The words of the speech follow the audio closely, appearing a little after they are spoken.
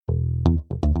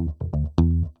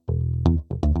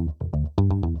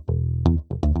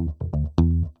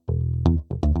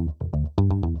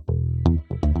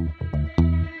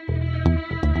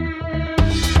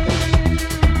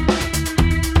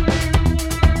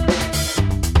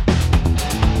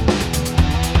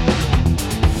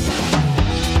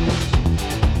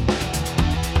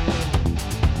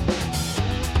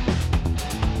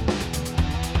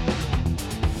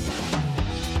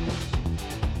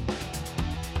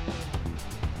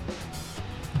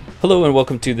Hello and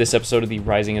welcome to this episode of the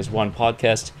Rising as One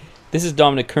podcast. This is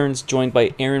Dominic Kearns, joined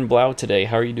by Aaron Blau today.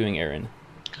 How are you doing, Aaron?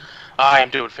 I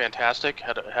am doing fantastic.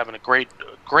 Having a great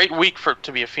week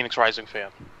to be a Phoenix Rising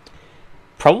fan.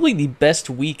 Probably the best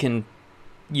week in,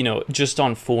 just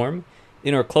on form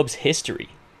in our club's history.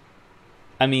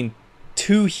 I mean,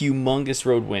 two humongous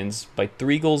road wins by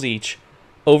 3 goals each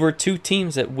over two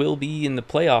teams that will be in the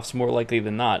playoffs more likely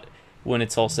than not when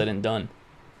it's all said and done.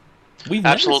 We've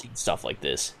never seen stuff like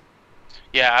this.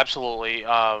 Yeah, absolutely.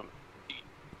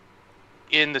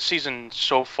 In the season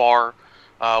so far,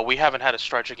 we haven't had a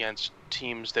stretch against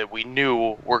teams that we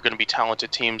knew were going to be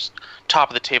talented teams, top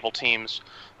of the table teams.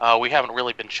 We haven't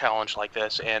really been challenged like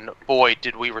this, and boy,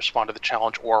 did we respond to the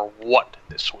challenge or what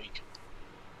this week.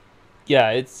 Yeah,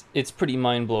 it's pretty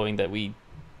mind-blowing that we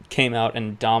came out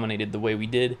and dominated the way we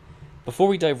did. Before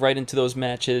we dive right into those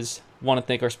matches, I want to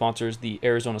thank our sponsors, the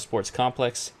Arizona Sports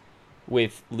Complex,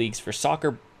 with leagues for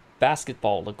soccer,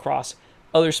 basketball, lacrosse,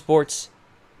 other sports.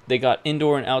 They got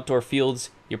indoor and outdoor fields.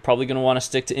 You're probably going to want to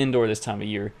stick to indoor this time of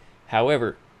year.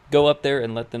 However, go up there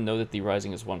and let them know that the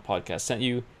Rising as One podcast sent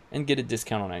you and get a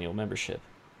discount on annual membership.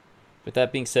 With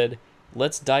that being said,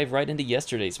 let's dive right into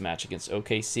yesterday's match against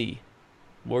OKC.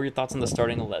 What are your thoughts on the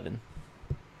starting 11?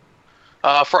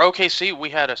 For OKC,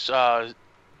 we had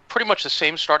pretty much the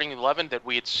same starting 11 that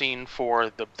we had seen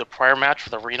for the prior match, for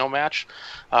the Reno match,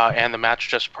 and the match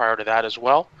just prior to that as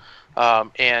well.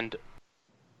 And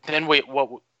then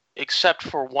except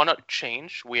for one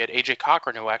change, we had AJ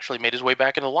Cochran, who actually made his way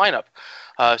back in the lineup.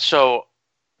 So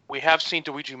we have seen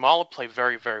Luigi Mala play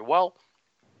very, very well.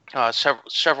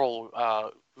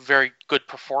 Several very good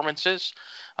performances,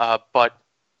 but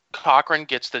Cochran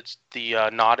gets the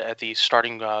nod at the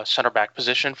starting center back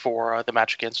position for the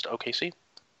match against OKC.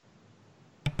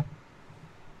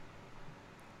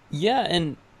 Yeah,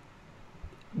 and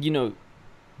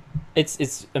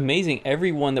it's amazing.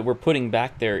 Everyone that we're putting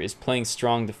back there is playing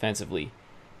strong defensively.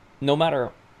 No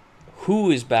matter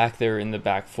who is back there in the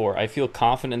back four, I feel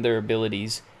confident in their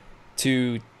abilities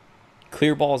to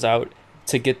clear balls out,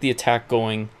 to get the attack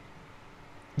going,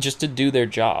 just to do their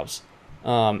jobs.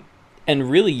 And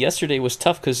really, yesterday was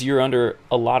tough because you're under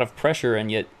a lot of pressure,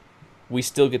 and yet we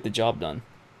still get the job done.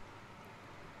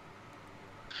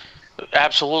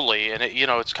 Absolutely, and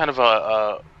it's kind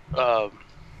of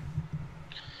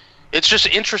it's just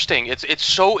interesting. It's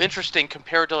so interesting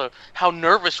compared to how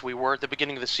nervous we were at the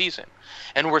beginning of the season,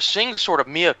 and we're seeing sort of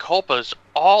mea culpas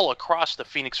all across the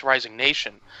Phoenix Rising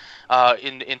Nation,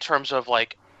 in terms of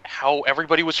like how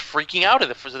everybody was freaking out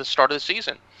for the start of the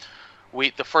season.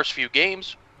 The first few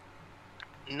games,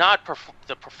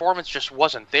 the performance just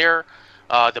wasn't there.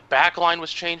 The back line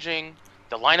was changing,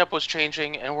 the lineup was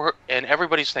changing, and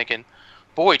everybody's thinking,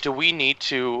 boy, do we need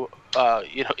to,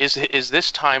 is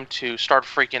this time to start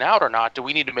freaking out or not? Do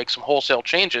we need to make some wholesale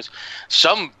changes?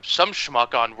 Some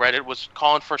schmuck on Reddit was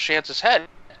calling for Shantz's head.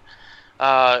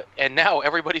 And now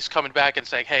everybody's coming back and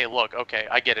saying, hey, look, okay,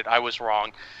 I get it. I was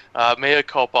wrong. Mea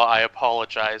culpa, I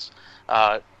apologize.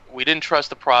 We didn't trust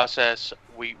the process.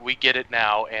 We get it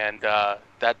now, and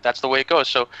that's the way it goes.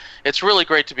 So it's really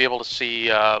great to be able to see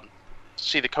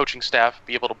the coaching staff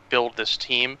be able to build this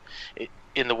team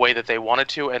in the way that they wanted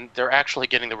to, and they're actually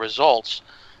getting the results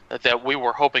that we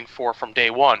were hoping for from day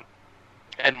one.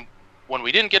 And when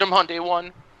we didn't get them on day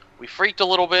one, we freaked a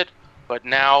little bit, but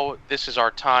now this is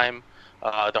our time,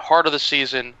 the heart of the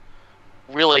season,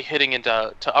 really hitting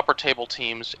into upper table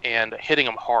teams and hitting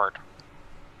them hard.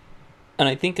 And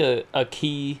I think a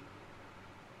key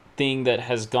thing that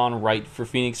has gone right for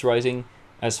Phoenix Rising,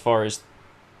 as far as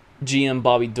GM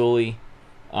Bobby Dooley,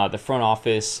 the front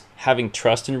office having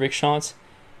trust in Rick Schantz,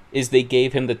 is they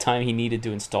gave him the time he needed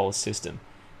to install a system.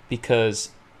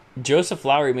 Because Joseph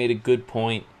Lowry made a good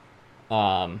point,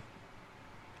 or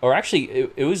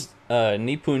actually it was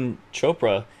Nipun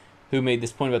Chopra who made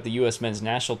this point about the U.S. men's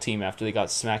national team after they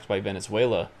got smacked by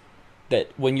Venezuela,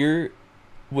 that when you're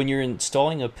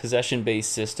installing a possession-based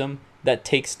system, that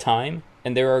takes time,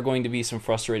 and there are going to be some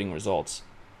frustrating results.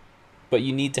 But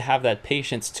you need to have that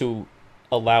patience to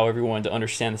allow everyone to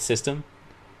understand the system.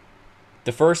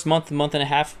 The first month and a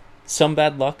half, some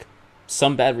bad luck,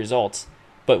 some bad results,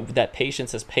 but that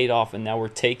patience has paid off, and now we're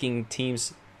taking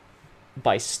teams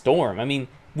by storm. I mean,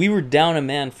 we were down a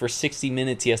man for 60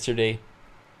 minutes yesterday,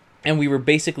 and we were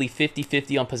basically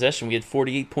 50-50 on possession. We had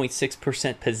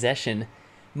 48.6% possession,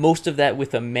 most of that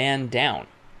with a man down.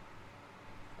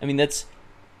 I mean, that's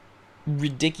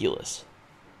ridiculous.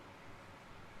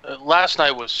 Last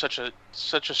night was such a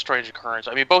strange occurrence.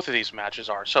 I mean, both of these matches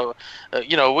are. So,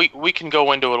 we can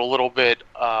go into it a little bit,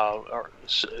 or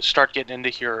start getting into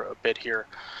here a bit here.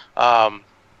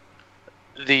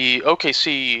 the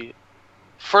OKC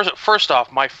first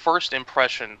off, my first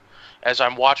impression as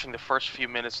I'm watching the first few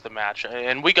minutes of the match,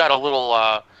 and we got a little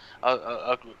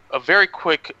a very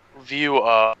quick view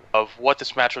of what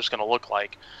this match was going to look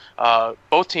like.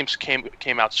 Both teams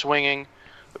came out swinging.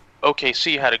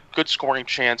 OKC had a good scoring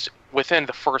chance within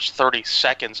the first 30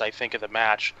 seconds, I think, of the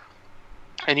match,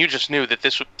 and you just knew that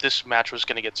this match was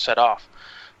going to get set off.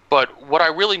 But what I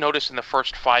really noticed in the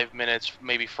first 5 minutes,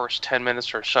 maybe first 10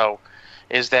 minutes or so,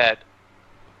 is that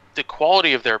the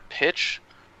quality of their pitch,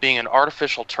 being an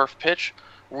artificial turf pitch,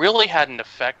 really had an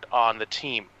effect on the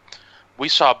team. We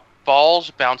saw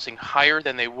balls bouncing higher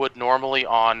than they would normally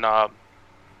on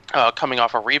coming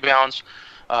off of rebounds.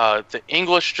 The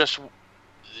English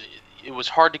it was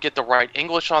hard to get the right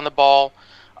English on the ball.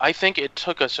 I think it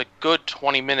took us a good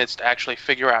 20 minutes to actually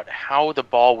figure out how the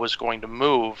ball was going to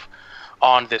move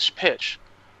on this pitch.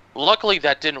 Luckily,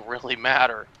 that didn't really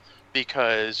matter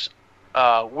because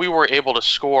we were able to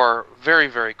score very,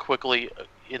 very quickly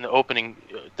in the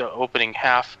opening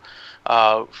half.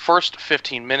 First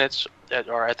 15 minutes, at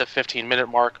the 15-minute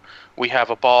mark, we have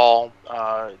a ball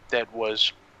that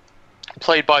was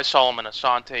played by Solomon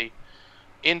Asante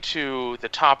into the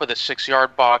top of the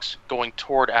 6-yard box, going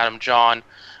toward Adam John.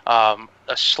 A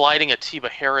sliding Atiba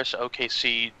Harris,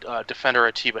 OKC defender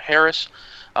Atiba Harris,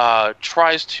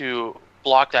 tries to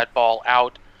block that ball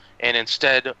out and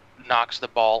instead knocks the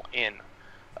ball in.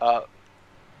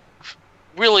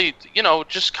 Really,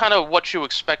 just kind of what you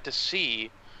expect to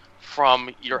see from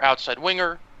your outside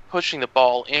winger, pushing the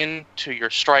ball into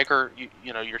your striker,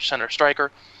 your center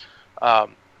striker.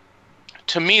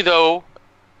 To me, though,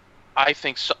 I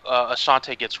think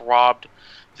Asante gets robbed.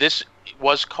 This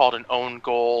was called an own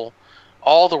goal.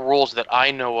 All the rules that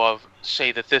I know of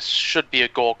say that this should be a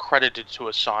goal credited to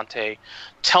Asante.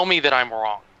 Tell me that I'm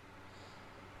wrong.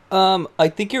 I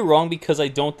think you're wrong because I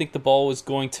don't think the ball was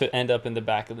going to end up in the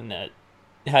back of the net.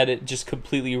 Had it just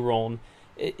completely rolled.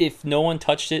 If no one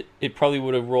touched it, it probably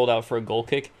would have rolled out for a goal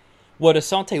kick. What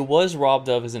Asante was robbed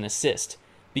of is an assist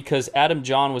because Adam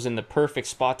John was in the perfect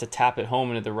spot to tap it home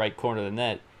into the right corner of the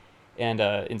net, and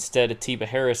instead Atiba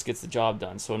Harris gets the job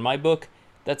done. So in my book,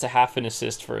 that's a half an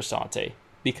assist for Asante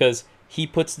because he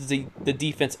puts the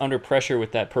defense under pressure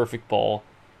with that perfect ball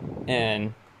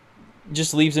and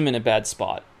just leaves him in a bad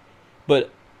spot.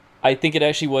 But I think it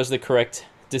actually was the correct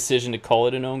decision to call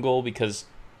it an own goal because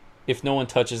if no one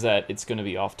touches that, it's going to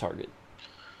be off target.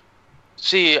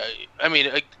 See, I mean,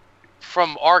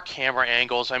 from our camera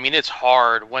angles, I mean, it's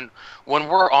hard when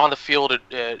we're on the field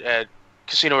at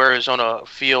Casino Arizona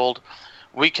Field.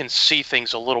 We can see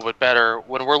things a little bit better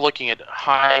when we're looking at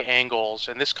high angles,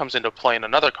 and this comes into play in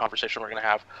another conversation we're going to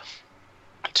have.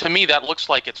 To me, that looks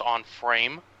like it's on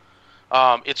frame.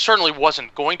 It certainly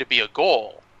wasn't going to be a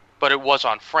goal, but it was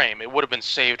on frame. It would have been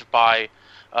saved by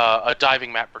a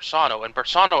diving Matt Bersano, and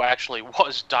Bersano actually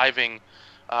was diving,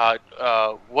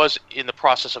 was in the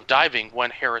process of diving when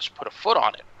Harris put a foot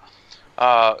on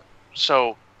it.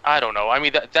 So I don't know. I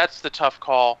mean, that's the tough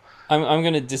call. I'm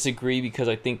going to disagree because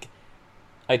I think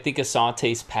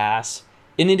Asante's pass,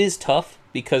 and it is tough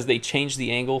because they changed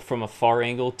the angle from a far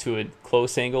angle to a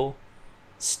close angle.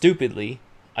 Stupidly,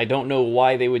 I don't know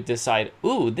why they would decide,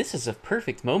 ooh, this is a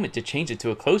perfect moment to change it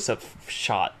to a close-up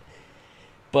shot.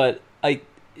 But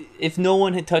if no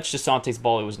one had touched Asante's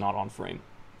ball, it was not on frame.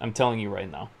 I'm telling you right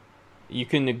now. You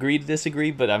can agree to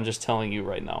disagree, but I'm just telling you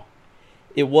right now.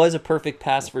 It was a perfect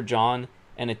pass for John,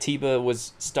 and Atiba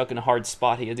was stuck in a hard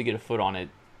spot. He had to get a foot on it.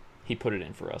 He put it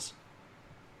in for us.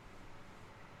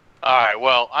 All right.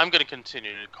 Well, I'm going to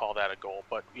continue to call that a goal,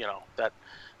 but that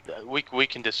we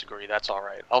can disagree. That's all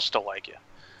right. I'll still like you.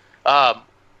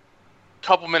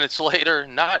 Couple minutes later,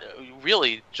 not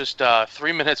really, just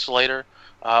 3 minutes later,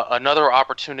 another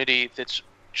opportunity that's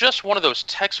just one of those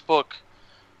textbook.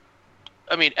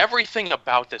 I mean, everything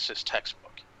about this is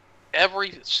textbook.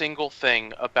 Every single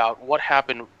thing about what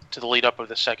happened to the lead up of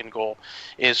the second goal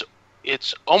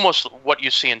it's almost what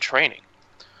you see in training.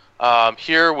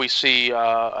 Here we see,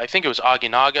 I think it was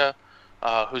Aginaga,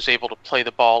 who's able to play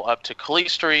the ball up to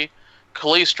Calistri.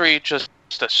 Calistri, just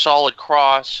a solid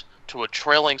cross to a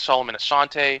trailing Solomon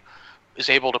Asante, is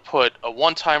able to put a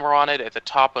one-timer on it at the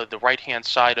top of the right-hand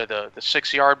side of the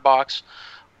 6-yard box.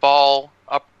 Ball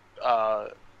up,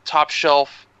 top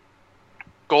shelf,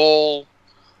 goal.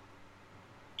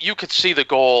 You could see the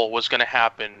goal was going to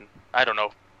happen, I don't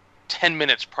know, 10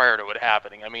 minutes prior to it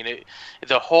happening. I mean,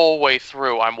 the whole way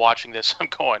through, I'm watching this. I'm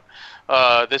going,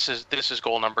 this is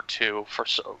goal number 2 for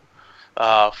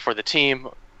the team.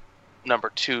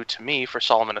 Number 2 to me for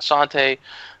Solomon Asante,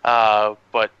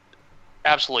 but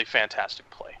absolutely fantastic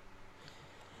play.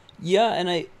 Yeah,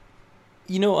 and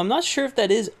I'm not sure if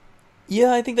that is.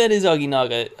 Yeah, I think that is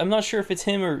Aginaga. I'm not sure if it's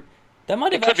him or that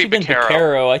might It have could be actually been Vaquero.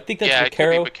 Vaquero. I think that's Yeah, it could be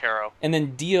Vaquero, Vaquero. and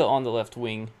then Dia on the left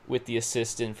wing with the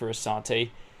assistant for Asante.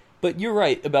 But you're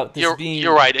right about this You're being.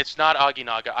 right. It's not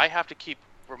Aginaga. I have to keep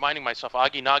reminding myself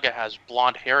Aginaga has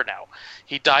blonde hair now.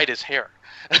 He dyed his hair.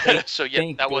 Thank, So yeah,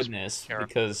 thank that was goodness hair.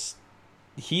 because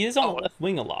he is on the Oh, left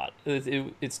wing a lot.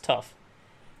 It's tough,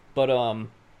 but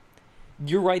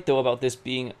you're right though about this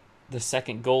being the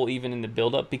second goal even in the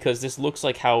build-up because this looks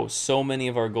like how so many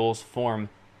of our goals form.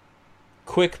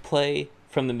 Quick play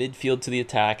from the midfield to the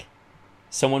attack,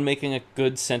 someone making a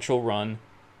good central run,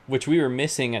 which we were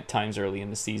missing at times early in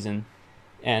the season,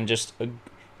 and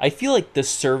I feel like the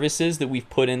services that we've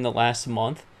put in the last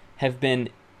month have been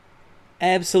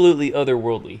absolutely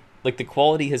otherworldly. Like the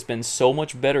quality has been so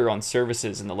much better on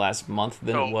services in the last month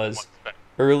than it so was much better.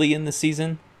 early in the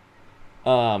season.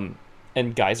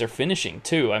 And guys are finishing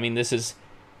too. I mean, this is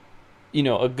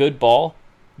a good ball,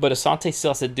 but Asante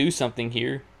still has to do something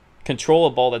here. Control a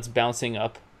ball that's bouncing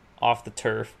up off the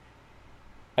turf.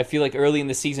 I feel like early in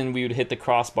the season we would hit the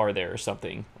crossbar there or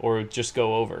something, or just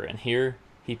go over. And here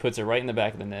he puts it right in the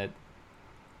back of the net.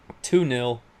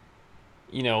 2-0.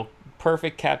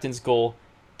 Perfect captain's goal.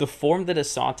 The form that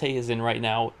Asante is in right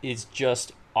now is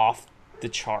just off the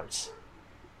charts.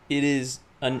 It is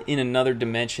in another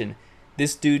dimension.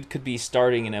 This dude could be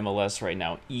starting in MLS right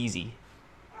now, easy.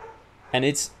 And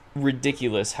it's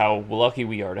ridiculous how lucky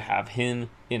we are to have him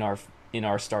in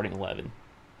our starting 11.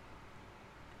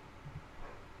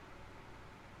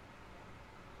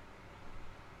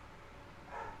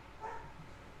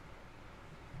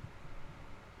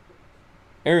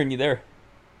 Aaron, you there?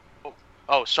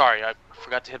 Oh, sorry, I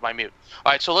forgot to hit my mute.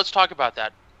 All right, so let's talk about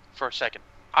that for a second.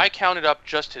 I counted up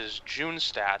just his June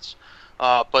stats,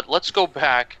 but let's go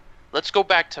back. Let's go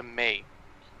back to May.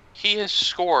 He has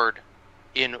scored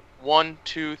in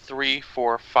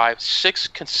 6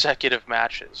 consecutive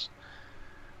matches.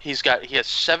 He has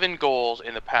 7 goals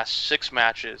in the past 6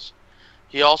 matches.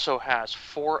 He also has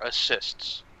 4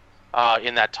 assists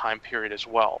in that time period as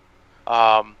well.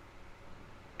 Um,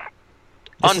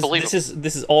 This is this Unbelievable. is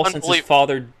this is all since his Unbelievable.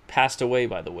 father passed away,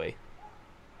 by the way.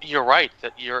 You're right.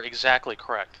 That you're exactly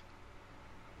correct.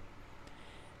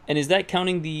 And is that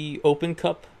counting the Open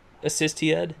Cup assist he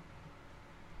had?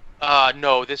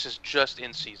 No, this is just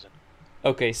in season.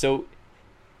 Okay, so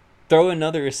throw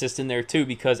another assist in there too,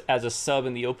 because as a sub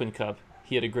in the Open Cup,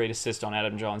 he had a great assist on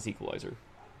Adam John's equalizer.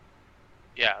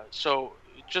 Yeah. So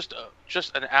just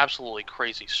an absolutely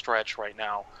crazy stretch right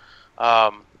now.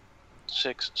 Um,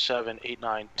 6, 7, 8,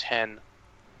 9, 10.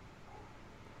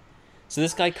 So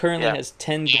this guy currently Yeah. has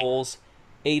 10 goals,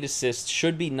 8 assists,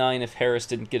 should be 9 if Harris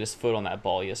didn't get his foot on that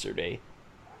ball yesterday.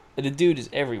 The dude is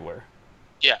everywhere.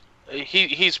 Yeah.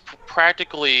 He's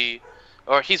practically,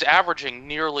 or he's averaging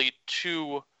nearly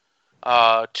 2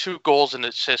 goals and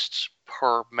assists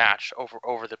per match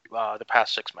over the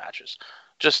past 6 matches.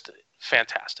 Just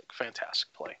fantastic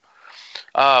play.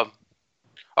 Um,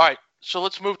 all right, so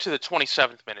let's move to the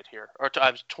 27th minute here, or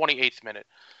 28th minute.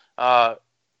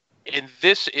 And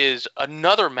this is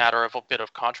another matter of a bit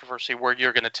of controversy where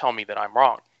you're going to tell me that I'm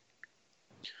wrong.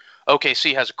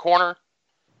 OKC has a corner,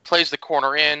 plays the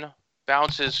corner in,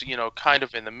 bounces, kind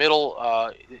of in the middle,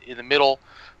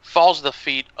 falls at the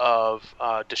feet of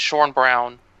Deshaun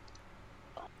Brown.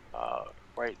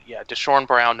 Right, yeah, Deshaun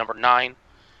Brown, number 9.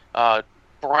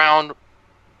 Brown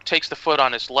takes the foot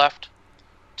on his left,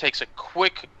 takes a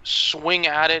quick swing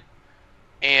at it,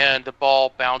 and the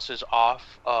ball bounces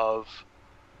off of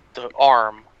the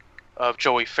arm of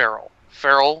Joey Farrell.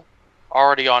 Farrell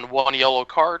already on 1 yellow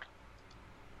card.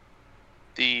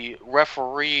 The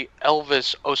referee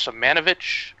Elvis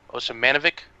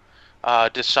Osamanovic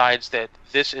decides that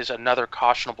this is another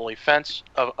cautionable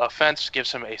offense,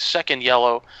 gives him a second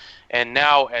yellow, and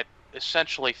now at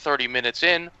essentially 30 minutes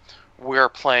in, we're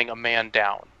playing a man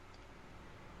down.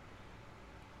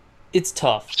 It's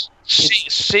tough.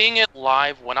 Seeing it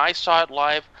live, when I saw it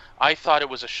live, I thought it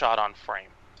was a shot on frame.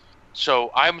 So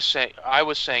I was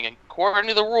saying, according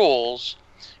to the rules,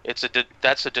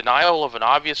 that's a denial of an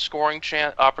obvious scoring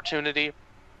opportunity.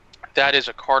 That is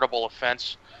a cardable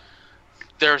offense.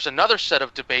 There's another set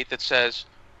of debate that says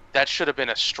that should have been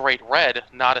a straight red,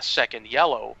 not a second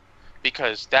yellow,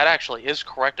 because that actually is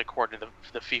correct according to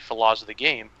the FIFA laws of the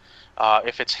game.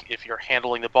 If you're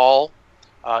handling the ball,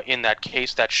 in that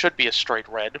case, that should be a straight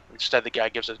red. Instead, the guy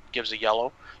gives a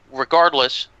yellow.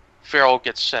 Regardless, Farrell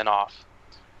gets sent off.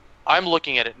 I'm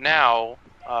looking at it now,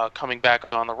 coming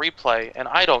back on the replay, and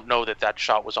I don't know that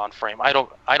shot was on frame. I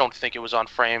don't think it was on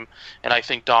frame, and I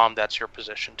think, Dom, that's your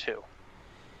position too.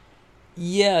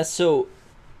 Yeah, so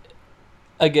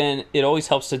Again, it always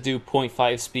helps to do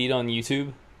 .5 speed on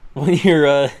YouTube when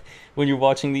you're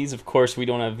watching these. Of course, we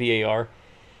don't have VAR.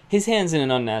 His hand's in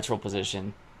an unnatural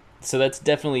position, so that's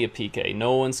definitely a PK.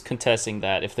 No one's contesting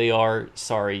that. If they are,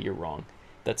 sorry, you're wrong.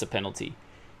 That's a penalty.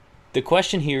 The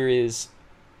question here is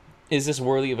this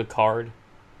worthy of a card?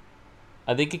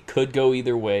 I think it could go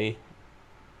either way.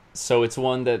 So it's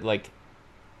one that, like,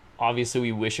 obviously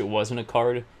we wish it wasn't a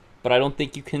card, but I don't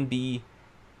think you can be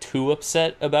too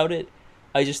upset about it.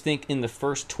 I just think in the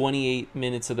first 28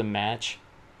 minutes of the match,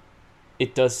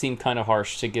 it does seem kind of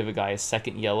harsh to give a guy a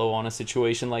second yellow on a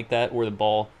situation like that where the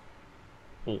ball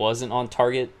wasn't on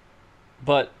target.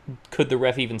 But could the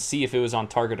ref even see if it was on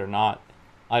target or not?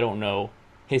 I don't know.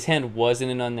 His hand was in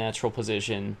an unnatural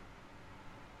position.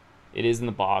 It is in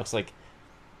the box. Like,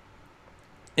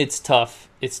 it's tough.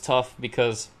 It's tough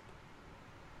because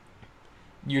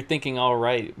you're thinking, all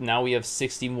right, now we have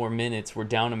 60 more minutes. We're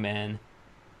down a man.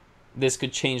 This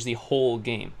could change the whole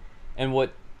game. And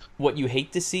what you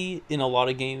hate to see in a lot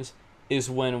of games is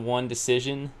when one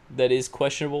decision that is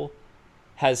questionable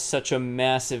has such a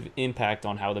massive impact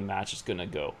on how the match is going to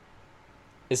go.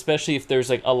 Especially if there's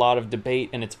like a lot of debate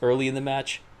and it's early in the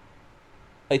match.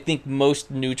 I think most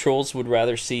neutrals would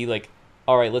rather see like,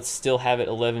 all right, let's still have it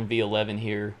 11v11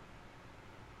 here.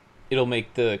 It'll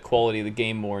make the quality of the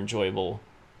game more enjoyable.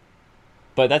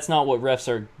 But that's not what refs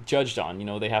are judged on. You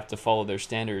know, they have to follow their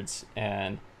standards,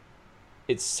 and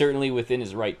it's certainly within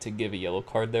his right to give a yellow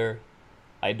card there.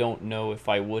 I don't know if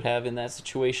I would have in that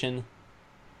situation.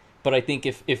 But I think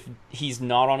if he's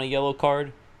not on a yellow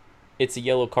card, it's a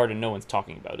yellow card and no one's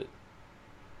talking about it.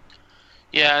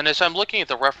 Yeah, and as I'm looking at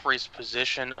the referee's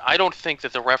position, I don't think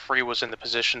that the referee was in the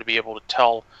position to be able to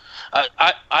tell.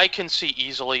 I can see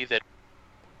easily that.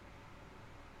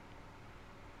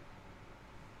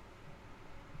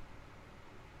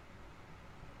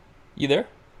 You there?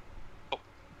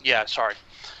 Yeah, sorry.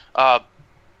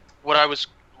 What I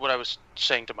was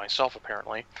saying to myself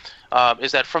apparently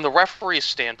is that from the referee's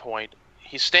standpoint,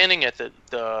 he's standing at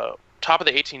the top of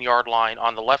the 18-yard line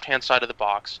on the left-hand side of the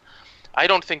box. I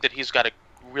don't think that he's got a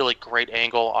really great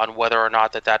angle on whether or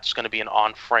not that's going to be an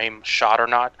on-frame shot or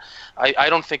not. I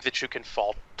don't think that you can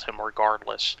fault him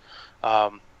regardless.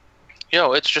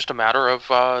 It's just a matter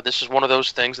of this is one of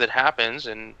those things that happens,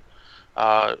 and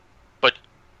but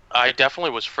I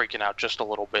definitely was freaking out just a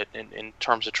little bit in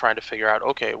terms of trying to figure out,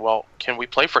 okay, well, can we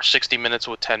play for 60 minutes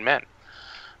with 10 men?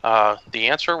 The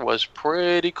answer was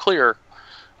pretty clear.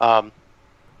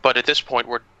 But at this point,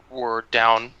 we're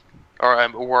down, or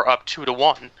we're up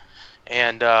 2-1,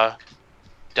 and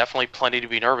definitely plenty to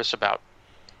be nervous about.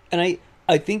 And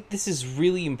I think this is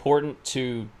really important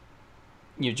to,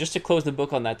 just to close the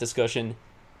book on that discussion.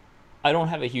 I don't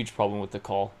have a huge problem with the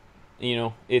call.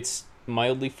 It's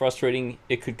mildly frustrating.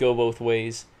 It could go both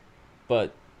ways,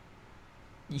 but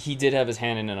he did have his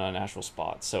hand in an unnatural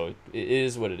spot, so it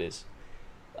is what it is.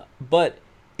 But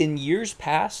in years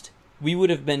past, we would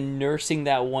have been nursing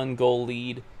that 1-goal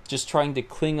lead, just trying to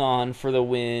cling on for the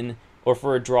win or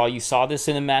for a draw. You saw this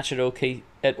in a match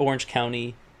at Orange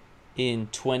County in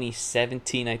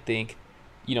 2017, I think.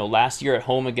 Last year at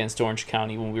home against Orange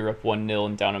County when we were up 1-0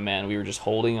 and down a man, we were just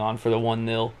holding on for the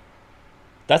 1-0.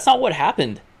 That's not what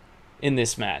happened in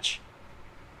this match.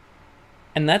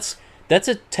 And that's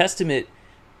a testament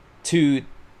to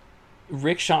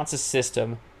Rick Shantz's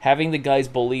system, having the guys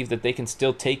believe that they can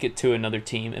still take it to another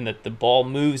team and that the ball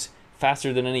moves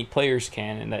faster than any players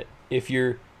can, and that if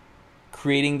you're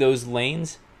creating those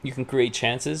lanes, you can create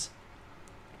chances.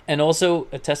 And also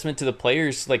a testament to the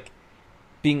players like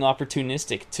being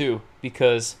opportunistic too,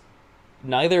 because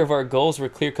neither of our goals were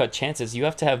clear-cut chances. You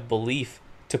have to have belief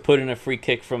to put in a free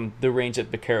kick from the range that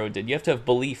Baquero did. You have to have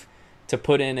belief to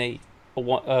put in a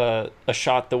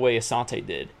shot the way Asante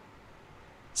did.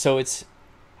 So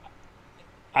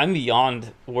I'm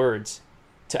beyond words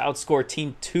to outscore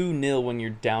team 2-0 when you're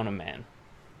down a man.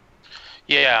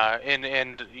 Yeah,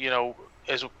 and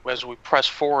as we press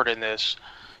forward in this,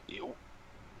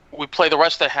 we play the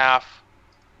rest of the half,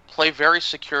 play very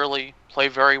securely, play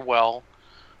very well,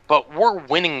 but we're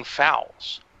winning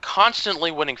fouls.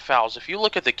 Constantly winning fouls. If you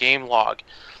look at the game log,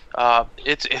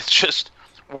 it's just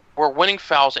we're winning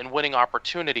fouls and winning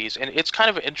opportunities, and it's kind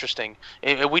of interesting.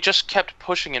 We just kept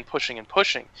pushing and pushing and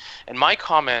pushing. And my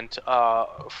comment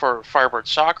for Firebird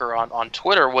Soccer on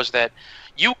Twitter was that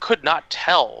you could not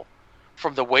tell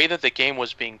from the way that the game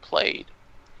was being played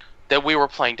that we were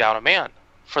playing down a man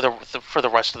for the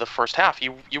rest of the first half.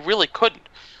 You really couldn't.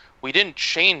 We didn't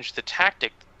change the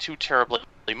tactic too terribly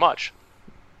much.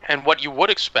 And what you would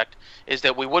expect is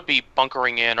that we would be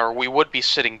bunkering in or we would be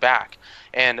sitting back.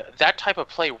 And that type of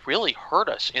play really hurt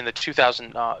us in the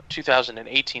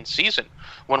 2018 season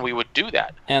when we would do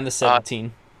that. And the Uh,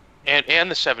 17.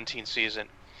 and the 17 season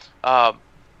uh,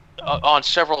 on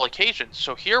several occasions.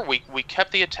 So here we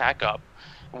kept the attack up.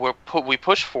 We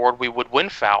pushed forward. We would win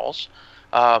fouls.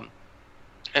 Um,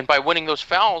 and by winning those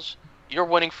fouls, you're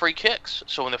winning free kicks.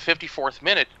 So in the 54th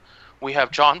minute, we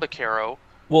have John Baquero,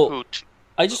 Well, who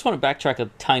I just want to backtrack a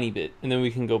tiny bit, and then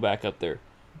we can go back up there.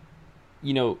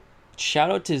 You know, shout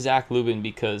out to Zach Lubin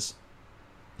because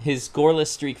his scoreless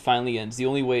streak finally ends. The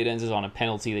only way it ends is on a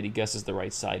penalty that he guesses the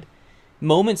right side.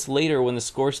 Moments later, when the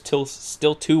score's still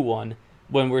 2-1,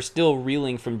 when we're still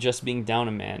reeling from just being down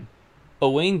a man,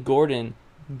 Owain Gordon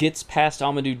gets past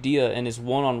Amadou Dia and is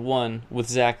one-on-one with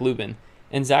Zach Lubin,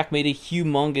 and Zach made a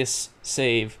humongous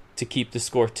save to keep the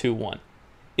score 2-1.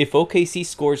 If OKC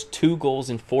scores 2 goals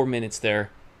in 4 minutes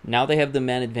there, now they have the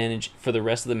man advantage for the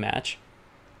rest of the match.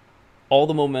 All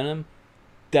the momentum,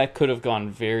 that could have gone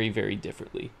very, very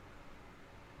differently.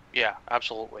 yeah,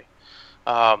 absolutely.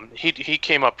 He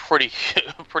came up pretty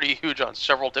pretty huge on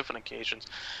several different occasions.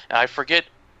 And I forget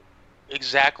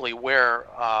exactly where.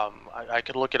 I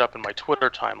could look it up in my Twitter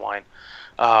timeline.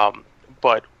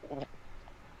 But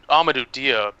Amadou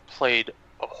Dia played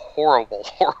a horrible,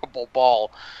 horrible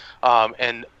ball,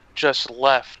 and just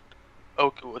left the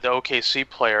OKC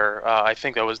player. I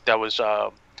think that was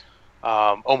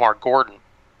Omar Gordon.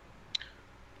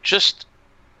 Just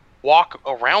walk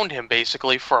around him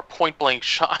basically for a point blank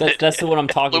shot. That's what I'm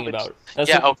talking Lubin's- about. That's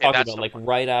yeah, what I'm okay, talking that's about. the Like one.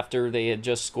 right after they had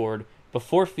just scored,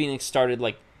 before Phoenix started,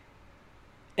 like,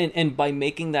 and by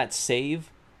making that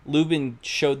save, Lubin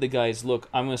showed the guys, look,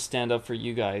 I'm gonna stand up for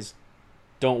you guys.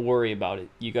 Don't worry about it.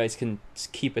 You guys can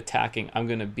keep attacking. I'm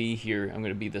gonna be here. I'm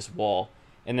gonna be this wall.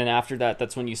 And then after that,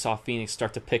 that's when you saw Phoenix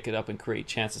start to pick it up and create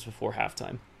chances before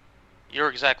halftime. You're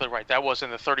exactly right. That was in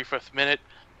the 35th minute.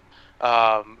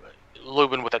 Um,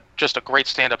 Lubin with just a great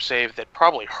stand-up save that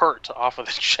probably hurt off of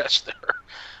the chest there.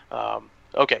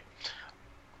 Okay,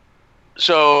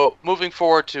 so moving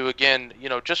forward to again,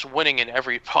 just winning in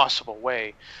every possible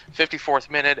way. 54th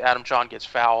minute, Adam John gets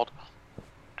fouled.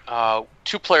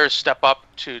 Two players step up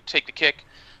to take the kick,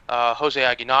 Jose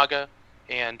Aguinaga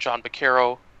and John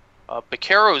Baquero.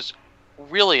 Baquero's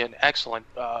really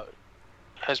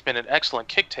has been an excellent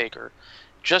kick taker.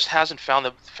 Just hasn't found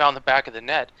the back of the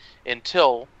net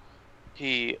until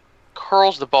he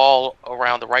curls the ball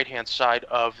around the right hand side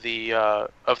of the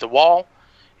wall,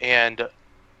 and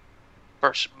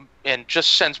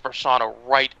just sends Bersano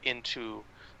right into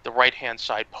the right hand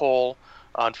side pole.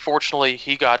 Unfortunately,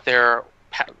 he got there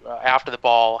after the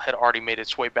ball had already made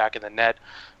its way back in the net.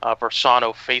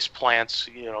 Bersano face plants,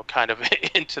 kind of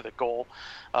into the goal,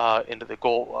 the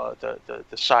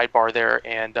sidebar there,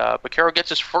 and Baquero gets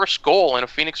his first goal in a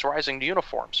Phoenix Rising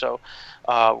uniform. So,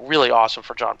 really awesome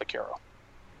for John Baquero.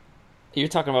 You're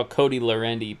talking about Cody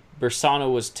Larendi.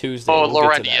 Bersano was Tuesday. Oh, We'll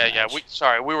get to Larendi, that yeah.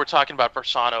 match. We were talking about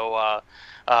Bersano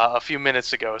a few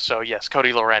minutes ago. So yes,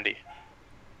 Cody Larendi.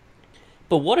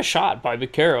 But what a shot by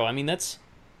Baquero. I mean, that's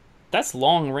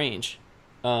long range.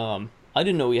 I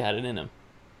didn't know he had it in him.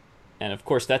 And of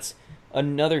course, that's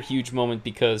another huge moment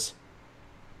because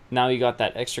now you got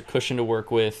that extra cushion to work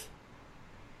with.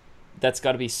 That's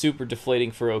got to be super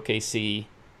deflating for OKC.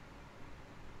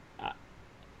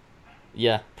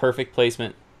 Yeah, perfect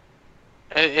placement.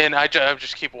 And I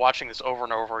just keep watching this over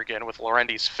and over again with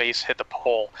Larendi's face hit the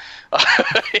pole.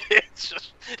 It's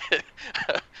just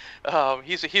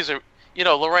he's a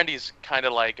Larendi's kind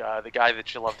of like the guy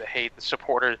that you love to hate, the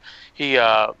supporter. He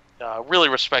really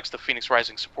respects the Phoenix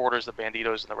Rising supporters, the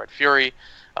Banditos and the Red Fury,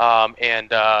 and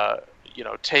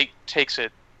takes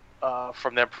it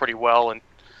from them pretty well. And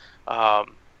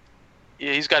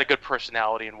he's got a good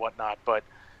personality and whatnot, but.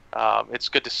 It's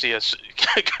good to see us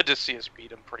beat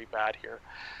him pretty bad here.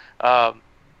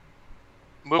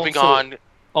 Moving on.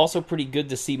 Also pretty good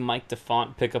to see Mike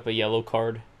DeFont pick up a yellow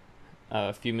card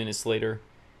a few minutes later.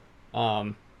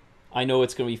 I know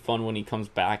it's going to be fun when he comes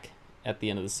back at the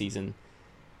end of the season,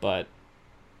 but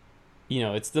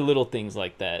it's the little things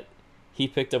like that. He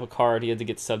picked up a card. He had to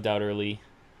get subbed out early,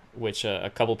 which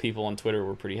a couple people on Twitter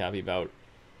were pretty happy about.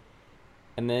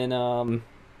 And then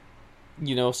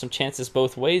some chances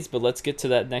both ways, but let's get to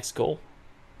that next goal.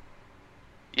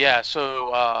 Yeah,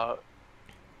 so,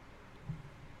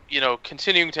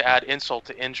 continuing to add insult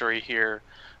to injury here,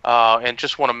 and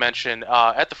just want to mention,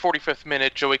 at the 45th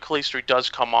minute, Joey Calistri does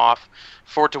come off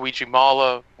for Luigi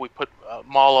Mala. We put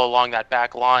Mala along that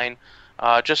back line.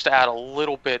 just to add a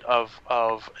little bit of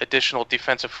additional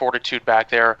defensive fortitude back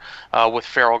there with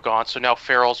Farrell gone. So now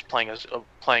Farrell's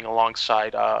playing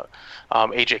alongside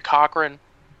AJ Cochran.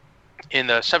 In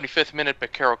the 75th minute,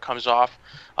 Baquero comes off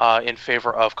in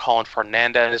favor of Colin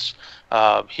Fernandez.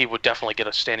 He would definitely get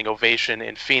a standing ovation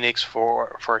in Phoenix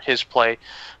for his play.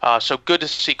 So good to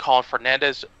see Colin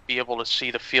Fernandez be able to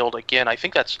see the field again. I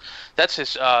think that's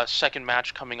his second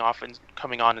match coming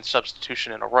on in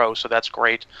substitution in a row. So that's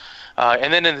great.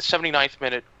 And then in the 79th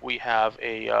minute, we have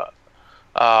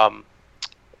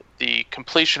the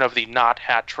completion of the not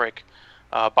hat trick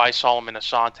by Solomon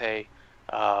Asante.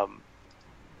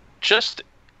 Just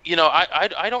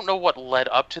I don't know what led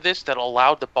up to this that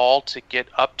allowed the ball to get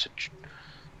up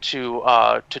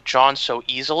to John so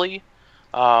easily,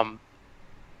 but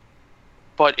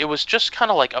it was just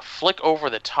kind of like a flick over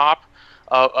the top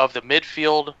of the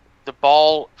midfield. The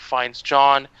ball finds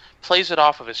John, plays it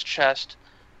off of his chest.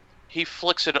 He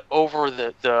flicks it over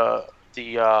the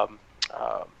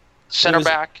center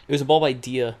back. It was a ball by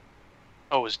Dia.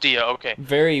 Oh, it was Dia. Okay.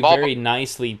 Very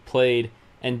nicely played.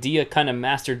 And Dia kind of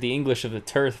mastered the English of the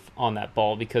turf on that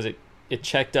ball because it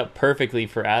checked up perfectly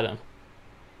for Adam.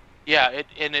 Yeah,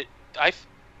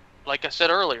 like I said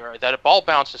earlier, that a ball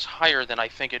bounces higher than I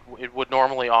think it would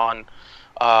normally on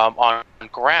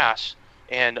grass,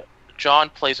 and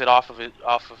John plays it off of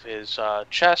his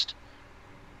chest,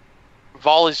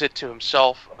 volleys it to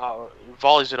himself,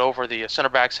 volleys it over the center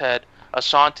back's head.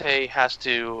 Asante has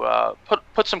to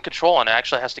put some control on it.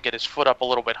 Actually, has to get his foot up a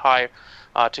little bit high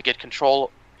to get control.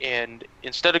 And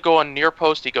instead of going near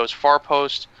post, he goes far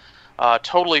post.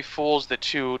 Totally fools the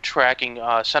two tracking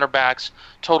center backs.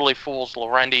 Totally fools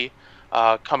Lorendi,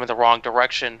 coming the wrong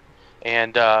direction.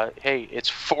 And hey, it's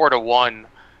 4-1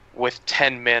 with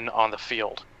 10 men on the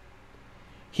field.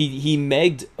 He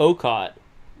megged Okot,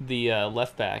 the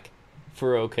left back,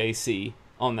 for OKC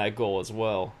on that goal as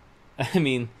well. I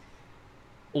mean,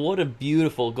 what a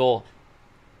beautiful goal.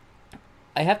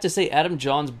 I have to say Adam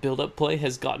John's build-up play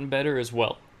has gotten better as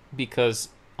well, because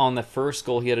on the first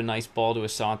goal he had a nice ball to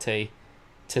Asante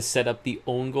to set up the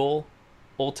own goal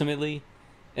ultimately,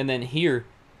 and then here,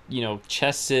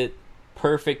 chest it,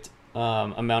 perfect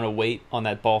amount of weight on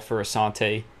that ball for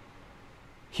Asante.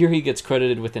 Here he gets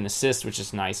credited with an assist, which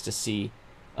is nice to see,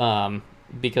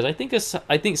 because I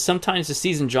think sometimes this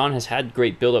season John has had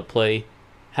great build-up play,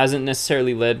 hasn't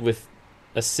necessarily led with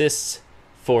assists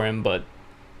for him, but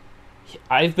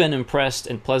I've been impressed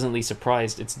and pleasantly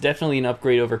surprised. It's definitely an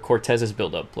upgrade over Cortez's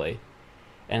build-up play.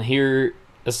 And here,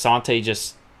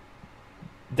 Asante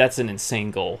that's an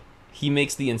insane goal. He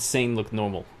makes the insane look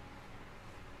normal.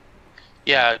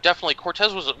 Yeah, definitely.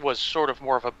 Cortez was sort of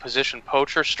more of a position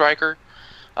poacher striker.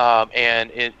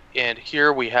 And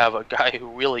here we have a guy who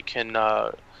really can...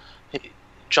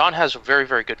 John has a very,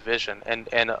 very good vision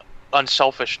and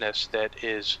unselfishness that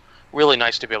is really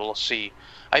nice to be able to see.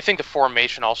 I think the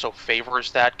formation also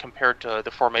favors that compared to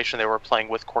the formation they were playing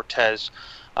with Cortez,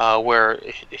 where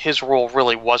his role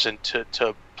really wasn't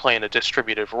to play in a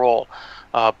distributive role,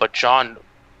 but John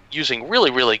using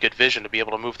really, really good vision to be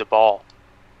able to move the ball.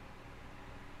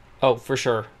 Oh, for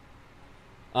sure.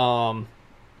 After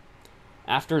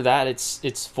that, it's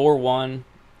 4-1.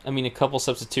 I mean, a couple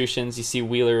substitutions. You see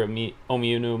Wheeler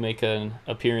Omiunu make an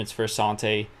appearance for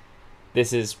Asante.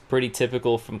 This is pretty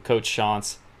typical from Coach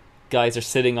Shantz. Guys are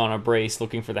sitting on a brace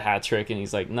looking for the hat trick, and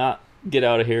he's like, nah, get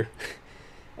out of here.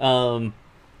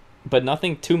 But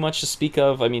nothing too much to speak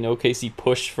of. I mean, OKC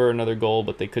pushed for another goal,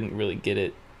 but they couldn't really get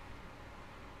it.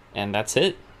 And that's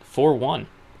it. 4-1.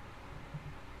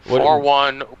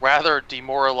 4-1, rather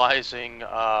demoralizing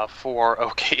for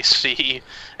OKC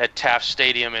at Taft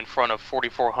Stadium in front of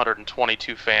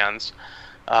 4,422 fans.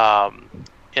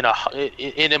 In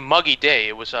a muggy day,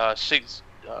 it was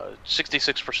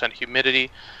 66%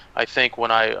 humidity, I think, when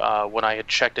I had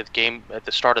checked at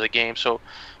the start of the game. So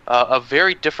a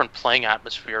very different playing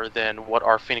atmosphere than what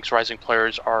our Phoenix Rising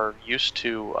players are used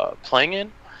to playing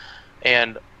in,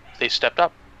 and they stepped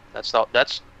up. That's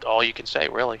all you can say,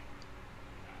 really.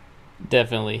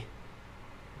 Definitely.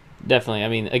 I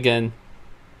mean, again,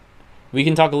 we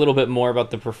can talk a little bit more about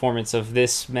the performance of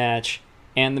this match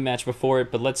and the match before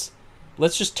it, but let's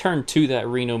just turn to that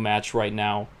Reno match right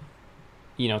now.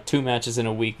 2 matches in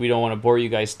a week. We don't want to bore you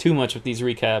guys too much with these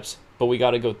recaps, but we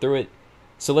got to go through it.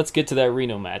 So let's get to that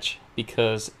Reno match,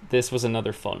 because this was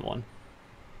another fun one.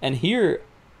 And here,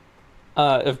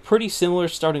 a pretty similar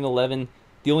starting 11.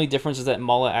 The only difference is that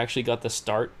Mala actually got the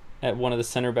start at one of the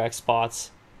center back spots.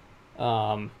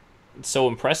 So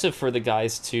impressive for the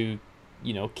guys to,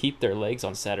 keep their legs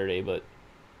on Saturday. But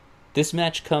this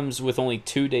match comes with only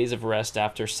 2 days of rest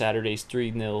after Saturday's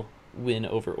 3-0 win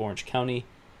over Orange County.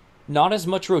 Not as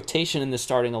much rotation in the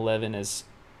starting 11 as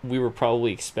we were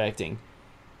probably expecting.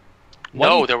 Why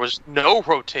do you No, there was no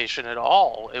rotation at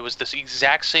all. It was this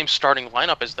exact same starting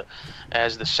lineup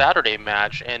as the Saturday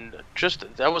match, and just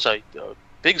that was a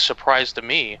big surprise to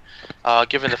me,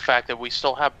 given the fact that we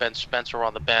still have Ben Spencer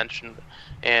on the bench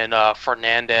and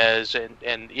Fernandez and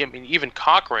I mean even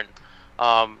Cochran.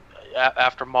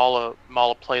 After Mala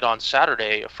played on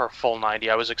Saturday for full 90,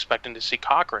 I was expecting to see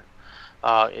Cochran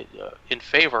in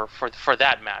favor for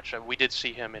that match. We did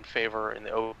see him in favor in the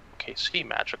OKC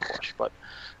match, of course, but.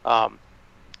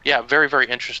 Yeah, very, very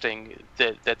interesting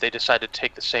that they decided to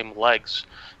take the same legs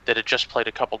that had just played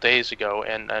a couple days ago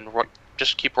and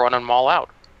just keep running them all out.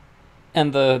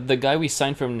 And the guy we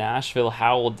signed from Nashville,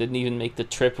 Howell, didn't even make the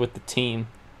trip with the team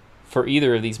for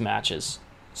either of these matches.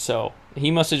 So he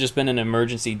must have just been an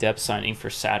emergency depth signing for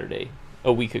Saturday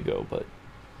a week ago. But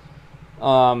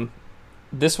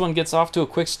this one gets off to a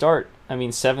quick start. I mean,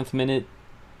 7th minute.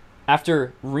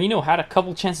 After Reno had a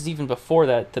couple chances even before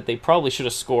that they probably should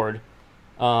have scored.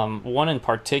 One in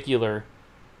particular,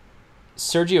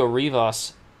 Sergio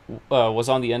Rivas was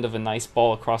on the end of a nice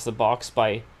ball across the box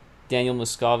by Daniel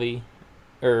Musovsky,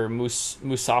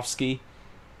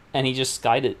 and he just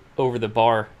skied it over the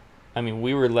bar. I mean,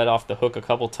 we were let off the hook a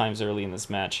couple times early in this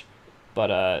match,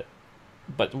 but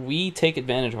we take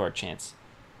advantage of our chance.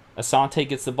 Asante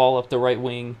gets the ball up the right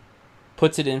wing,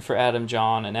 puts it in for Adam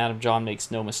John, and Adam John makes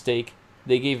no mistake.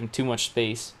 They gave him too much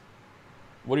space.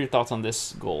 What are your thoughts on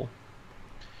this goal?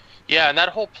 Yeah, and that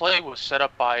whole play was set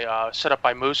up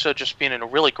by Musa, just being in a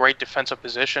really great defensive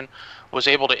position, was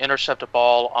able to intercept a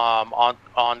ball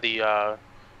on the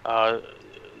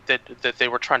that they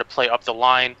were trying to play up the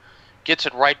line, gets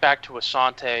it right back to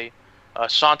Asante.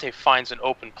 Asante finds an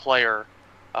open player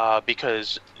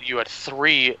because you had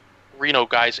 3 Reno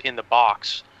guys in the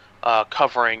box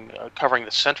covering the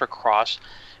center cross.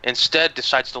 Instead,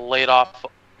 decides to lay it off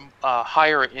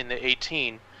higher in the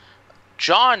 18.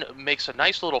 John makes a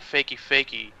nice little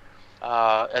fakey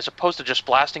as opposed to just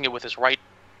blasting it with his right.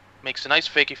 Makes a nice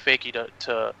fakey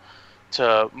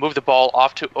to move the ball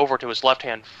over to his left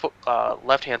hand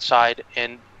side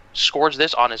and scores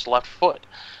this on his left foot.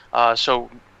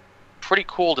 So pretty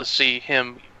cool to see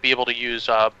him be able to use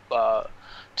that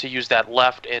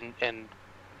left and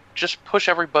just push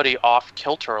everybody off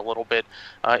kilter a little bit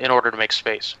in order to make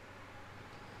space.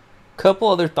 Couple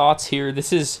other thoughts here.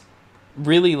 This is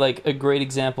really like a great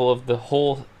example of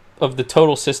the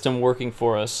total system working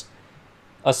for us.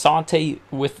 Asante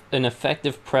with an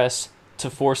effective press to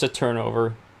force a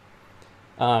turnover.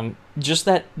 Just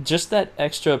that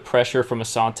extra pressure from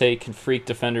Asante can freak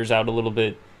defenders out a little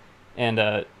bit,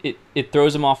 and it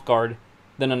throws them off guard.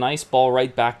 Then a nice ball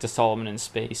right back to Solomon in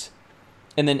space,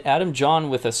 and then Adam John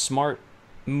with a smart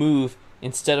move.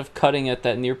 Instead of cutting at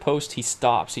that near post, he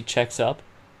stops. He checks up.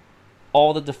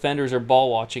 All the defenders are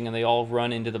ball watching and they all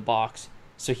run into the box.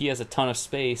 So he has a ton of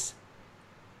space.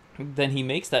 Then he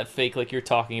makes that fake like you're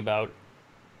talking about.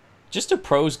 Just a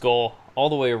pro's goal all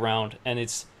the way around. And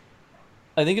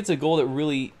I think it's a goal that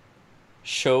really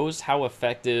shows how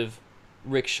effective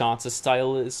Rick Shantz's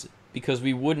style is, because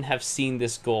we wouldn't have seen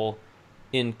this goal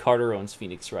in Carteron's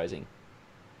Phoenix Rising.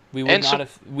 We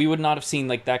would not have seen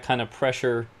like that kind of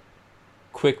pressure,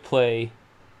 quick play,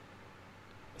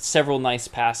 several nice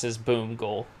passes, boom,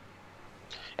 goal.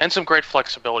 And some great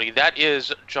flexibility. That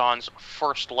is John's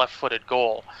first left-footed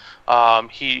goal.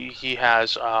 He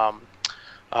has 9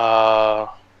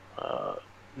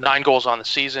 goals on the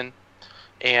season,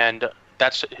 and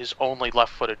that's his only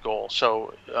left-footed goal.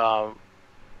 So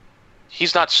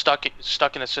he's not stuck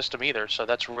in a system either. So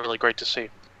that's really great to see.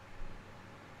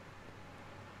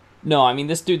 No, I mean,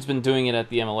 this dude's been doing it at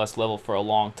the MLS level for a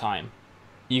long time.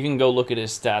 You can go look at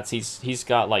his stats. He's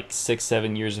got like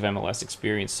 6-7 years of MLS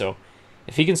experience. So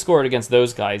if he can score it against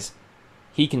those guys,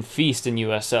 he can feast in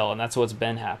USL, and that's what's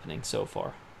been happening so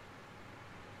far.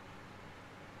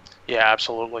 Yeah,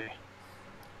 absolutely.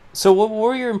 So what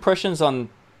were your impressions on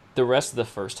the rest of the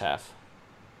first half?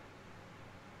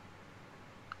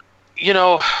 You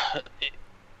know,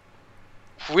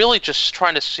 really just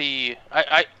trying to see.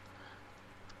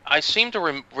 I seem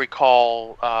to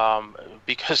recall,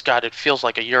 because, God, it feels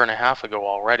like a year and a half ago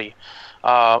already.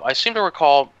 I seem to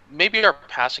recall maybe our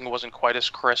passing wasn't quite as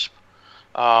crisp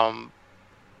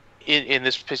in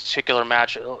this particular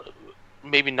match.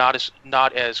 Maybe not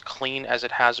as clean as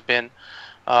it has been.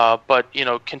 But, you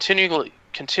know,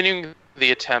 continuing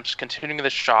the attempts, continuing the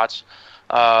shots,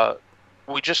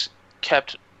 we just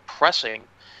kept pressing.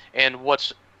 And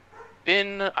what's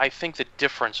been, I think, the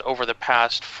difference over the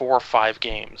past 4 or 5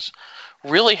 games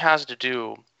really has to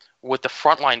do with the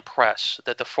frontline press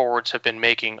that the forwards have been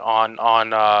making on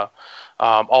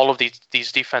all of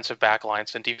these defensive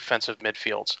backlines and defensive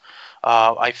midfields.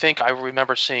 I think I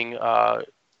remember seeing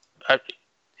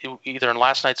either in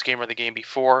last night's game or the game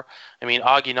before. I mean,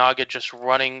 Aginaga just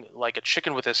running like a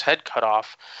chicken with his head cut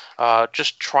off,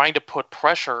 just trying to put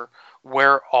pressure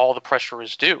where all the pressure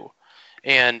is due.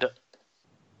 And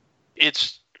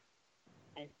it's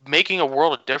making a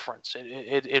world of difference.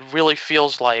 It really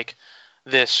feels like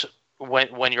this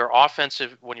when your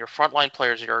frontline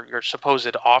players, your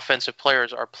supposed offensive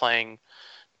players are playing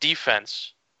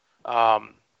defense,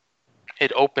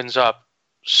 it opens up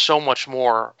so much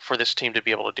more for this team to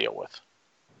be able to deal with.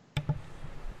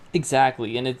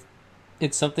 Exactly, and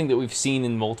it's something that we've seen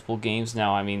in multiple games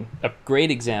now. I mean, a great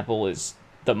example is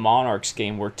the Monarchs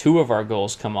game where two of our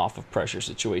goals come off of pressure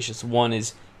situations. One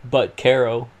is Butt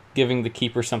Caro giving the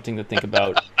keeper something to think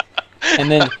about.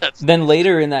 And then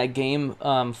later in that game,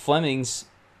 Fleming's,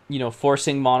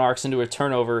 forcing Monarchs into a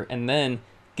turnover and then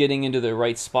getting into the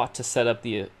right spot to set up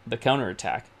the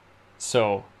counterattack.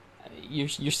 So you're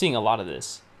seeing a lot of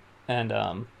this,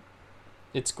 and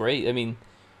it's great. I mean,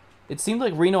 it seemed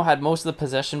like Reno had most of the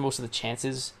possession, most of the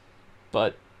chances,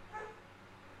 but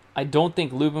I don't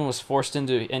think Lubin was forced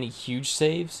into any huge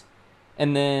saves.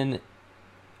 And then,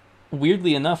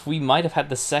 weirdly enough, we might have had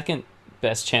the second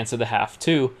best chance of the half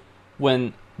too,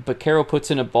 when Baquero puts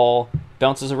in a ball,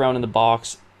 bounces around in the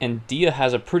box, and Dia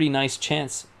has a pretty nice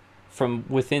chance from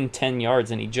within 10 yards,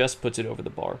 and he just puts it over the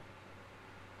bar.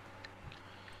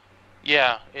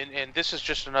 Yeah, and this is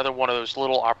just another one of those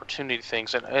little opportunity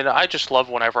things, and I just love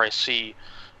whenever I see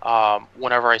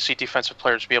defensive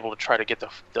players be able to try to get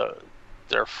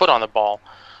their foot on the ball,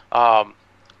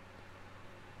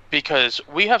 because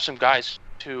we have some guys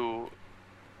who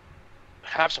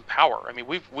have some power. I mean,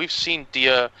 we've seen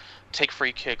Dia take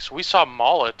free kicks. We saw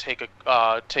Mala take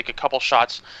a couple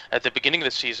shots at the beginning of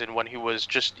the season when he was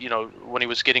when he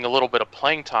was getting a little bit of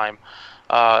playing time,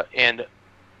 and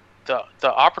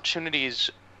the opportunities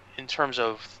in terms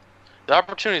of the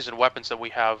opportunities and weapons that we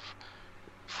have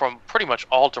from pretty much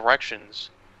all directions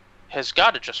has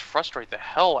got to just frustrate the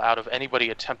hell out of anybody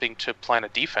attempting to plan a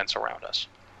defense around us.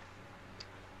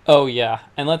 Oh yeah,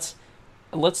 and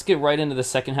let's get right into the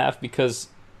second half, because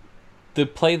the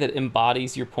play that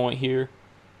embodies your point here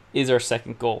is our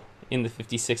second goal in the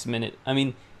 56th minute. I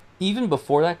mean, even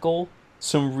before that goal,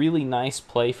 some really nice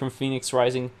play from Phoenix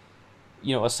Rising.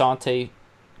 Asante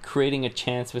creating a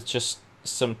chance with just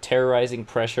some terrorizing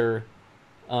pressure.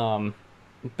 Baquero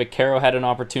had an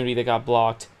opportunity that got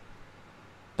blocked.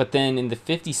 But then in the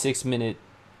 56th minute,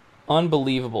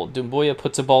 unbelievable. Dumbuya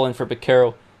puts a ball in for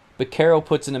Baquero. Baquero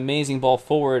puts an amazing ball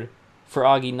forward for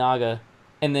Aginaga.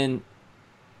 And then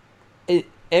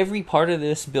every part of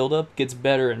this build-up gets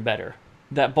better and better.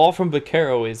 That ball from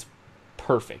Baquero is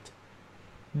perfect.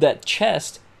 That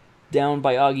chest down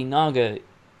by Aginaga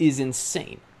is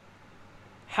insane.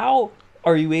 How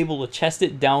are you able to chest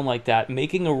it down like that,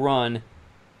 making a run,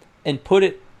 and put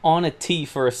it on a tee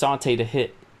for Asante to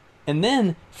hit? And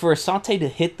then for Asante to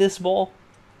hit this ball,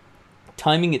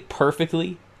 timing it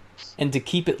perfectly, and to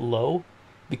keep it low,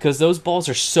 because those balls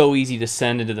are so easy to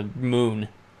send into the moon.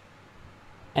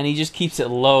 And he just keeps it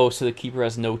low so the keeper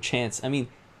has no chance. I mean,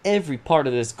 every part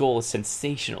of this goal is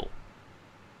sensational.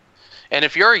 And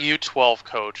if you're a U12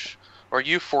 coach or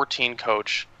U14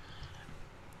 coach,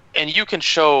 and you can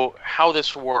show how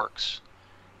this works,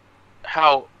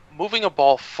 how moving a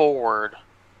ball forward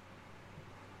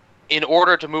in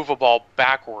order to move a ball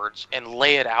backwards and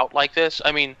lay it out like this,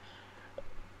 I mean,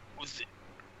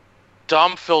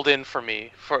 Dom filled in for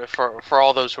me, for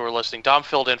all those who are listening. Dom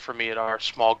filled in for me at our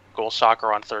small goal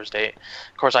soccer on Thursday.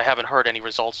 Of course, I haven't heard any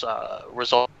results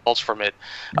from it.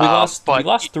 We lost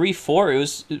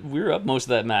 3-4. We were up most of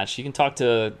that match. You can talk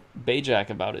to Bajak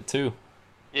about it too.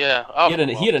 Yeah,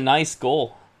 he had a nice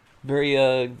goal,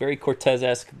 very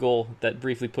Cortez-esque goal that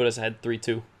briefly put us ahead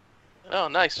 3-2. Oh,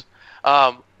 nice.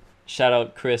 Shout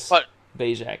out Chris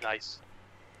Bajak. Nice.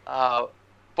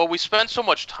 But we spend so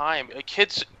much time,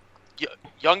 kids,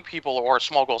 young people or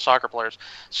small goal soccer players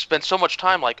spend so much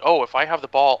time like, oh, if I have the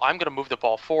ball, I'm going to move the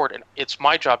ball forward, and it's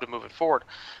my job to move it forward.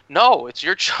 No, it's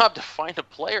your job to find a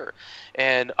player.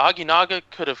 And Aginaga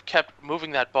could have kept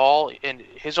moving that ball, and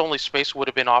his only space would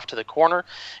have been off to the corner.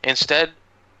 Instead,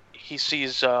 he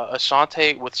sees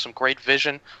Asante with some great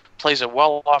vision, plays it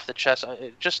well off the chest.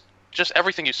 Just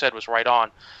everything you said was right on.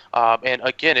 And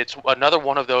again, it's another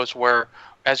one of those where,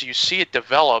 as you see it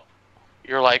develop,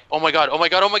 you're like, oh my god, oh my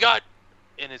god, oh my god,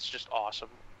 and it's just awesome.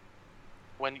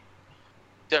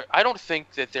 I don't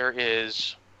think that there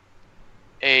is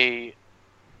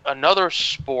another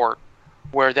sport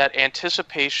where that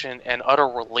anticipation and utter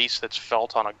release that's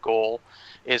felt on a goal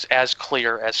is as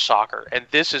clear as soccer. And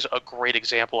this is a great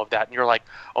example of that. And you're like,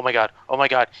 oh my God,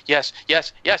 yes,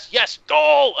 yes, yes, yes,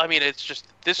 goal! I mean, it's just,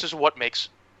 this is what makes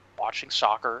watching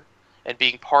soccer and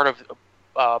being part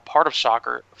of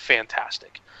soccer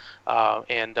fantastic.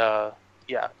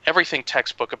 Yeah, everything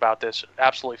textbook about this,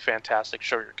 absolutely fantastic.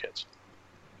 Show your kids.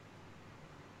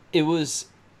 It was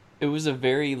a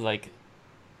very like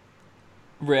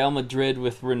Real Madrid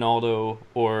with Ronaldo,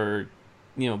 or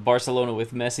Barcelona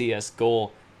with Messi-esque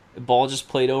goal. The ball just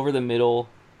played over the middle.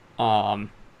 If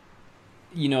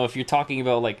you're talking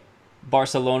about like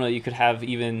Barcelona, you could have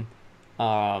even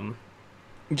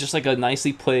just like a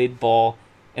nicely played ball,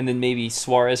 and then maybe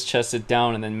Suarez chests it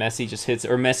down, and then Messi just hits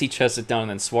it, or Messi chests it down,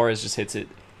 and then Suarez just hits it.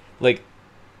 Like,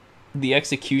 the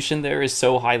execution there is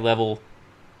so high level,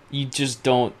 you just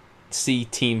don't see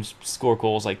teams score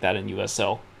goals like that in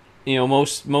USL.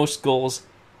 Most goals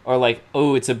are like,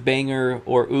 oh, it's a banger,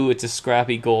 or ooh, it's a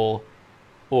scrappy goal,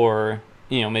 or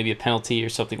maybe a penalty or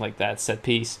something like that, set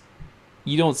piece.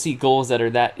 You don't see goals that are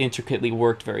that intricately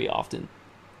worked very often.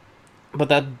 But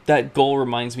that goal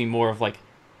reminds me more of like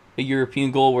a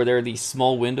European goal where there are these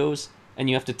small windows, and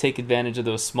you have to take advantage of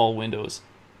those small windows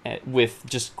with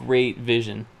just great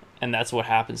vision, and that's what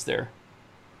happens there.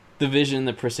 The vision,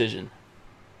 the precision.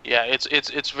 Yeah,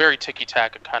 it's very ticky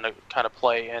tack kind of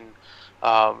play, and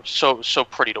so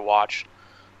pretty to watch.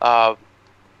 Uh,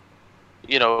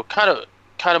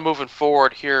 kind of moving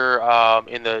forward here,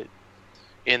 in the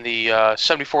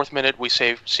 74th minute, we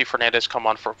see Fernandez come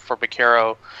on for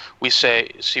Baquero. We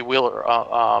see Wheeler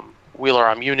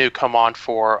Amunu come on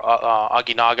for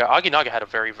Aguinaga. Aguinaga had a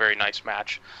very, very nice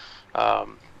match.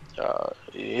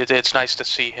 It's nice to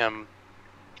see him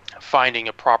finding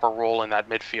a proper role in that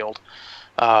midfield.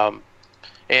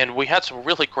 And we had some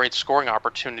really great scoring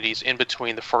opportunities in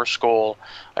between the first goal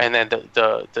and then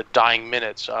the dying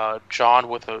minutes. John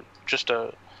with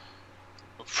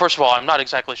first of all, I'm not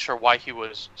exactly sure why he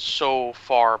was so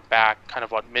far back, kind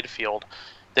of on midfield,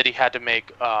 that he had to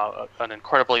make an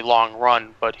incredibly long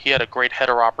run. But he had a great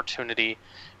header opportunity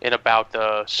in about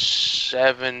the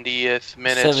 70th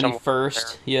minute.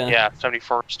 71st, yeah. Yeah,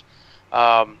 71st.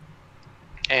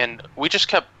 And we just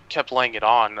kept laying it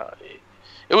on.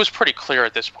 It was pretty clear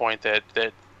at this point that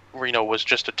Reno was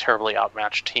just a terribly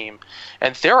outmatched team.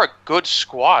 And they're a good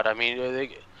squad. I mean,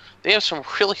 they have some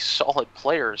really solid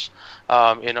players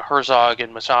in Herzog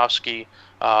and Masovsky,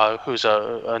 who's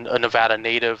a Nevada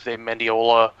native,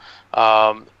 Mendiola.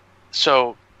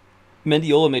 So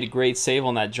Mendiola made a great save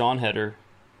on that John header.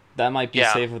 That might be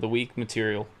save of the week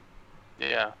material.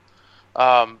 Yeah.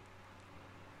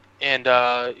 And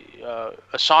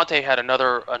Asante had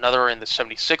another in the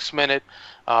 76th minute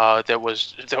that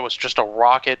was just a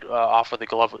rocket off of the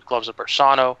gloves of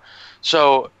Bersano.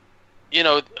 So,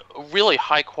 really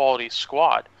high quality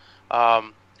squad.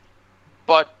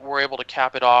 But we're able to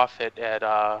cap it off at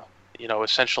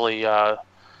essentially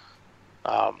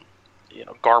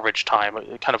garbage time,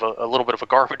 kind of a little bit of a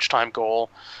garbage time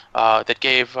goal that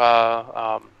gave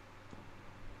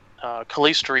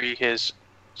Calistri his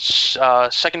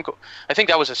second goal. I think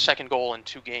that was his second goal in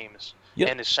 2 games,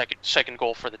 and his second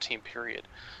goal for the team period.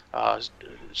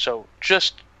 So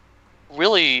just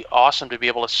really awesome to be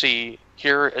able to see.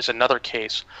 Here is another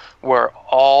case where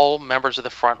all members of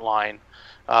the front line,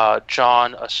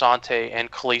 John, Asante,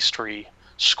 and Calistri,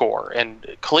 score, and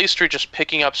Calistri just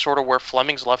picking up sort of where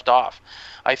Flemings left off.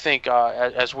 I think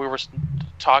as we were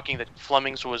talking that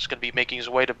Flemings was going to be making his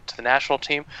way to the national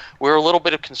team, we were a little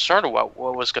bit concerned about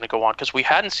what was going to go on because we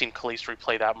hadn't seen Calistri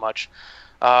play that much.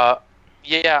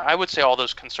 Yeah, I would say all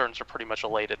those concerns are pretty much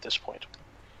allayed at this point.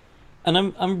 And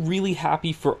I'm really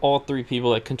happy for all 3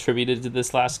 people that contributed to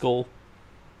this last goal,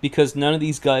 because none of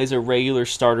these guys are regular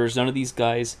starters. None of these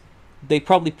guys, they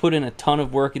probably put in a ton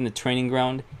of work in the training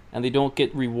ground, and they don't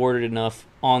get rewarded enough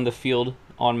on the field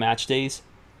on match days.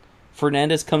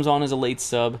 Fernandez comes on as a late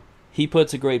sub. He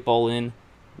puts a great ball in.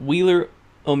 Wheeler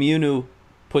Omunu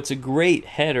puts a great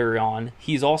header on.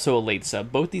 He's also a late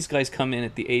sub. Both these guys come in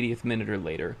at the 80th minute or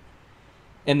later.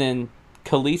 And then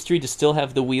Calistri to still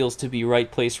have the wheels to be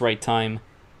right place, right time,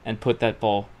 and put that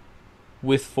ball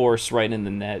with force right in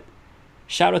the net.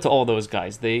 Shout out to all those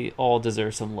guys. They all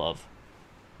deserve some love.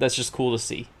 That's just cool to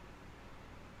see.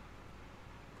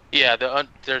 Yeah,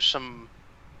 there's some,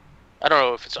 I don't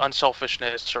know if it's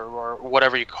unselfishness or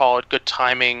whatever you call it, good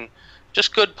timing,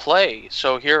 just good play.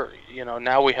 So here,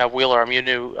 now we have Wheeler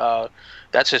Amunu.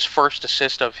 That's his first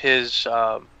assist of his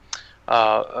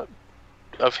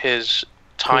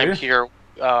time Career? here.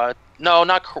 No,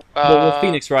 not. Well, with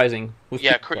Phoenix Rising,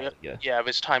 Yeah, yeah. yeah, of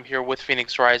his time here with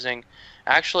Phoenix Rising.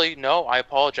 Actually, no, I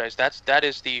apologize. That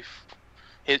is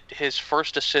his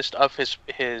first assist of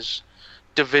his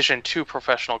Division Two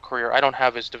professional career. I don't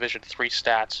have his Division Three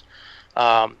stats,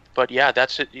 but yeah,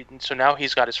 that's it. So now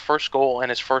he's got his first goal and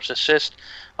his first assist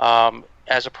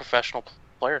as a professional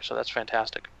player. So that's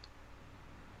fantastic.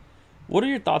 What are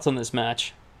your thoughts on this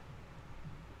match?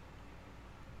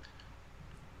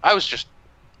 I was just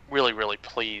really, really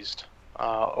pleased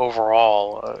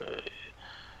overall.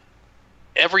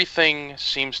 Everything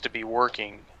seems to be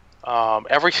working.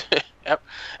 Everything,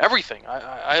 everything.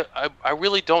 I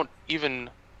really don't even.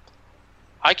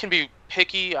 I can be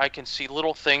picky. I can see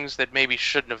little things that maybe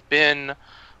shouldn't have been,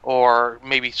 or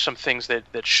maybe some things that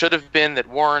should have been that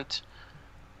weren't.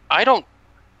 I don't.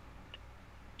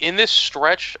 In this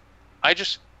stretch, I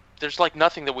just there's like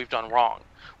nothing that we've done wrong.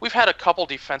 We've had a couple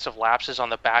defensive lapses on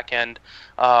the back end.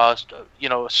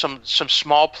 Some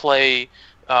small play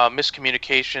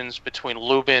miscommunications between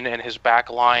Lubin and his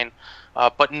back line,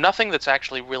 but nothing that's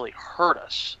actually really hurt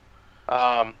us.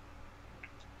 Um,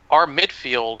 our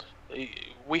midfield,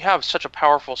 we have such a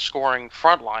powerful scoring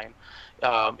front line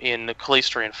in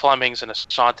Calistri and Flemings and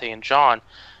Asante and John,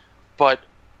 but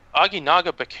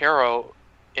Aginaga, Bakero,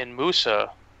 and Musa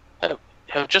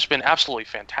have just been absolutely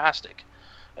fantastic.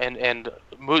 And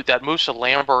that Musa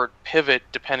Lambert pivot,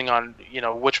 depending on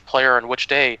which player and which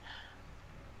day.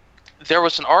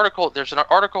 There's an article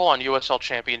on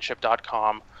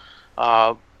USLChampionship.com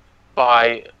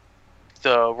by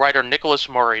the writer Nicholas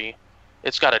Murray.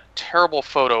 It's got a terrible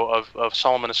photo of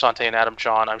Solomon Asante and Adam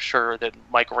John. I'm sure that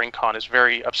Mike Rincon is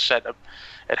very upset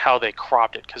at how they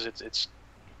cropped it because it's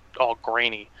all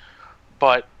grainy.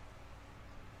 But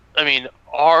I mean,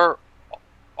 our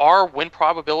win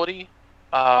probability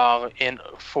for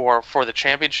the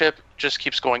championship just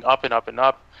keeps going up and up and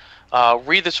up.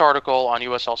 Read this article on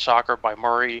USL Soccer by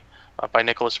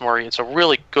Nicholas Murray. It's a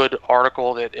really good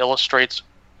article that illustrates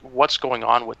what's going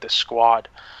on with this squad.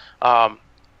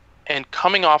 And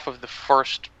coming off of the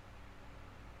first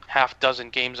half dozen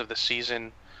games of the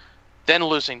season, then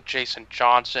losing Jason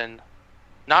Johnson,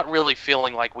 not really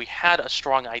feeling like we had a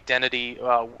strong identity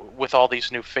with all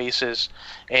these new faces,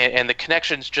 and the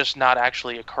connections just not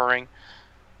actually occurring,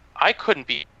 I couldn't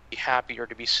be happier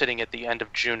to be sitting at the end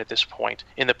of June at this point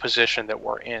in the position that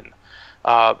we're in.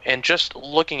 And just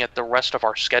looking at the rest of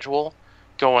our schedule,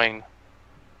 going,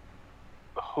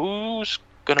 who's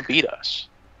going to beat us?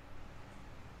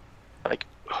 Like,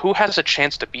 who has a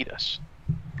chance to beat us?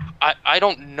 I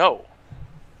don't know.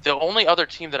 The only other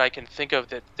team that I can think of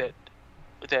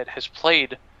that has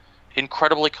played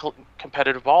incredibly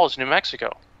competitive ball is New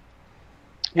Mexico.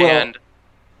 Well, and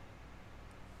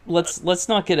let's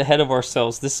not get ahead of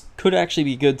ourselves. This could actually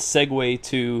be a good segue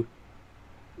to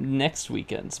next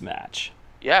weekend's match.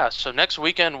 Yeah, so next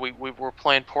weekend we were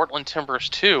playing Portland Timbers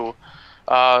 2.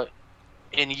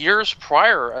 In years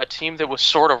prior, a team that was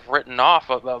sort of written off,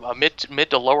 a mid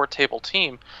to lower table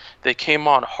team, that came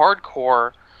on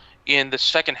hardcore in the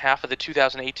second half of the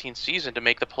 2018 season to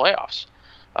make the playoffs,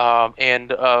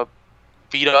 and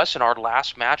beat us in our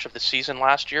last match of the season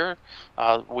last year.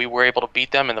 We were able to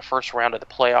beat them in the first round of the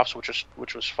playoffs,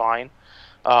 which was fine.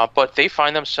 But they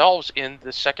find themselves in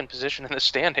the second position in the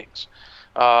standings.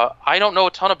 I don't know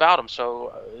a ton about them,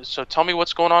 so tell me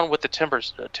what's going on with the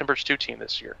Timbers 2 team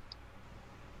this year.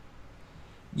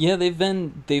 Yeah, they've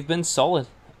been solid.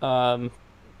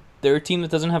 They're a team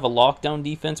that doesn't have a lockdown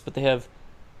defense, but they have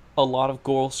a lot of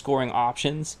goal scoring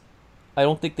options. I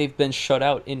don't think they've been shut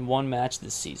out in one match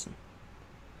this season.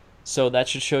 So that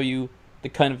should show you the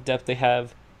kind of depth they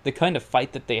have, the kind of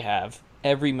fight that they have.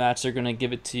 Every match they're going to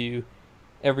give it to you.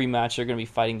 Every match they're going to be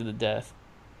fighting to the death.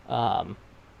 And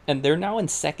they're now in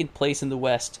second place in the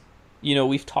West.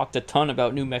 We've talked a ton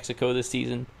about New Mexico this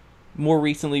season. More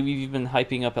recently, we've been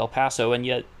hyping up El Paso, and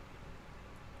yet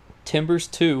Timbers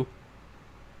 2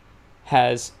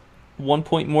 has 1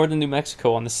 point more than New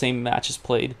Mexico on the same matches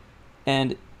played,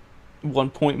 and 1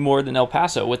 point more than El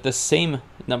Paso with the same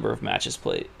number of matches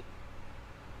played.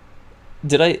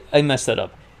 I messed that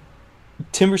up.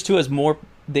 Timbers 2 has more,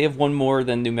 they have one more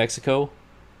than New Mexico.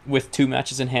 With 2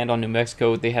 matches in hand on New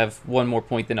Mexico, they have 1 more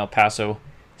point than El Paso,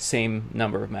 same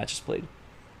number of matches played.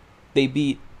 They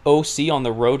beat OC on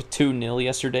the road 2-0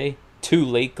 yesterday. 2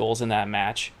 late goals in that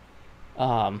match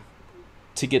to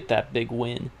get that big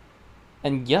win.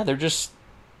 And yeah, they're just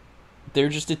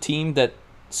a team that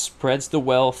spreads the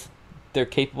wealth. They're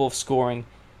capable of scoring.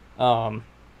 Roy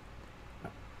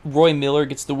Miller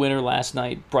gets the winner last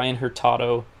night. Brian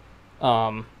Hurtado.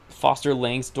 Foster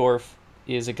Langsdorff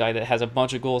is a guy that has a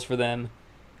bunch of goals for them.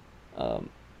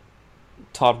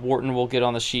 Todd Wharton will get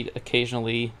on the sheet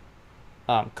occasionally.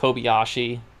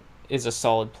 Kobayashi is a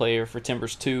solid player for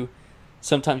Timbers too.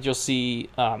 Sometimes you'll see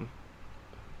Hugo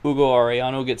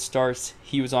Arellano get starts.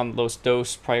 He was on Los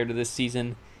Dos prior to this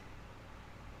season.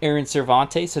 Aaron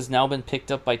Cervantes has now been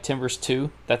picked up by Timbers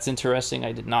too. That's interesting.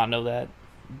 I did not know that.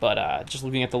 But just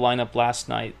looking at the lineup last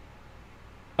night.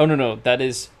 Oh no, that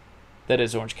is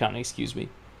Orange County. Excuse me.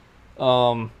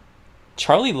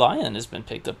 Charlie Lyon has been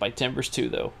picked up by Timbers too,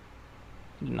 though.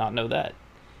 Did not know that.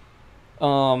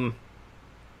 So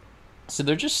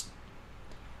they're just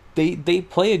they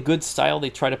play a good style. They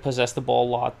try to possess the ball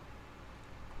a lot.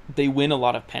 They win a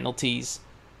lot of penalties.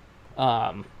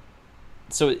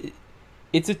 So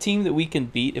it's a team that we can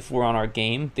beat if we're on our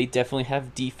game. They definitely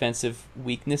have defensive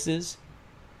weaknesses,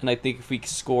 and I think if we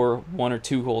score 1 or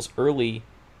 2 goals early,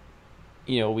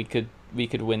 we could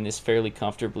win this fairly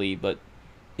comfortably. But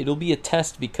it'll be a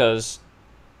test because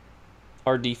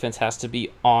our defense has to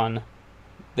be on.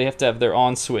 They have to have their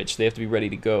on switch. They have to be ready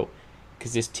to go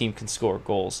because this team can score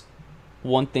goals.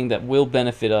 One thing that will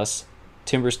benefit us,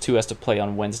 Timbers 2 has to play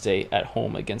on Wednesday at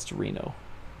home against Reno.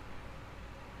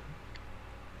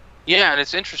 Yeah, and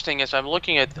it's interesting as I'm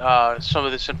looking at some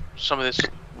of this,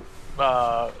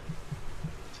 the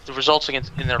results in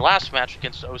their last match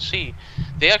against OC.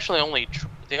 They actually only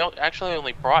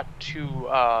brought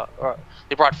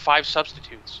they brought 5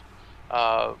 substitutes.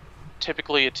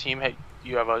 Typically, a team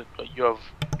you have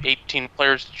 18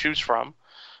 players to choose from,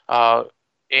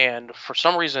 and for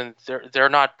some reason they're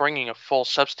not bringing a full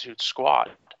substitute squad.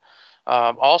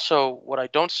 Also, what I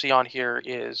don't see on here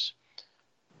is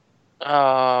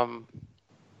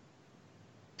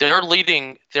their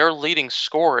leading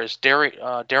scorer is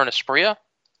Darren Espria.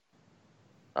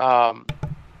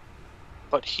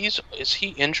 But is he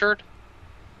injured?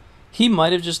 He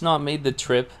might have just not made the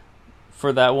trip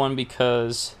for that one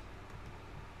because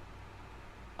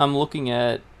I'm looking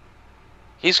at.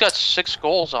 He's got 6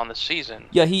 goals on the season.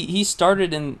 Yeah, he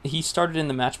started in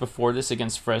the match before this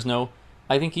against Fresno.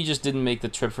 I think he just didn't make the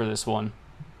trip for this one.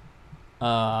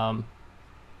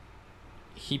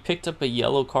 He picked up a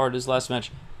yellow card his last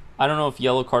match. I don't know if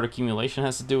yellow card accumulation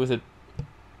has to do with it,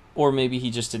 or maybe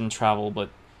he just didn't travel. But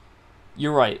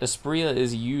you're right. Espria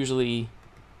is usually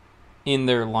in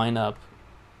their lineup,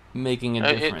 making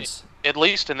a difference. At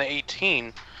least in the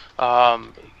 18,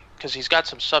 because he's got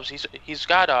some subs. He's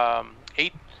got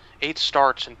 8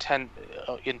 starts in 10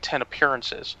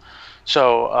 appearances.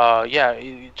 So yeah,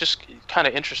 just kind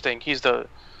of interesting. He's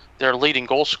their leading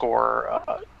goal scorer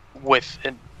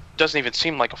it doesn't even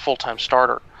seem like a full-time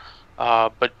starter.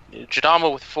 But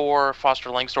Jadama with 4, Foster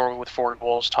Langsdorff with 4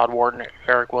 goals, Todd Wharton,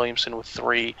 Eric Williamson with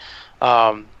 3.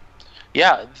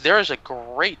 Yeah, there is a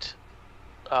great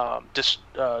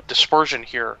dispersion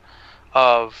here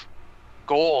of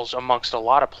goals amongst a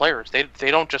lot of players.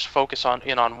 They don't just focus on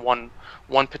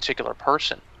one particular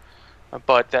person,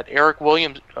 but that Eric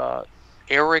Williamson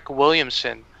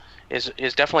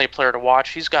is definitely a player to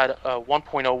watch. He's got a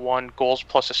 1.01 goals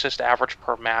plus assist average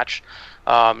per match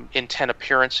in 10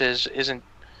 appearances.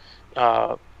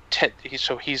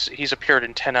 He's appeared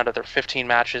in 10 out of their 15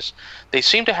 matches. They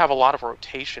seem to have a lot of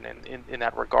rotation in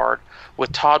that regard,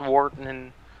 with Todd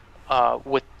Wharton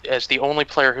as the only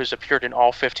player who's appeared in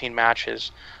all 15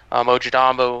 matches.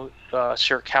 Ojidambo,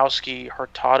 Sierkowski,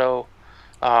 Hurtado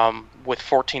with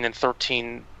 14 and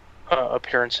 13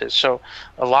 appearances. So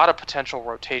a lot of potential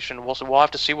rotation. We'll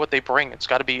have to see what they bring. It's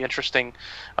got to be interesting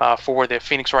for the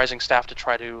Phoenix Rising staff to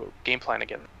try to game plan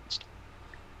against.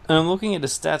 And I'm looking at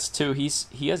his stats too.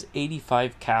 He has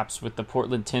 85 caps with the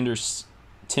Portland Timbers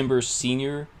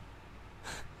senior.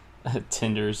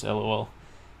 Tinders, lol.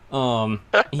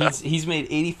 He's made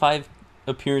 85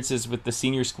 appearances with the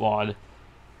senior squad,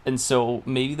 and so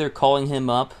maybe they're calling him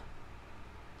up.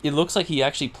 It looks like he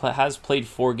actually has played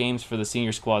 4 games for the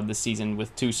senior squad this season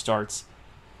with 2 starts.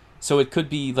 So it could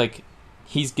be like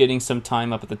he's getting some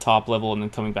time up at the top level and then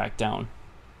coming back down.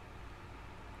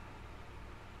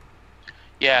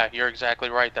 Yeah, you're exactly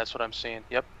right. That's what I'm seeing.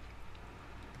 Yep.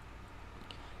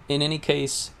 In any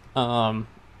case,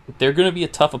 they're going to be a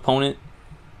tough opponent,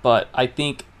 but I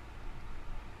think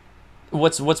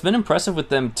what's been impressive with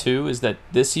them too is that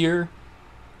this year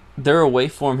their away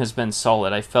form has been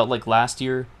solid. I felt like last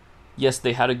year, yes,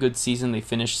 they had a good season. They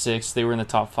finished 6th. They were in the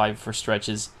top 5 for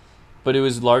stretches, but it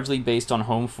was largely based on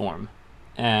home form,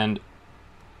 and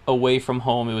away from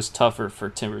home it was tougher for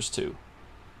Timbers too.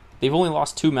 They've only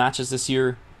lost 2 matches this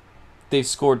year. They've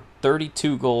scored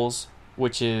 32 goals,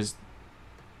 which is,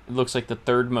 it looks like the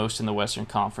 3rd most in the Western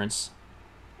Conference.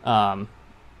 And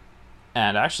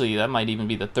actually, that might even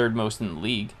be the 3rd most in the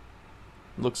league.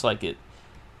 Looks like it.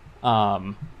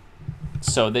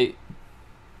 So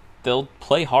they'll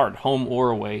play hard, home or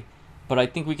away. But I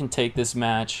think we can take this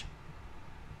match.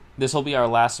 This will be our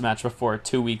last match before a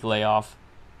 2-week layoff.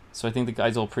 So I think the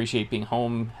guys will appreciate being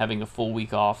home, having a full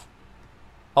week off.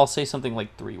 I'll say something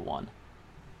like 3-1.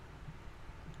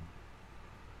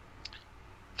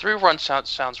 3-1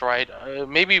 sounds right.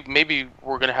 Maybe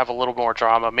we're gonna have a little more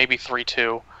drama. Maybe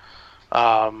 3-2.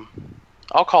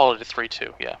 I'll call it a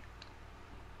 3-2. Yeah.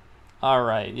 All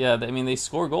right. Yeah. I mean, they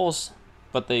score goals,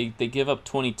 but they give up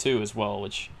 22 as well,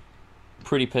 which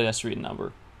pretty pedestrian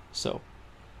number. So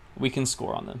we can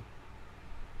score on them.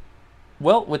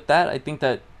 Well, with that, I think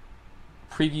that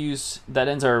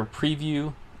ends our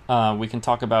preview. We can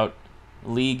talk about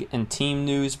league and team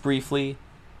news briefly,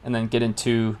 and then get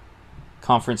into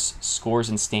conference scores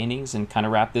and standings and kind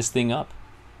of wrap this thing up.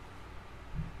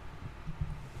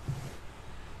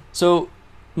 So,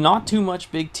 not too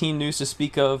much big team news to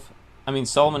speak of. I mean,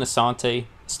 Solomon Asante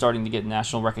starting to get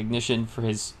national recognition for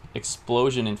his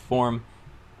explosion in form.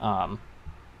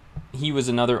 He was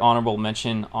another honorable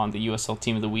mention on the USL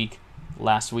Team of the Week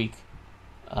last week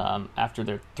after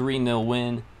their 3-0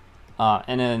 win.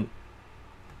 And then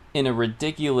in a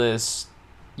ridiculous,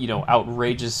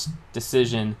 outrageous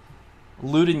decision,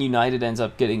 Luton United ends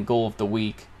up getting goal of the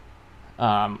week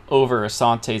over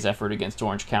Asante's effort against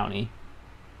Orange County,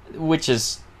 which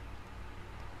is,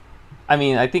 I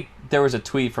mean, I think there was a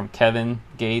tweet from Kevin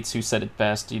Gates who said it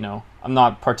best, I'm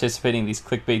not participating in these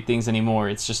clickbait things anymore.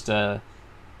 It's just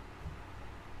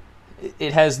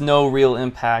it has no real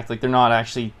impact. Like, they're not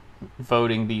actually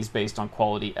voting these based on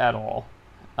quality at all.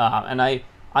 And I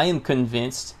am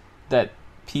convinced that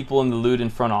people in the Luton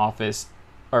front office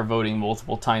are voting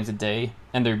multiple times a day,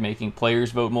 and they're making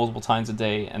players vote multiple times a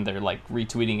day, and they're like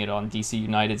retweeting it on DC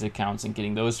United's accounts and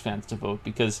getting those fans to vote,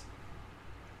 because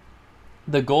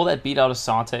the goal that beat out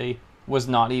Asante was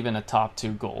not even a top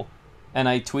 2 goal. And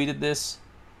I tweeted this,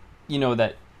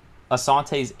 that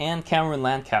Asante's and Cameron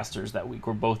Lancaster's that week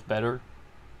were both better.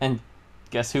 And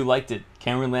guess who liked it?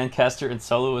 Cameron Lancaster and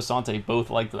Solo Asante both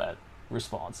liked that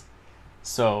response.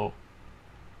 So,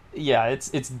 yeah,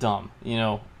 it's dumb,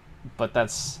 but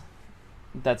that's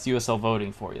USL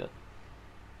voting for you.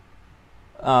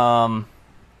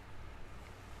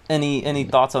 Any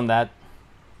thoughts on that?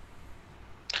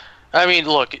 I mean,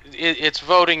 look, it's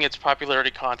voting, it's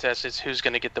popularity contest, it's who's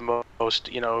going to get the most,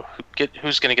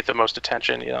 who's going to get the most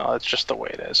attention, it's just the way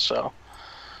it is, so,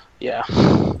 yeah.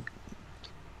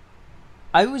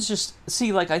 I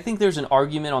think there's an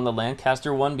argument on the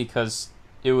Lancaster one because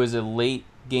it was a late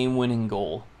game-winning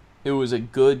goal. It was a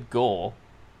good goal,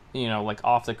 like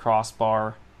off the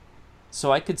crossbar.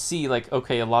 So I could see, like,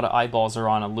 okay, a lot of eyeballs are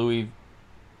on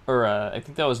I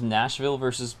think that was Nashville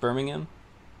versus Birmingham.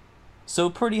 So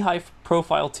pretty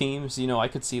high-profile teams, I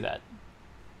could see that.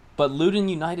 But Luton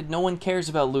United, no one cares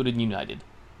about Luton United.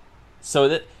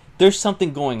 So there's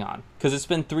something going on. Because it's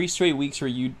been 3 straight weeks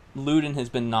where Luton has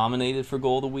been nominated for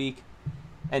Goal of the Week.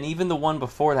 And even the one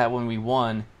before that when we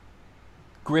won,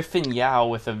 Griffin Yao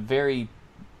with a very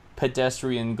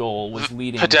pedestrian goal was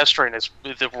leading. Pedestrian is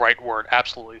the right word,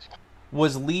 absolutely.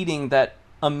 Was leading that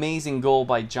amazing goal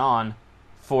by John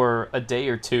for a day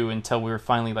or two until we were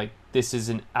finally like, this is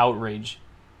an outrage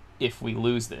if we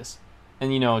lose this.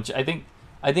 And, I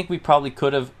think we probably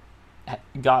could have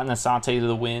gotten Asante to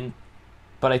the win,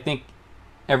 but I think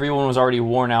everyone was already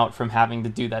worn out from having to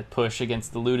do that push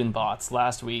against the Luton bots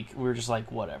last week. We were just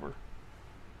like, whatever.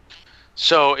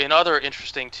 So, in other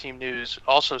interesting team news,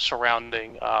 also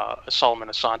surrounding Solomon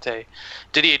Asante,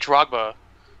 Didier Drogba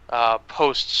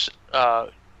posts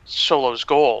Solo's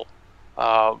goal,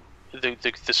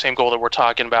 the same goal that we're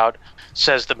talking about,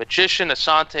 says, "The magician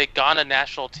Asante, Ghana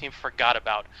national team forgot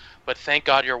about, but thank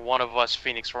God you're one of us,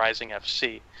 Phoenix Rising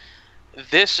FC."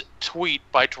 This tweet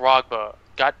by Drogba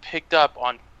got picked up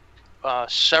on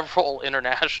several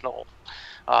international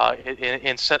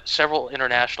several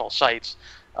international sites,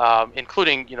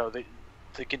 including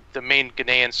the main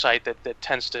Ghanaian site that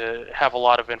tends to have a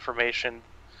lot of information,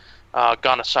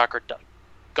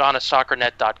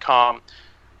 GhanaSoccerNet.com,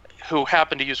 who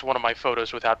happened to use one of my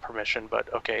photos without permission,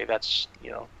 but okay, that's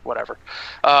whatever.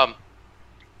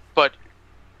 But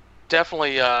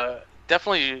definitely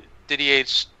Didier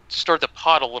stirred the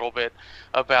pot a little bit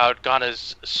about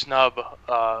Ghana's snub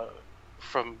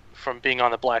from being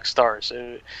on the Black Stars.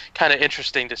 Kind of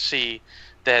interesting to see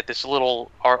that this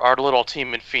our little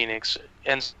team in Phoenix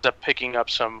ends up picking up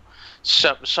some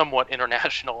somewhat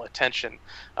international attention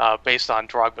based on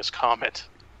Drogba's comment.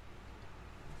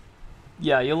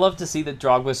 Yeah, you'll love to see that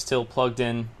Drogba's still plugged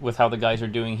in with how the guys are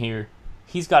doing here.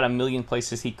 He's got a million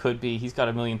places he could be. He's got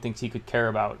a million things he could care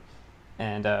about.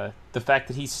 And the fact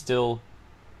that he still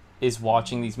is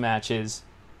watching these matches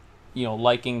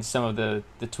liking some of the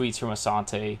tweets from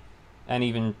Asante, and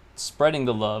even spreading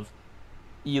the love.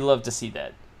 You love to see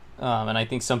that. And I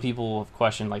think some people have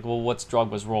questioned, like, well, what's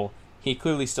Drogba's role? He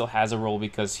clearly still has a role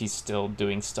because he's still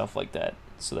doing stuff like that.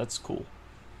 So that's cool.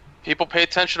 People pay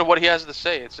attention to what he has to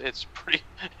say. It's pretty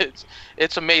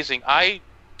it's amazing. I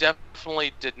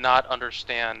definitely did not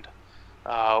understand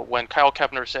when Kyle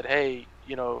Kepner said, "Hey,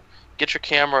 get your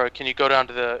camera. Can you go down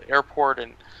to the airport?"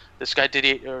 And this guy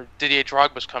Didier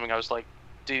Drogba's coming. I was like,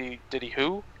 did he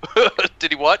who?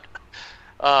 Did he what?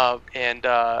 And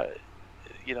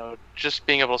just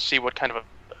being able to see what kind of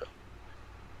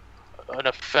an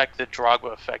effect the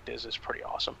Drogba effect is pretty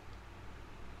awesome.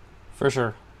 For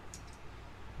sure.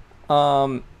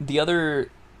 The other,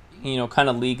 kind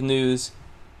of league news,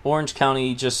 Orange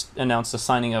County just announced the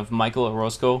signing of Michael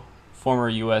Orozco, former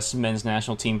U.S. men's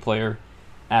national team player,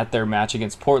 at their match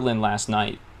against Portland last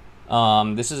night.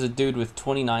 This is a dude with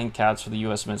 29 caps for the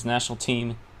U.S. men's national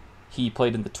team. He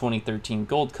played in the 2013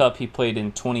 Gold Cup. He played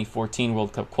in 2014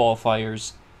 World Cup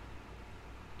qualifiers.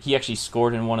 He actually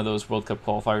scored in one of those World Cup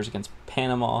qualifiers against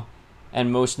Panama,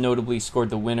 and most notably scored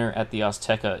the winner at the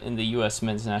Azteca in the U.S.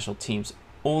 men's national team's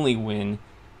only win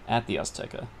at the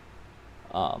Azteca.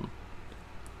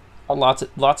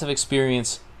 Lots of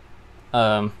experience,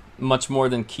 much more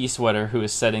than Key Sweater, who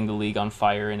is setting the league on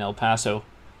fire in El Paso.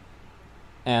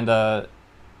 And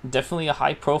definitely a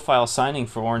high-profile signing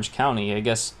for Orange County. I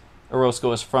guess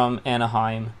Orozco is from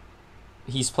Anaheim.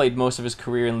 He's played most of his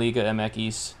career in Liga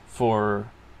MX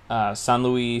for San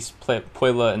Luis,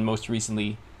 Puebla, and most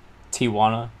recently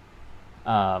Tijuana.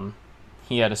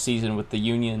 He had a season with the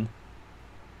Union.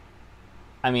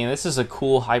 I mean, this is a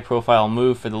cool, high-profile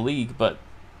move for the league, but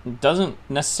it doesn't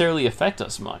necessarily affect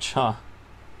us much, huh?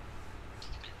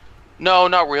 No,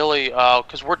 not really,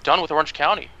 because we're done with Orange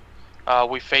County.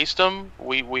 We faced them.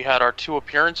 We had our 2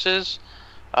 appearances,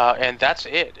 and that's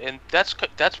it. And that's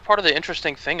part of the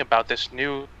interesting thing about this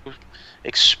new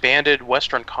expanded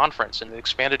Western Conference and the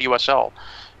expanded USL.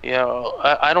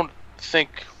 I don't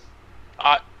think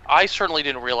I certainly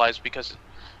didn't realize, because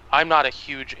I'm not a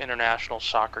huge international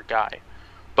soccer guy.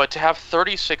 But to have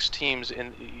 36 teams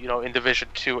in Division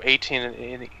 2,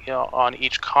 18 on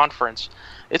each conference,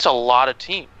 it's a lot of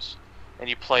teams, and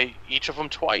you play each of them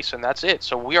twice, and that's it.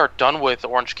 So we are done with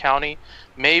Orange County.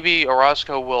 Maybe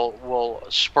Orozco will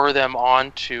spur them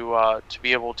on to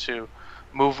be able to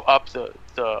move up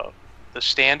the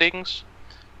standings.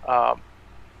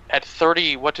 At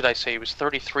 30, what did I say? He was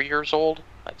 33 years old,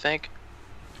 I think.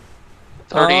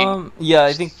 30. Yeah,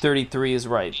 I think 33 is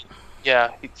right.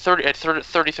 Yeah,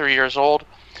 33 years old,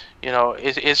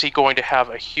 is he going to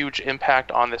have a huge impact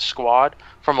on this squad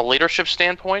from a leadership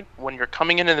standpoint? When you're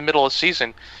coming in the middle of the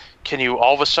season, can you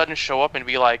all of a sudden show up and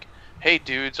be like, "Hey,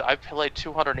 dudes, I've played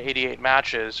 288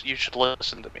 matches. You should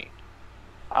listen to me"?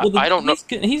 I don't know.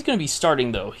 He's going to be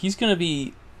starting, though. He's going to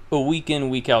be a week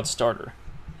in, week out starter.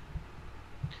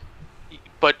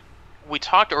 But we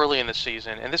talked early in the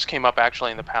season, and this came up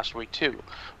actually in the past week too.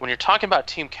 When you're talking about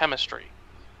team chemistry,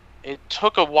 it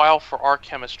took a while for our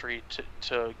chemistry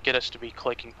to get us to be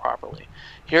clicking properly.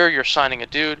 Here you're signing a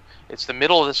dude. It's the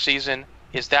middle of the season.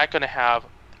 Is that going to have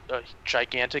a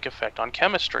gigantic effect on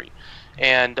chemistry?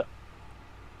 And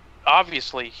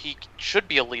obviously he should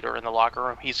be a leader in the locker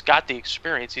room. He's got the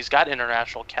experience. He's got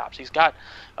international caps. He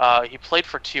played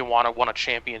for Tijuana, won a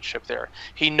championship there.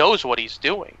 He knows what he's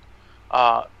doing.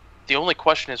 The only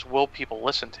question is, will people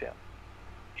listen to him?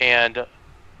 And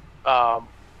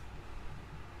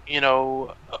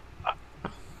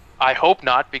I hope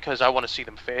not, because I want to see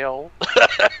them fail.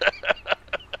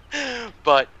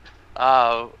 But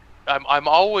I'm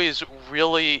always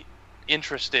really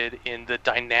interested in the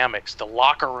dynamics, the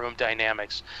locker room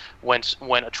dynamics,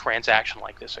 when a transaction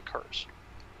like this occurs.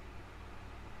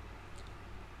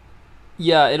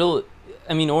 Yeah,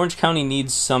 Orange County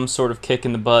needs some sort of kick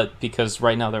in the butt, because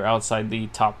right now they're outside the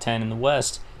top 10 in the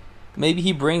West. Maybe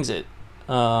he brings it.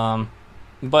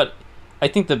 But I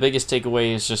think the biggest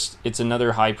takeaway is just it's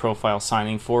another high-profile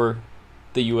signing for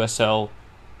the USL,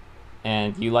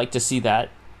 and you like to see that.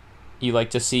 You like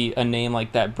to see a name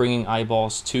like that bringing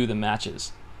eyeballs to the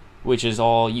matches, which is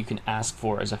all you can ask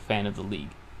for as a fan of the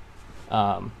league.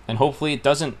 And hopefully it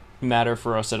doesn't matter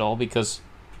for us at all, because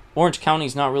Orange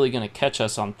County's not really going to catch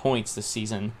us on points this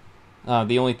season.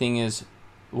 The only thing is,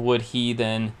 would he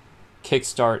then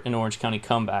kickstart an Orange County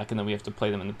comeback, and then we have to play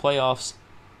them in the playoffs?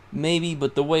 Maybe,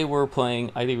 but the way we're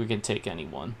playing, I think we can take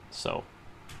anyone. So,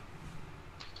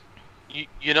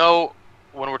 when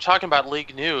we're talking about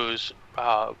league news,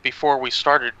 before we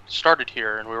started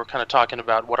here, and we were kind of talking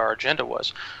about what our agenda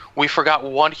was, we forgot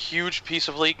one huge piece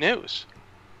of league news.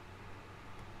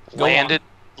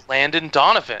 Landon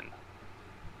Donovan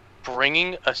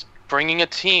bringing a bringing a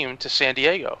team to San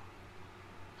Diego.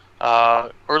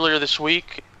 Earlier this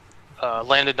week,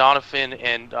 Landon Donovan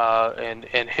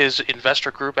and his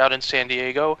investor group out in San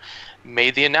Diego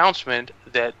made the announcement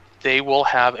that they will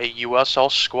have a USL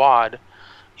squad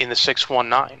in the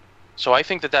 619. So I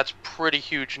think that that's pretty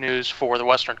huge news for the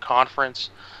Western Conference.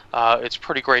 It's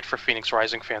pretty great for Phoenix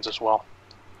Rising fans as well.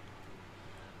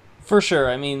 For sure.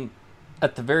 I mean,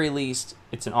 at the very least,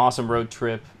 it's an awesome road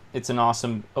trip. It's an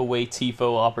awesome away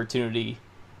TIFO opportunity.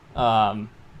 I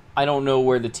don't know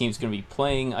where the team's going to be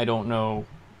playing. I don't know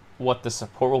what the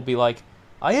support will be like.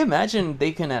 I imagine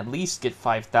they can at least get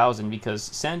 5,000 because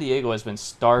San Diego has been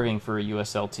starving for a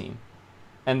USL team.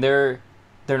 And they're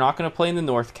not going to play in the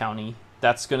North County.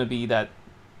 That's going to be that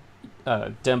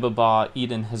Demba Ba,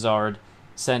 Eden Hazard,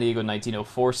 San Diego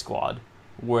 1904 squad,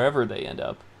 wherever they end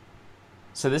up.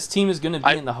 So this team is going to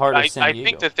be in the heart of San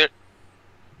Diego.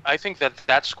 I think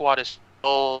that squad is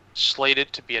still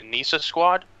slated to be a NISA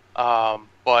squad,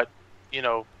 but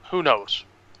who knows?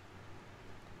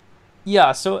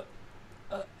 Yeah, so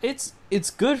it's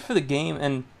good for the game,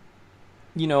 and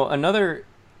another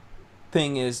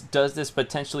thing is, does this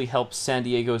potentially help San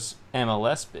Diego's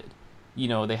MLS bid?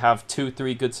 They have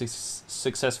 2-3 good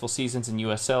successful seasons in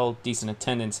USL, decent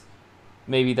attendance.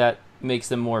 Maybe that makes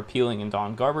them more appealing in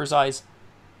Don Garber's eyes.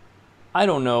 I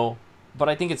don't know, but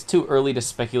I think it's too early to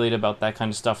speculate about that kind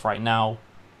of stuff right now.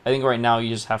 I think right now you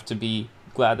just have to be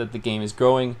glad that the game is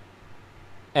growing,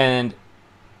 and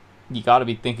you got to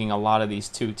be thinking a lot of these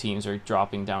two teams are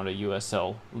dropping down to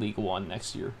USL League One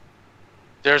next year.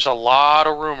 There's a lot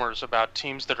of rumors about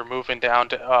teams that are moving down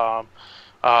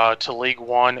to League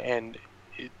One, and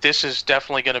this is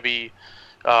definitely going to be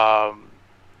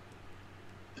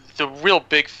the real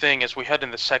big thing as we head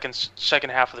in the second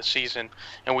half of the season,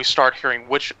 and we start hearing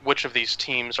which of these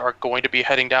teams are going to be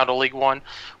heading down to League One,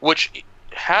 which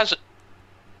has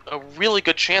a really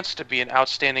good chance to be an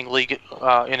outstanding league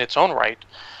in its own right.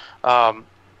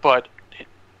 But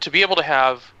to be able to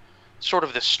have sort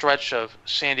of this stretch of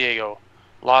San Diego,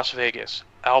 Las Vegas,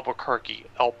 Albuquerque,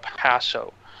 El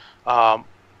Paso,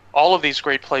 all of these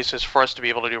great places for us to be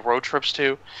able to do road trips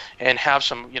to and have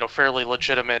some, fairly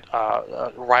legitimate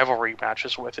rivalry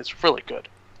matches with. It's really good.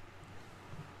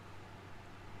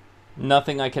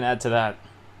 Nothing I can add to that.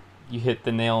 You hit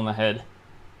the nail on the head.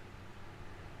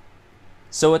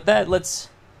 So with that, let's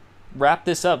wrap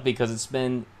this up because it's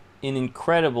been an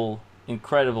incredible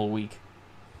week.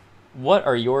 What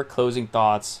are your closing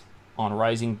thoughts on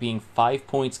Rising being 5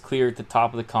 points clear at the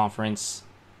top of the conference?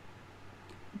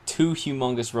 2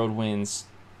 humongous road wins.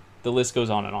 The list goes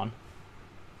on and on.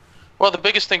 Well, the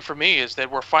biggest thing for me is that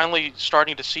we're finally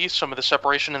starting to see some of the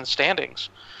separation in the standings.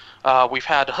 We've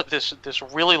had this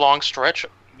really long stretch.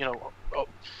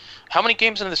 How many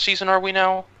games into the season are we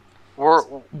now?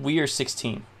 We are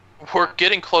 16. We're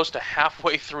getting close to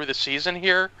halfway through the season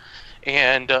here,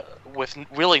 and with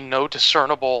really no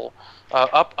discernible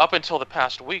up until the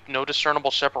past week, no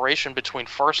discernible separation between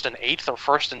first and eighth or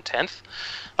first and 10th.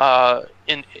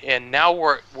 And now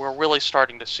we're really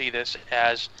starting to see this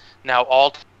as now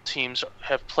all teams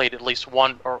have played at least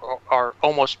one or are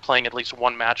almost playing at least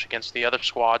one match against the other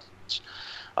squads.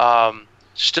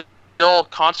 Still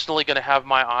constantly going to have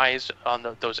my eyes on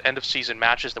those end of season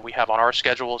matches that we have on our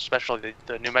schedule, especially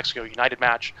the New Mexico United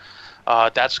match.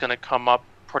 That's going to come up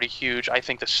pretty huge. I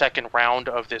think the second round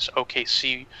of this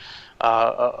OKC,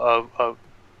 of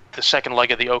the second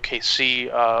leg of the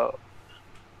OKC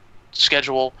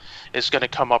schedule is going to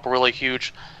come up really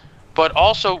huge. But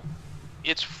also,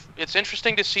 it's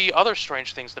interesting to see other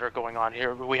strange things that are going on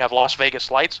here. We have Las Vegas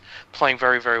Lights playing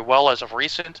very, very well as of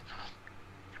recent.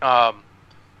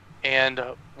 And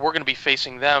we're going to be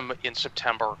facing them in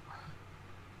September.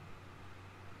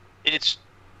 It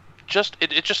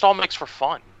just all makes for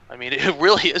fun. I mean, it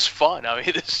really is fun. I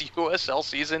mean, this USL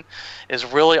season is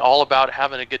really all about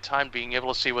having a good time, being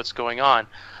able to see what's going on.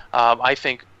 I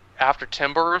think after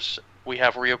Timbers, we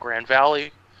have Rio Grande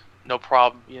Valley. No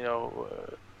problem,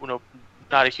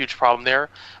 not a huge problem there.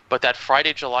 But that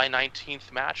Friday, July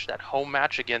 19th match, that home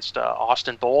match against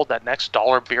Austin Bold, that next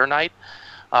Dollar Beer Night,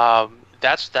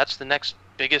 that's the next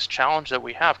biggest challenge that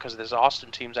we have because this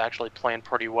Austin team's actually playing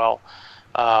pretty well.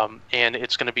 And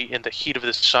it's going to be in the heat of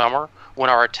the summer when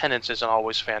our attendance isn't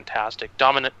always fantastic.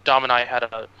 Dom and I had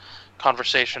a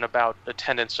conversation about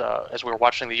attendance as we were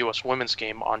watching the U.S. women's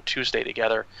game on Tuesday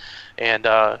together. And,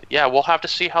 we'll have to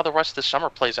see how the rest of the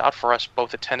summer plays out for us,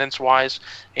 both attendance-wise,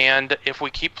 and if we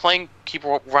keep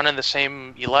running the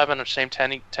same 11 or same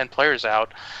 10 players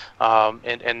out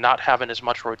and not having as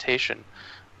much rotation,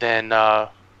 then the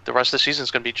rest of the season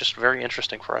is going to be just very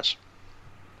interesting for us.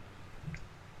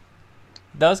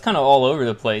 that was kind of all over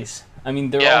the place. I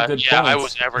mean, they're all good points. Yeah, I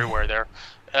was everywhere there.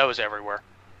 I was everywhere.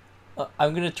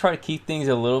 I'm going to try to keep things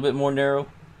a little bit more narrow,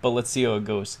 but let's see how it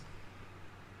goes.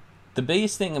 The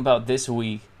biggest thing about this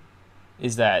week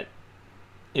is that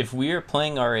if we are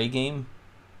playing our A game,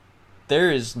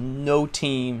 there is no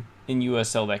team in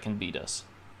USL that can beat us.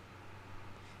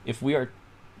 If we are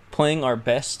playing our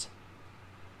best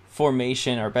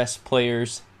formation, our best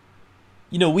players,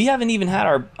 we haven't even had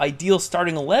our ideal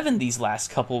starting 11 these last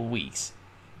couple of weeks,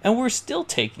 and we're still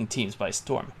taking teams by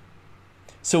storm.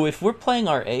 So if we're playing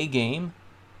our A game,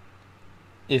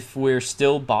 if we're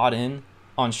still bought in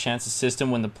on Chance's system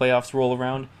when the playoffs roll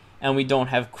around, and we don't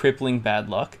have crippling bad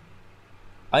luck,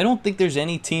 I don't think there's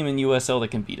any team in USL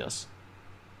that can beat us.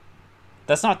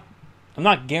 I'm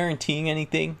not guaranteeing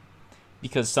anything,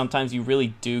 because sometimes you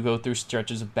really do go through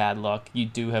stretches of bad luck. You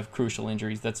do have crucial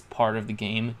injuries. That's part of the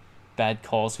game. Bad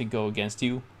calls could go against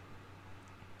you.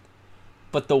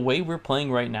 But the way we're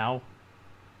playing right now,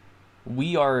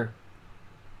 we are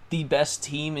the best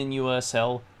team in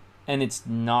USL, and it's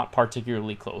not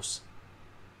particularly close.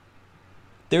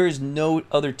 There is no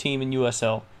other team in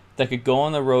USL that could go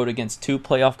on the road against 2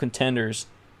 playoff contenders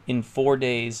in 4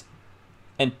 days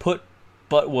and put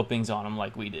butt whoopings on them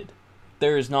like we did.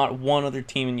 There is not one other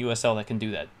team in USL that can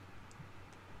do that.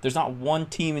 There's not one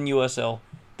team in USL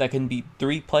that can beat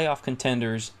 3 playoff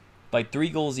contenders by 3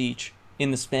 goals each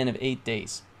in the span of 8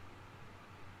 days.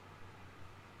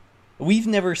 We've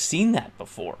never seen that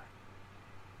before.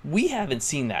 We haven't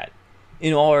seen that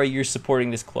in all our years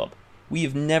supporting this club. We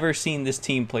have never seen this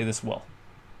team play this well.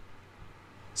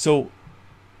 So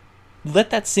let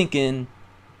that sink in,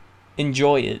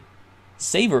 enjoy it,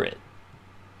 savor it.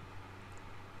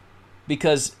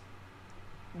 Because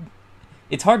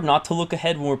it's hard not to look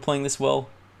ahead when we're playing this well,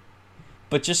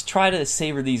 but just try to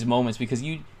savor these moments, because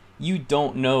you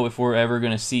don't know if we're ever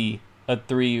going to see a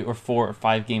 3 or 4 or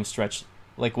 5 game stretch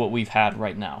like what we've had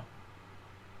right now.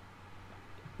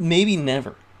 Maybe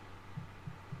never.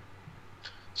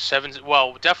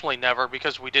 Definitely never,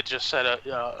 because we did just set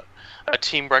a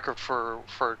team record for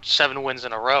 7 wins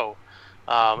in a row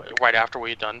right after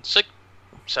we had done 6.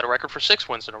 Set a record for 6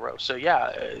 wins in a row. So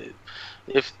yeah,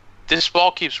 if this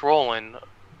ball keeps rolling,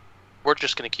 we're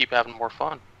just going to keep having more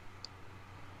fun.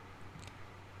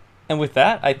 And with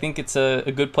that, I think it's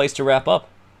a good place to wrap up.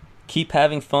 Keep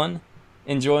having fun,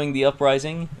 enjoying the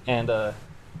uprising, and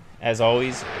as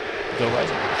always, go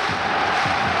Rising.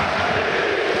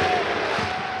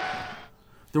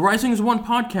 The Rising is One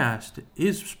podcast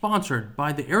is sponsored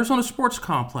by the Arizona Sports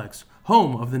Complex,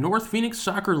 home of the North Phoenix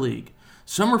Soccer League,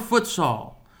 Summer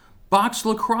Futsal, Box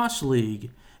Lacrosse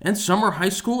League, and Summer High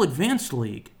School Advanced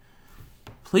League.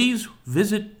 Please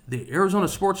visit the Arizona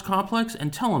Sports Complex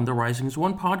and tell them the Rising is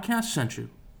One podcast sent you.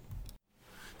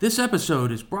 This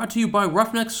episode is brought to you by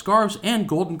Roughneck Scarves and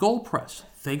Golden Gold Press.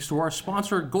 Thanks to our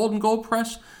sponsor, Golden Gold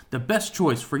Press, the best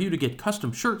choice for you to get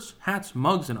custom shirts, hats,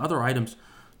 mugs, and other items,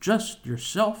 just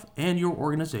yourself and your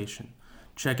organization.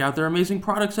 Check out their amazing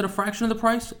products at a fraction of the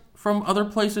price from other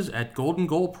places at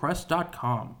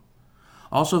goldengoldpress.com.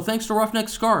 Also, thanks to Roughneck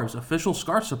Scarves, official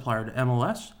scarf supplier to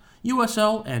MLS,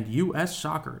 USL, and US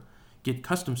Soccer. Get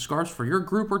custom scarves for your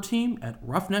group or team at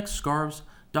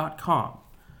roughneckscarves.com.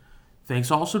 Thanks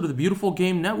also to the Beautiful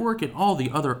Game Network and all the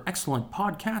other excellent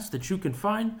podcasts that you can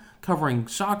find covering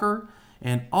soccer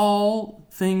and all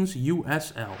things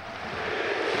USL.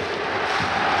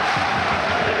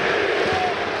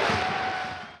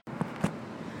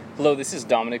 Hello, this is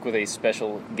Dominic with a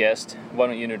special guest. Why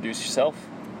don't you introduce yourself?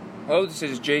 Hello, this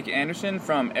is Jake Anderson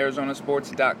from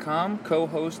ArizonaSports.com,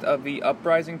 co-host of the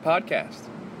Uprising podcast.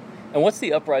 And what's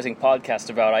the Uprising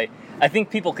podcast about? I think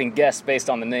people can guess based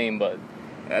on the name, but...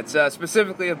 That's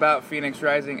specifically about Phoenix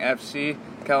Rising FC.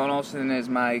 Kellen Olson is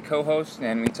my co-host,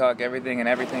 and we talk everything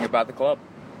about the club.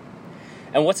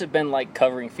 And what's it been like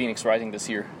covering Phoenix Rising this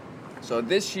year? So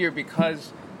this year,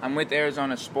 because I'm with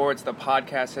Arizona Sports, the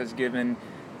podcast has given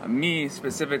me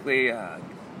specifically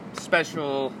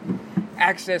special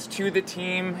access to the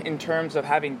team in terms of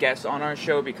having guests on our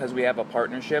show, because we have a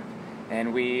partnership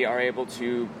and we are able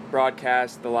to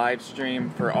broadcast the live stream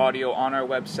for audio on our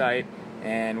website,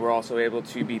 and we're also able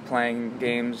to be playing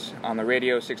games on the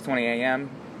radio 6:20 a.m.,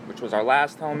 which was our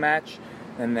last home match,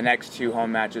 and the next 2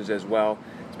 home matches as well.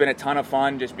 It's been a ton of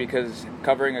fun, just because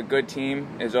covering a good team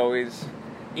is always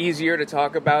easier to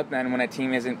talk about than when a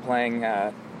team isn't playing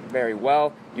very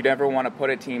well. You never want to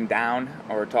put a team down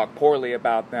or talk poorly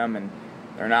about them, and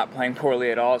they're not playing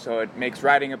poorly at all, so it makes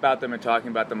writing about them and talking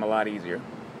about them a lot easier.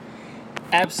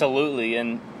 Absolutely,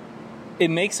 and it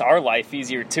makes our life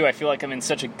easier too. I feel like I'm in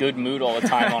such a good mood all the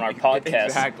time on our podcast.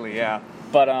 Exactly, yeah.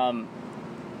 But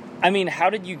I mean, how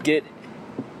did you get...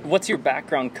 What's your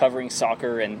background covering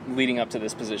soccer and leading up to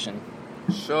this position?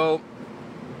 So,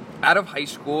 out of high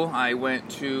school, I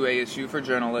went to ASU for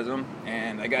journalism,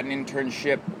 and I got an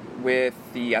internship with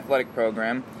the athletic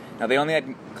program. Now, they only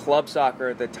had club soccer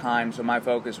at the time, so my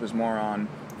focus was more on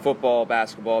football,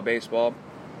 basketball, baseball.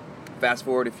 Fast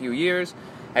forward a few years,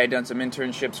 I had done some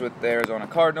internships with the Arizona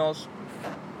Cardinals,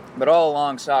 but all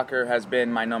along, soccer has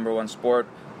been my number one sport.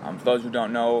 For those who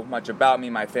don't know much about me,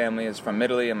 my family is from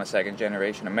Italy. I'm a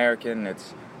second-generation American.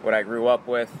 It's what I grew up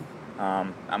with.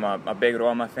 I'm a big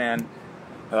Roma fan.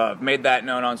 Made that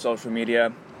known on social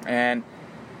media. And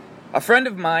a friend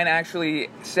of mine actually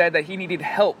said that he needed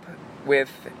help with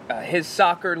his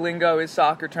soccer lingo, his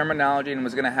soccer terminology, and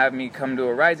was going to have me come to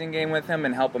a Rising game with him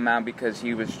and help him out because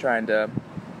he was trying to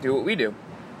do what we do.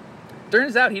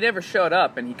 Turns out he never showed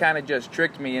up, and he kind of just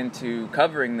tricked me into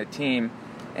covering the team.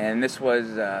 And this was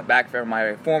back from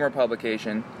my former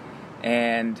publication,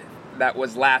 and that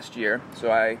was last year. So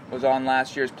I was on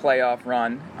last year's playoff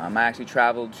run. I actually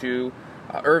traveled to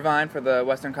Irvine for the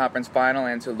Western Conference Final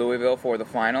and to Louisville for the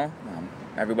final.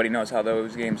 Everybody knows how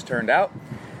those games turned out.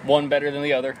 One better than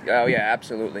the other. Oh, yeah,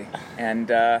 absolutely.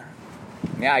 And,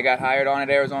 I got hired on at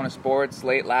Arizona Sports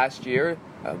late last year.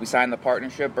 We signed the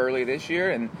partnership early this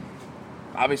year, and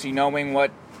obviously knowing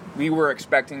what we were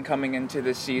expecting coming into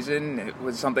this season, it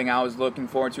was something I was looking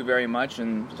forward to very much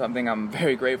and something I'm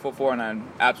very grateful for, and I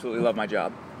absolutely love my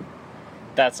job.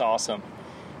 That's awesome.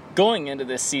 Going into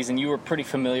this season, you were pretty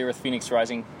familiar with Phoenix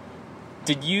Rising.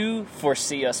 Did you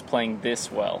foresee us playing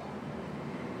this well?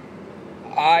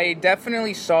 I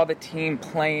definitely saw the team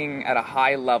playing at a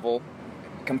high level,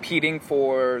 competing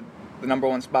for the number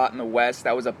one spot in the West.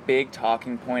 That was a big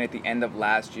talking point at the end of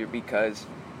last year because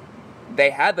they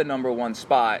had the number one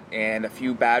spot and a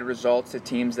few bad results to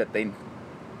teams that they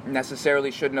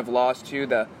necessarily shouldn't have lost to.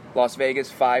 The Las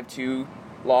Vegas 5-2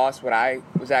 loss, what I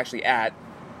was actually at,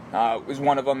 was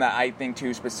one of them that I think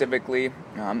too specifically.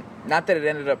 Not that it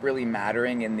ended up really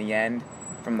mattering in the end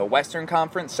from the Western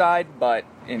Conference side, but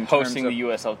in hosting terms of the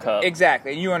USL Cup.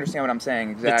 Exactly, and you understand what I'm saying.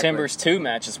 Exactly. The Timbers 2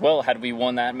 match as well. Had we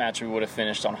won that match, we would have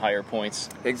finished on higher points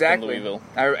exactly. than Louisville.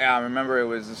 I remember it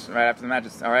was right after the match.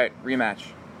 It's, all right, rematch.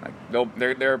 Like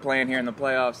they're playing here in the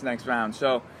playoffs next round.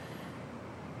 So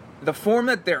the form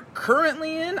that they're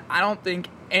currently in, I don't think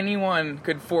anyone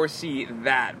could foresee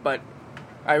that. But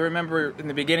I remember in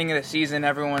the beginning of the season,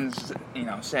 everyone's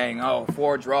saying, "Oh,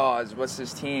 4 draws. What's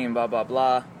this team? Blah blah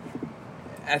blah."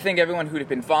 I think everyone who'd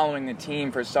been following the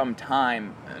team for some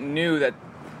time knew that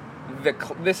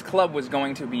this club was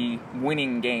going to be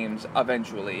winning games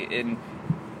eventually. And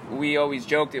we always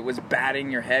joked it was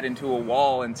batting your head into a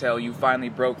wall until you finally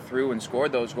broke through and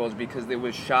scored those goals because there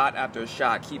was shot after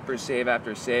shot, keeper save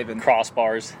after save. And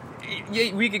crossbars.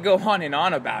 Yeah, we could go on and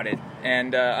on about it.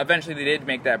 And eventually they did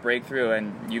make that breakthrough,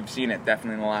 and you've seen it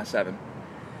definitely in the last 7.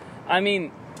 I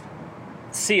mean,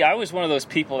 see, I was one of those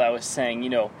people that was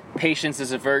saying, patience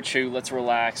is a virtue, let's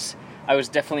relax. I was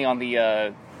definitely on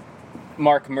the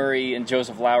Mark Murray and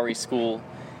Joseph Lowry school.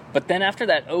 But then after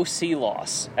that OC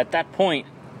loss, at that point,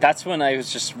 that's when I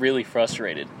was just really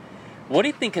frustrated. What do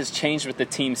you think has changed with the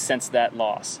team since that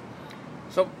loss?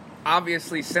 So,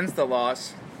 obviously, since the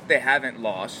loss, they haven't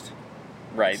lost.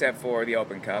 Right. Except for the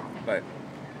Open Cup. But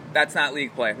that's not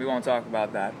league play. We won't talk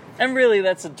about that. And really,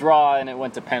 that's a draw, and it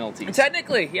went to penalties.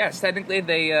 Technically, yes. Technically,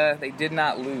 they did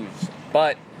not lose.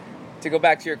 But to go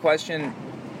back to your question,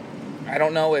 I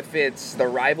don't know if it's the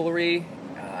rivalry.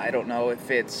 I don't know if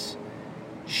it's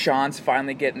Sean's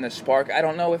finally getting the spark. I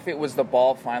don't know if it was the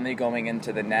ball finally going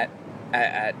into the net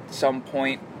at some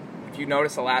point. If you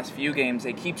notice the last few games,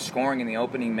 they keep scoring in the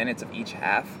opening minutes of each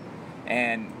half.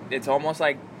 And it's almost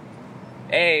like,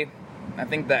 I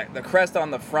think that the crest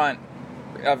on the front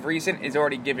of recent is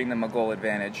already giving them a goal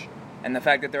advantage. And the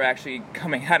fact that they're actually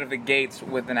coming out of the gates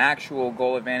with an actual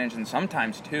goal advantage, and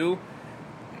sometimes 2,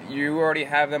 you already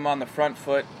have them on the front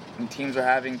foot, and teams are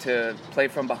having to play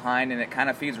from behind, and it kind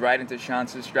of feeds right into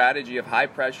Sean's strategy of high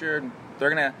pressure. They're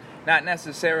going to not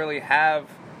necessarily have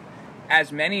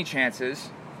as many chances,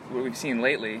 what we've seen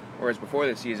lately, whereas before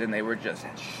the season they were just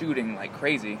shooting like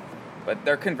crazy. But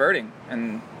they're converting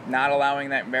and not allowing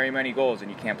that very many goals, and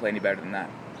you can't play any better than that.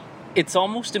 It's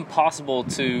almost impossible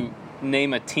to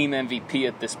name a team MVP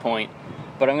at this point,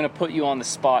 but I'm going to put you on the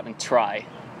spot and try.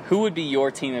 Who would be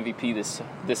your team MVP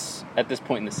this at this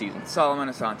point in the season? Solomon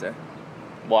Asante.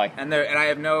 Why? And I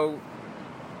have no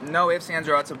ifs, ands,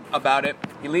 or buts about it.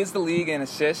 He leads the league in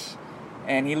assists,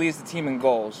 and he leads the team in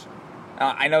goals.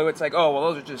 I know it's like, oh,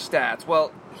 well, those are just stats.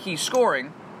 Well, he's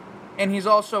scoring, and he's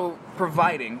also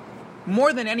providing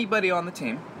more than anybody on the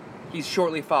team. he's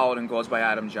shortly followed in goals by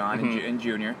Adam John and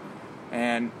Junior.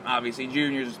 And obviously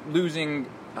Junior's losing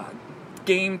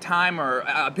game time or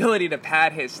ability to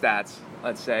pad his stats,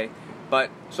 let's say. But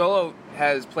Solo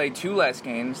has played 2 less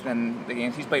games than the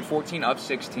games. He's played 14 of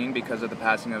 16 because of the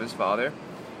passing of his father.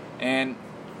 And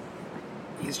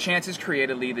his chances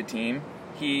created lead the team.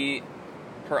 He,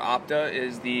 per Opta,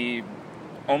 is the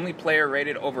only player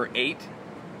rated over 8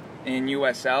 in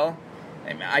USL.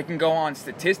 And I can go on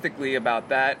statistically about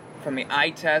that from the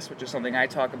eye test, which is something I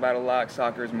talk about a lot.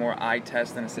 Soccer is more eye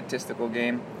test than a statistical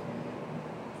game.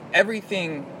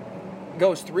 Everything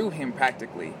goes through him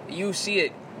practically. You see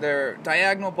it. They're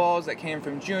diagonal balls that came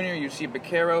from Junior. You see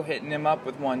Baquero hitting him up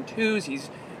with 1-2s.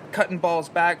 He's cutting balls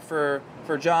back for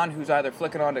John, who's either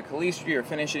flicking onto Calistri or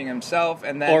finishing himself,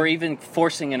 and then or even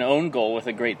forcing an own goal with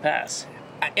a great pass.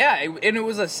 And it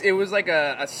was like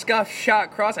a scuff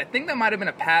shot cross. I think that might have been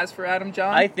a pass for Adam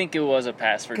John. I think it was a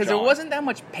pass for John. Because there wasn't that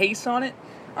much pace on it.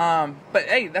 But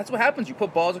hey, that's what happens. You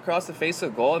put balls across the face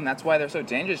of the goal, and that's why they're so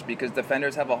dangerous, because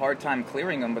defenders have a hard time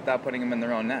clearing them without putting them in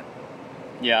their own net.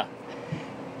 Yeah.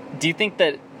 Do you think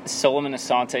that Solomon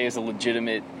Asante is a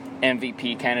legitimate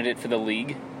MVP candidate for the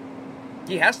league?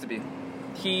 He has to be.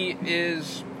 He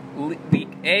is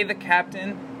the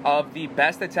captain of the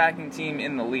best attacking team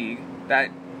in the league. That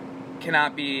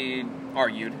cannot be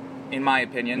argued, in my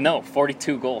opinion. No,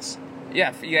 42 goals.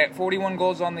 Yeah, you got 41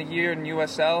 goals on the year in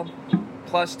USL,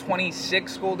 plus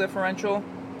 26 goal differential,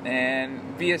 and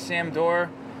via Sam Dorr,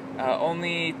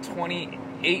 only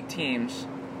 28 teams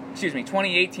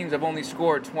have only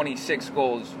scored 26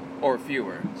 goals or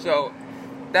fewer. So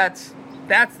that's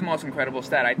the most incredible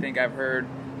stat I think I've heard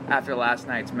after last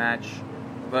night's match.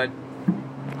 But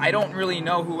I don't really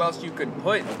know who else you could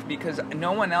put, because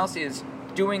no one else is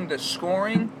doing the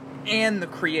scoring and the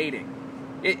creating.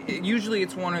 Usually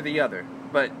it's one or the other,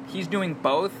 but he's doing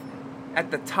both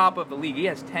at the top of the league. He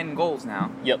has 10 goals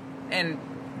now. Yep. And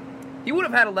he would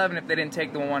have had 11 if they didn't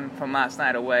take the one from last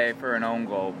night away for an own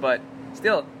goal. But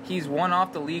still, he's one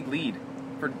off the league lead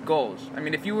for goals. I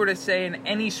mean, if you were to say in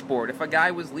any sport, if a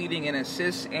guy was leading in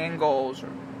assists and goals,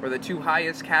 or the 2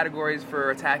 highest categories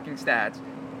for attacking stats,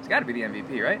 it's got to be the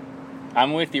MVP, right?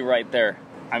 I'm with you right there.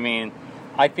 I mean,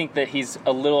 I think that he's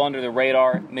a little under the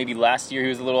radar. Maybe last year he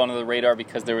was a little under the radar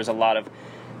because there was a lot of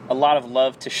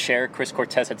love to share. Chris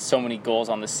Cortez had so many goals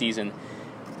on the season.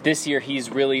 This year he's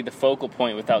really the focal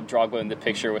point without Drogba in the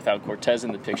picture, without Cortez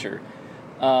in the picture.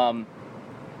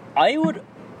 I would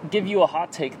give you a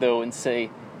hot take, though, and say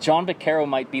John Baquero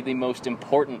might be the most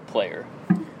important player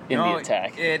in the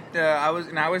attack. I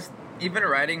was even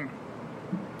writing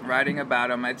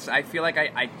about him. I feel like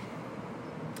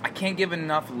I can't give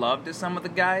enough love to some of the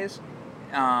guys.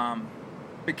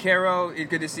 Baquero, it's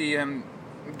good to see him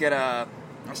get a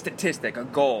statistic, a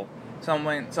goal,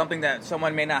 something that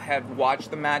someone may not have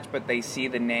watched the match, but they see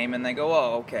the name and they go,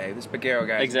 "Oh, okay, this Baquero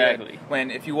guy is exactly." Good."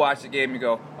 When if you watch the game, you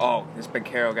go, "Oh, this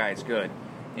Baquero guy is good."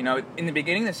 You know, in the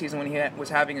beginning of the season when he was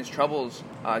having his troubles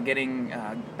getting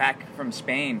back from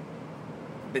Spain,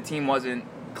 the team wasn't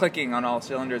clicking on all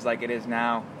cylinders like it is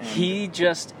now. And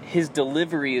his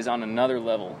delivery is on another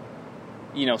level.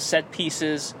 You know, set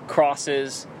pieces,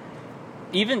 crosses,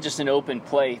 even just an open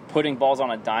play, putting balls on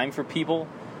a dime for people.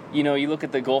 You know, you look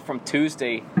at the goal from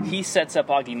Tuesday, he sets up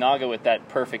Aguinaga with that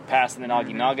perfect pass, and then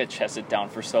Aguinaga chests it down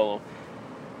for Solo.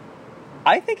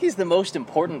 I think he's the most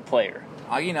important player.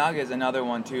 Aguinaga is another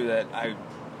one, too, that I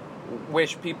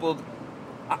wish people...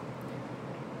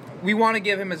 We want to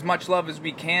give him as much love as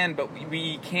we can, but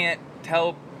we can't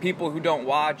tell people who don't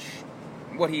watch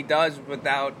what he does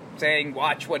without saying,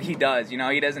 watch what he does. You know,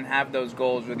 he doesn't have those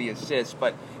goals or the assists,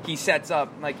 but he sets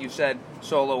up, like you said,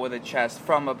 Solo with a chest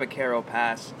from a Baquero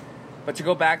pass. But to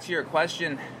go back to your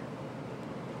question,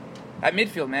 at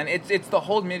midfield, man, it's the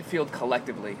whole midfield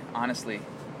collectively, honestly.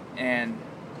 And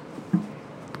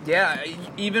yeah,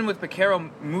 even with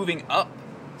Baquero moving up,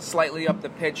 slightly up the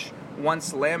pitch,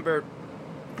 once Lambert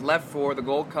left for the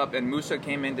Gold Cup and Musa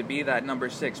came in to be that number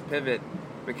 6 pivot,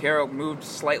 Baquero moved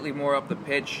slightly more up the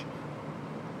pitch.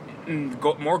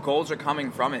 More goals are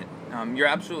coming from it. You're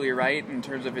absolutely right in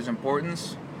terms of his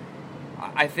importance.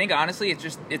 I think, honestly,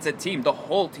 it's a team. The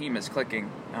whole team is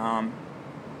clicking. And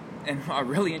a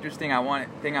really interesting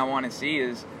thing I want to see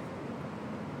is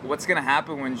what's going to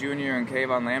happen when Junior and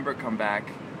Kayvon Lambert come back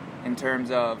in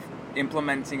terms of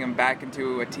implementing him back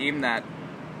into a team that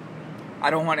I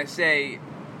don't want to say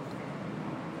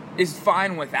is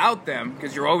fine without them,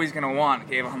 because you're always going to want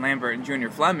Kayvon Lambert and Junior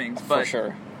Flemings. But for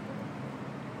sure.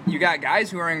 You got guys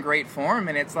who are in great form,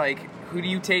 and it's like, who do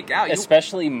you take out?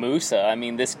 Especially Musa. I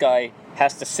mean, this guy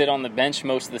has to sit on the bench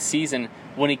most of the season.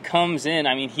 When he comes in,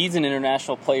 I mean, he's an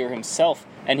international player himself.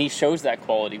 and he shows that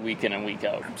quality week in and week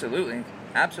out. Absolutely.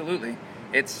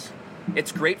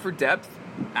 It's great for depth.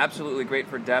 Absolutely great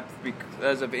for depth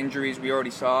because of injuries we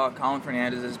already saw. Colin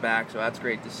Fernandez is back, so that's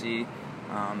great to see.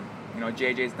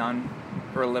 JJ's done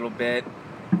for a little bit.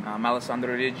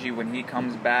 Alessandro Riggi, when he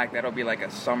comes back, that'll be like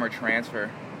a summer transfer,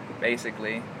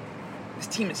 basically. This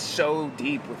team is so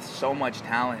deep with so much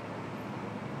talent.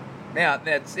 Yeah,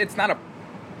 it's not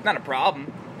a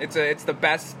problem. It's the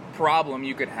best problem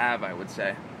you could have, I would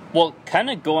say. Well, kind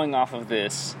of going off of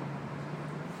this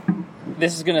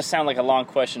is going to sound like a long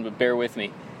question, but bear with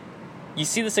me. You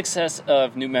see the success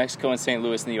of New Mexico and St.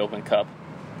 Louis in the Open Cup.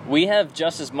 We have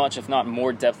just as much, if not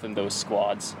more, depth in those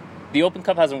squads. The Open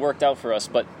Cup hasn't worked out for us,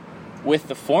 but with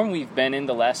the form we've been in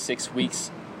the last 6 weeks,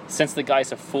 since the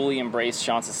guys have fully embraced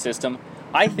Schanz's system,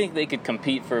 I think they could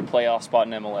compete for a playoff spot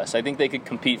in MLS. I think they could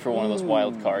compete for one of those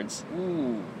wild cards.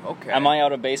 Ooh, okay. Am I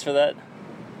out of base for that?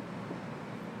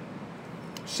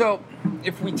 So,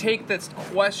 if we take this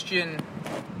question...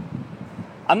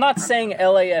 I'm not saying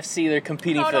LAFC, they're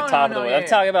competing for the top of the way. I'm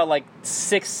talking about like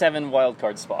 6-7 wild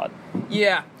card spot.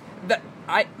 Yeah.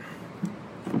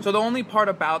 So the only part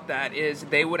about that is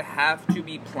they would have to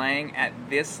be playing at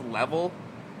this level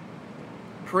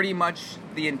pretty much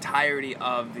the entirety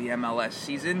of the MLS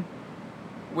season,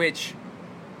 which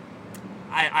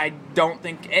I don't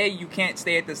think, you can't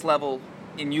stay at this level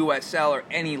in USL or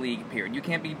any league, period. You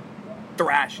can't be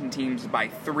thrashing teams by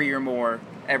 3 or more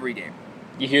every game.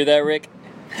 You hear that, Rick?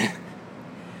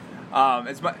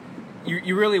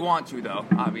 You really want to, though,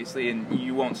 obviously, and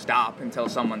you won't stop until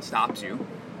someone stops you.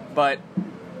 But,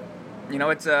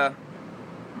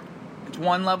 it's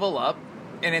one level up,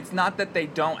 and it's not that they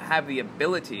don't have the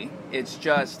ability. It's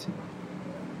just,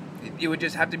 it would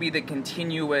just have to be the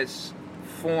continuous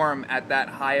form at that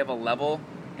high of a level.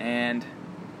 And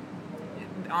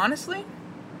honestly,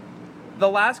 the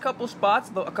last couple spots,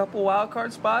 a couple wild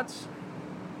card spots,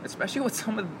 especially with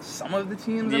some of the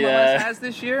teams MLS has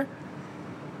this year,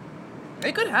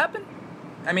 it could happen.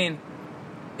 I mean,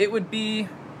 it'd be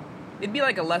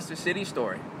like a Leicester City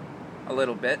story, a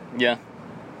little bit. Yeah.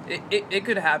 It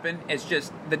could happen. It's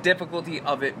just the difficulty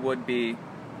of it would be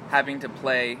having to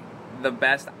play the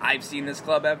best I've seen this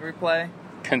club ever play.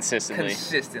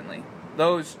 Consistently.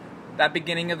 That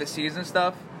beginning of the season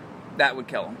stuff, that would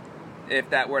kill them.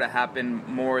 If that were to happen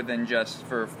more than just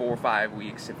for 4 or 5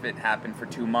 weeks, if it happened for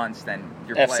 2 months, then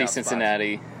your FC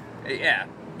Cincinnati. Spots. Yeah,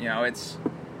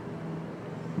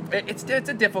 it's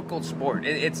a difficult sport.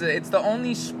 It's the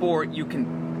only sport you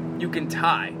can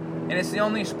tie, and it's the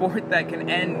only sport that can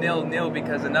end 0-0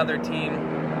 because another team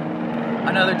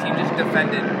just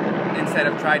defended instead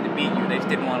of tried to beat you. They just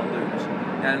didn't want to lose,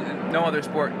 and no other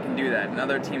sport can do that.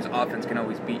 Another team's offense can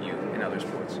always beat you in other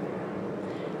sports.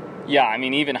 Yeah, I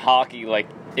mean, even hockey, like,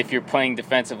 if you're playing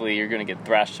defensively, you're going to get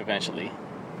thrashed eventually.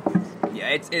 Yeah,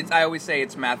 it's. I always say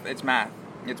it's math.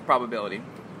 It's probability.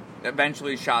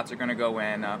 Eventually, shots are going to go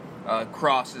in. A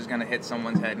cross is going to hit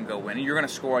someone's head and go in. And you're going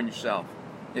to score on yourself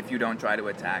if you don't try to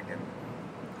attack it.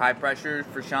 High pressure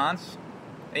for Schanz.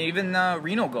 Even the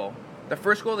Reno goal. The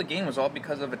first goal of the game was all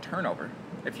because of a turnover.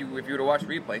 If you were to watch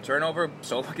replay, turnover,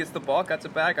 Solo gets the ball, cuts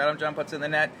it back, Adam John puts it in the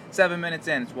net. 7 minutes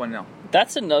in, it's 1-0.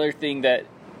 That's another thing that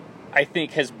I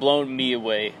think has blown me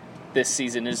away this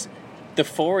season is the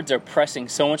forwards are pressing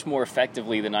so much more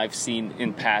effectively than I've seen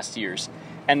in past years.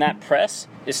 And that press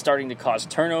is starting to cause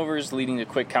turnovers, leading to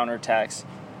quick counterattacks.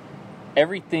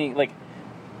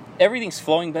 Everything's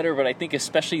flowing better, but I think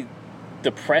especially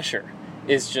the pressure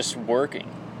is just working.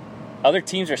 Other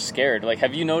teams are scared. Like,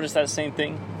 have you noticed that same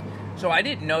thing? So I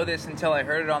didn't know this until I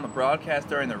heard it on the broadcast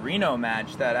during the Reno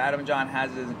match that Adam John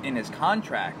has in his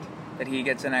contract, that he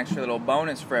gets an extra little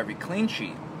bonus for every clean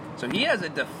sheet. So he has a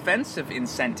defensive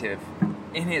incentive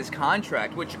in his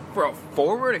contract, which for a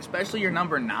forward, especially your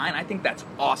number 9, I think that's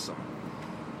awesome.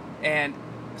 And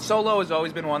Solo has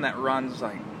always been one that runs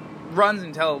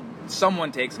until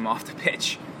someone takes him off the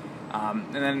pitch.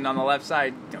 And then on the left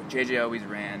side, JJ always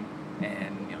ran,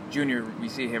 and Junior, we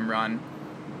see him run.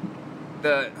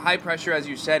 The high pressure, as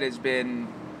you said, has been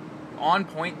on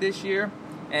point this year.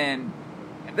 And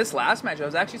this last match, I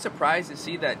was actually surprised to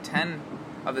see that 10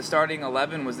 of the starting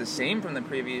 11 was the same from the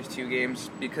previous 2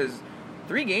 games, because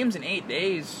 3 games in 8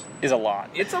 days is a lot.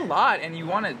 It's a lot, and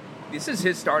this is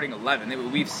his starting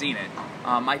 11. We've seen it.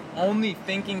 My only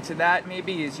thinking to that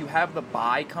maybe is you have the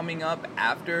bye coming up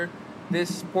after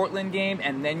this Portland game,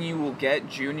 and then you will get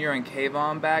Junior and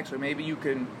Kayvon back, so maybe you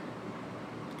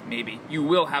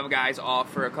will have guys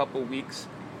off for a couple weeks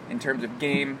in terms of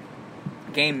game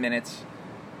minutes.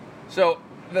 So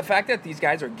the fact that these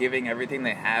guys are giving everything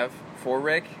they have for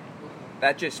Rick,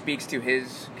 that just speaks to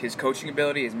his coaching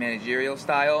ability, his managerial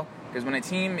style. Because when a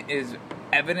team is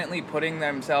evidently putting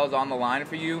themselves on the line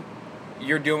for you,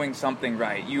 you're doing something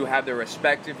right. You have the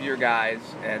respect of your guys,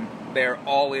 and they're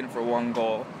all in for one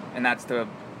goal, and that's to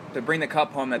bring the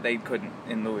cup home that they couldn't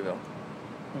in Louisville.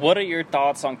 What are your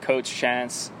thoughts on Coach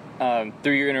Chance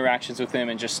through your interactions with him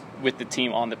and just with the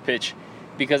team on the pitch?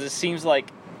 Because it seems like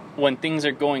when things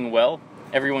are going well,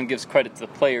 everyone gives credit to the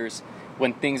players.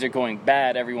 When things are going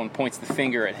bad, everyone points the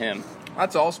finger at him.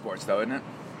 That's all sports, though, isn't it?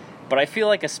 But I feel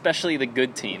like especially the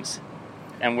good teams,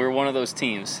 and we're one of those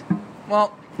teams.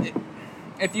 Well,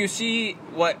 if you see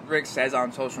what Rick says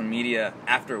on social media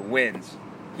after wins,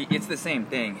 it's the same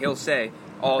thing. He'll say,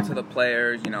 all to the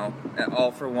players,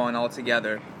 all for one, all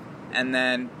together. And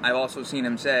then I've also seen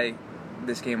him say,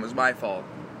 this game was my fault,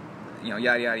 yada,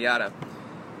 yada, yada.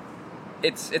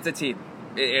 It's a team.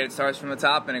 It starts from the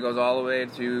top and it goes all the way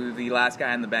to the last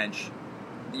guy on the bench.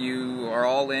 You are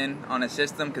all in on a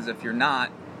system, because if you're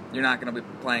not going to be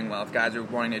playing well if guys are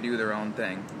wanting to do their own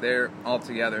thing. They're all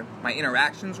together. My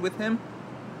interactions with him,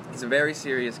 he's a very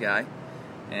serious guy,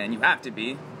 and you have to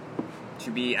be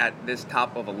at this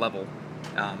top of a level.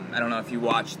 I don't know if you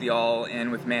watched the All In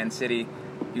with Man City.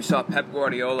 You saw Pep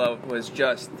Guardiola was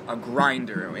just a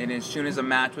grinder, and as soon as a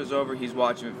match was over, he's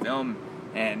watching film,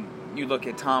 and you look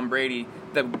at Tom Brady,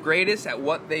 the greatest at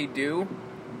what they do,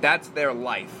 that's their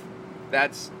life.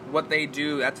 That's what they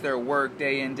do, that's their work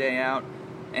day in, day out.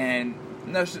 And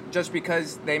just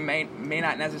because they may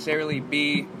not necessarily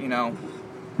be,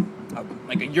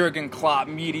 like a Jurgen Klopp,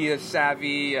 media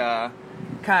savvy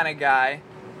kind of guy,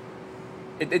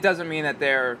 it doesn't mean that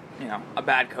they're, a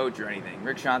bad coach or anything.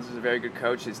 Rick Schantz is a very good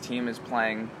coach. His team is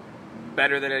playing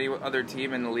better than any other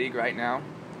team in the league right now.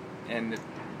 And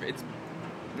it's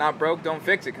not broke, don't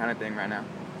fix it kind of thing right now.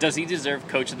 Does he deserve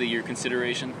Coach of the Year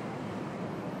consideration?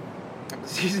 If the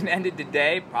season ended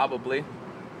today, probably.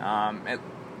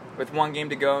 With one game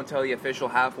to go until the official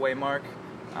halfway mark,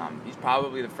 he's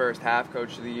probably the first half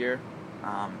Coach of the Year.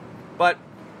 But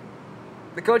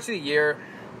the Coach of the Year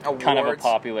awards, kind of a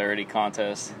popularity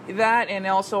contest. That, and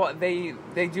also they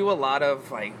do a lot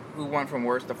of like who went from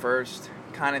worst to first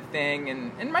kind of thing,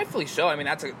 and rightfully so. I mean,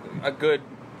 that's a good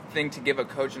thing to give a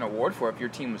coach an award for if your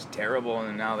team was terrible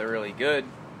and now they're really good.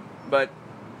 But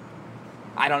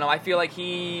I don't know. I feel like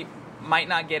he might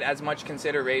not get as much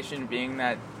consideration, being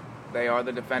that they are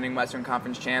the defending Western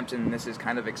Conference champs, and this is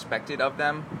kind of expected of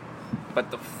them. But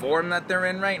the form that they're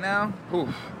in right now, who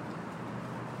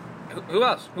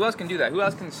else? Who else can do that? Who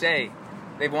else can say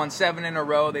they've won 7 in a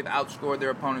row, they've outscored their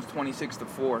opponents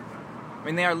 26-4? I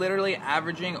mean, they are literally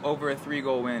averaging over a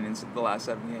 3-goal win in the last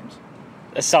 7 games.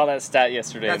 I saw that stat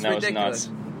yesterday, That's and that ridiculous. Was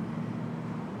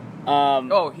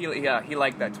nuts. He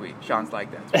liked that tweet. Sean's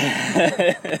liked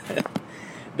that tweet.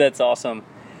 That's awesome.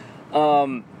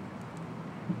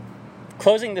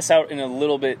 Closing this out in a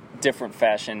little bit different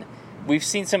fashion, we've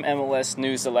seen some MLS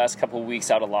news the last couple of weeks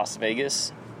out of Las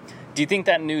Vegas. Do you think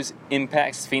that news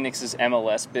impacts Phoenix's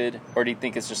MLS bid, or do you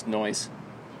think it's just noise?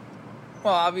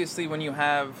 Well, obviously, when you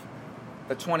have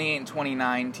the 28 and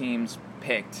 29 teams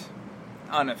picked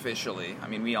unofficially, I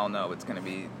mean, we all know it's going to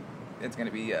be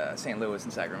St. Louis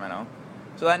and Sacramento.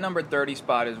 So that number 30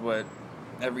 spot is what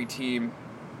every team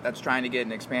that's trying to get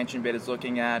an expansion bid is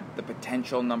looking at. The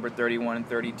potential number 31 and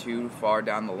 32 far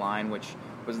down the line, which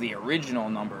was the original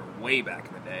number way back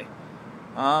in the day.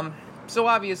 So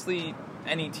obviously,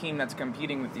 any team that's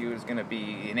competing with you is going to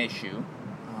be an issue.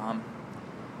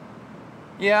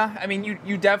 Yeah, I mean,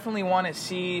 you definitely want to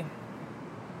see.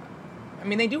 I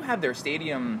mean, they do have their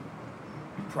stadium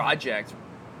project.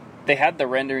 They had the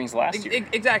renderings last year.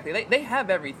 Exactly. They have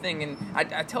everything, and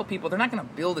I tell people they're not going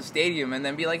to build a stadium and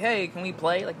then be like, hey, can we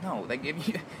play? Like, no. Like, if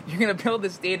you're going to build a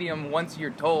stadium once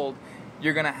you're told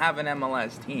you're going to have an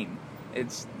MLS team.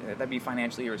 That'd be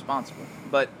financially irresponsible.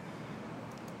 But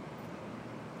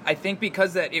I think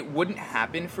because that it wouldn't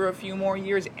happen for a few more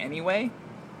years anyway,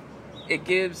 it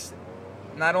gives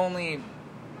not only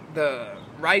the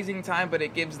rising time, but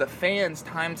it gives the fans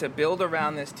time to build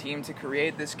around this team, to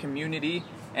create this community,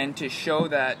 and to show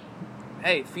that,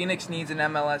 hey, Phoenix needs an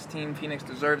MLS team, Phoenix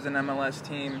deserves an MLS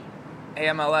team, hey,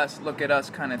 MLS, look at us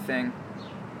kind of thing.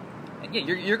 And yeah,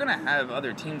 you're going to have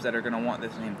other teams that are going to want the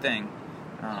same thing.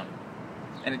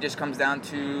 And it just comes down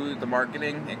to the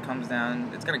marketing. It's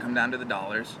going to come down to the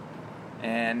dollars.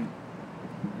 And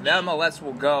the MLS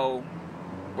will go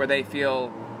where they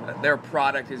feel that their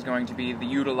product is going to be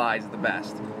utilized the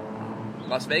best.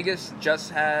 Las Vegas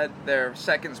just had their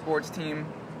second sports team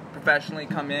professionally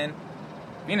come in.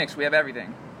 Phoenix, we have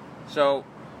everything. So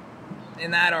in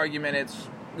that argument,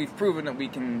 we've proven that we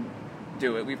can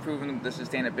do it. We've proven the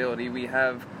sustainability. We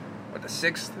have the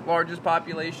 6th largest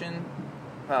population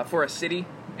for a city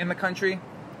in the country.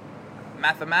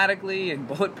 Mathematically, in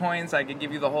bullet points, I could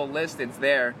give you the whole list. It's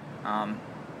there.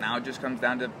 Now it just comes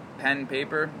down to pen and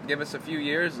paper. Give us a few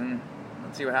years and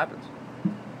let's see what happens.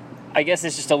 I guess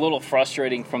it's just a little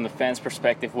frustrating from the fans'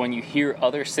 perspective when you hear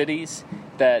other cities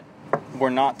that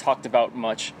were not talked about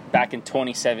much back in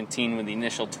 2017 when the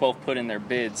initial 12 put in their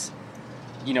bids.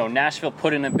 You know, Nashville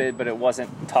put in a bid, but it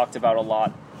wasn't talked about a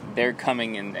lot. They're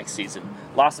coming in next season.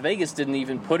 Las Vegas didn't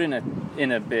even put in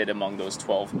a bid among those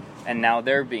 12, and now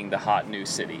they're being the hot new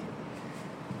city.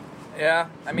 Yeah,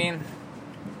 I mean,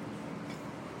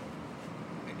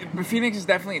 Phoenix is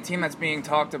definitely a team that's being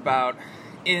talked about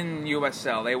in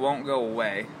USL. They won't go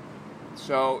away.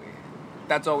 So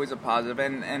that's always a positive.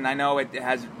 And I know it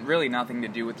has really nothing to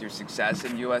do with your success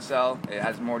in USL. It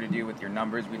has more to do with your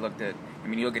numbers. You look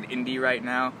at Indy right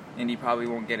now. Indy probably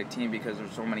won't get a team because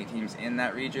there's so many teams in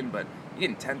that region, but you're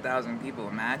getting 10,000 people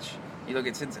a match. You look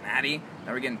at Cincinnati,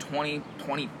 now we're getting 20,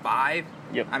 25.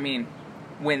 Yep. I mean,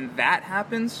 when that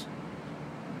happens,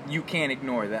 you can't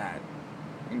ignore that.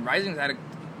 I mean, Rising's had,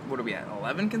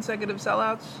 11 consecutive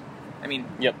sellouts? I mean,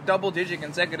 yep. Double-digit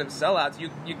consecutive sellouts,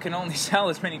 you can only sell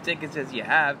as many tickets as you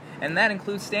have, and that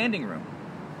includes standing room.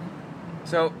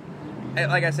 So,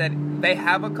 like I said, they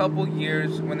have a couple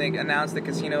years. When they announced the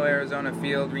Casino Arizona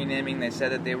Field renaming, they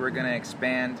said that they were going to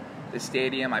expand the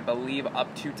stadium, I believe,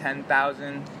 up to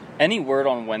 10,000. Any word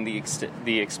on when the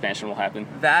expansion will happen?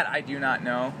 That I do not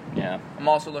know. Yeah. I'm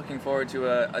also looking forward to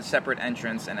a separate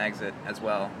entrance and exit as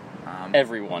well.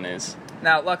 Everyone is.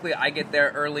 Now, luckily, I get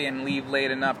there early and leave late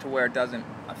enough to where it doesn't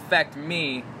affect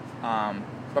me,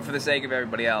 but for the sake of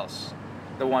everybody else,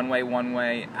 the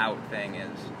one-way out thing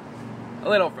is a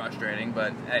little frustrating,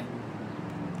 but hey,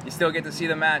 you still get to see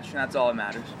the match, and that's all that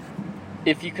matters.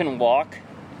 If you can walk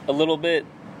a little bit,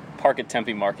 park at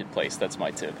Tempe Marketplace. That's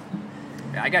my tip.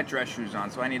 Yeah, I got dress shoes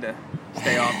on, so I need to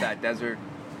stay off that desert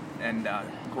and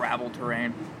gravel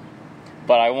terrain.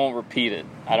 But I won't repeat it.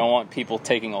 I don't want people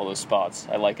taking all those spots.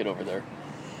 I like it over there.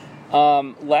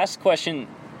 Last question.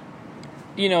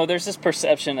 You know, there's this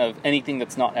perception of anything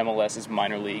that's not MLS is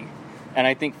minor league. And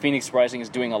I think Phoenix Rising is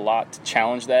doing a lot to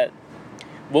challenge that.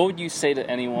 What would you say to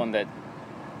anyone that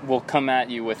will come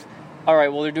at you with, all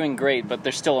right, well, they're doing great, but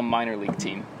they're still a minor league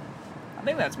team? I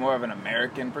think that's more of an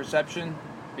American perception,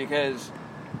 because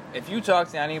if you talk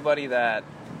to anybody that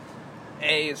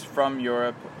is from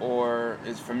Europe or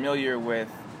is familiar with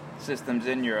systems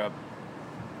in Europe,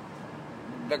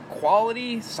 the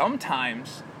quality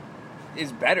sometimes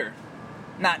is better.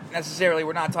 Not necessarily,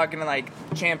 we're not talking like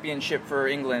championship for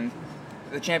England.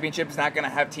 The championship is not going to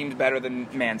have teams better than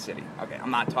Man City. Okay,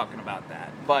 I'm not talking about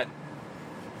that. But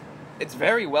it's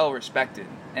very well respected.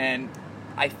 And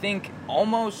I think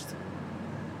almost...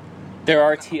 There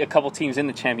are a couple teams in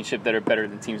the championship that are better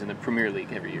than teams in the Premier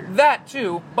League every year. That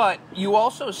too, but you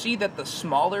also see that the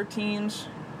smaller teams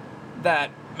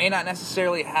that may not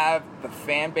necessarily have the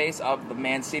fan base of the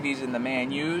Man Cities and the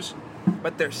Man U's,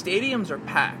 but their stadiums are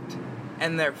packed,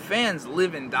 and their fans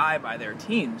live and die by their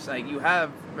teams. Like, you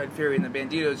have Red Fury and the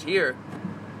Banditos here,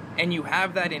 and you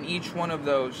have that in each one of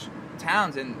those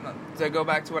towns. And to go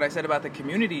back to what I said about the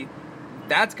community,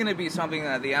 that's going to be something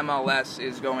that the MLS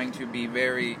is going to be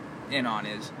very in on,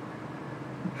 is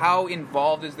how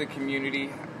involved is the community,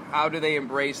 how do they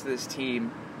embrace this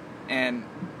team. And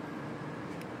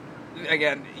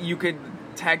again, you could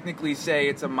technically say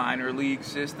it's a minor league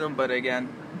system, but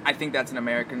again, I think that's an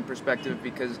American perspective,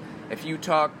 because if you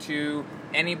talk to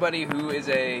anybody who is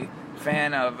a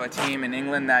fan of a team in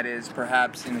England that is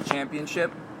perhaps in the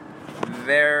championship,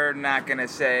 they're not going to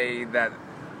say that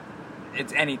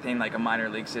it's anything like a minor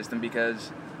league system,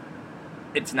 because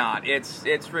it's not. It's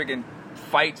friggin'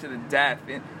 fight to the death.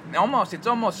 It's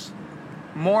almost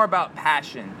more about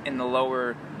passion in the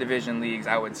lower division leagues,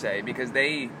 I would say, because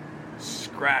they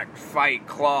scrap, fight,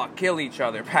 claw, kill each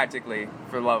other practically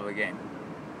for love of the game.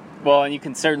 Well, and you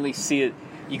can certainly see it.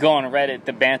 You go on Reddit,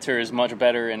 the banter is much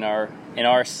better in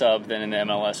our sub than in the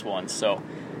MLS one. So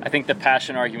I think the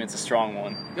passion argument's a strong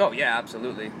one. Oh, yeah,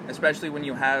 absolutely. Especially when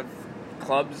you have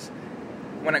clubs.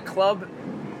 When a club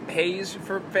pays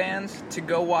for fans to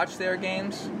go watch their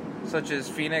games, such as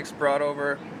Phoenix brought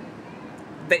over,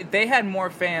 they had more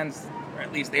fans, or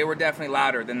at least they were definitely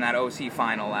louder than that OC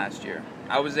final last year.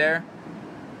 I was there,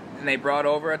 and they brought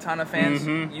over a ton of fans.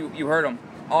 Mm-hmm. You heard them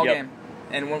all Yep. game.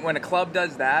 And when a club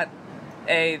does that,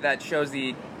 A, that shows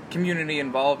the community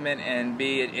involvement, and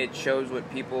B, it shows what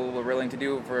people were willing to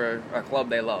do for a club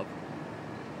they love.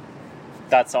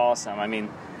 That's awesome. I mean,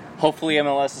 hopefully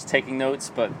MLS is taking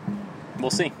notes, but we'll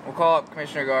see. We'll call up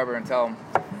Commissioner Garber and tell him.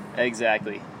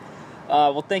 Exactly.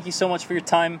 Well, thank you so much for your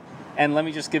time. And let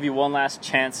me just give you one last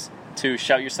chance to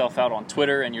shout yourself out on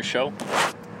Twitter and your show.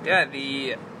 Yeah,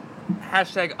 the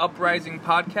hashtag Uprising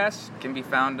Podcast can be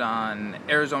found on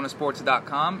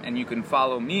ArizonaSports.com, and you can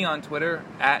follow me on Twitter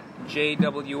at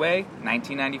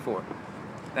JWA1994.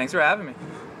 Thanks for having me.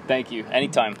 Thank you.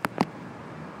 Anytime.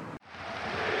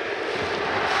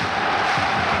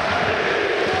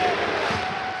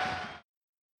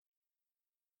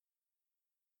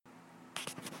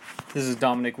 This is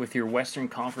Dominic with your Western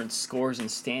Conference scores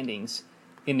and standings.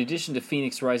 In addition to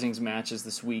Phoenix Rising's matches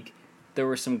this week, there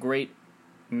were some great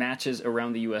matches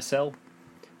around the USL.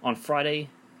 On Friday,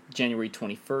 January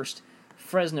 21st,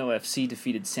 Fresno FC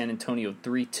defeated San Antonio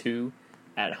 3-2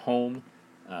 at home.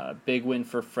 Big win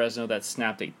for Fresno that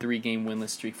snapped a 3-game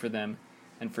winless streak for them.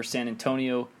 And for San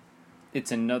Antonio,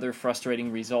 it's another frustrating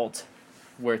result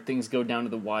where things go down to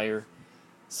the wire.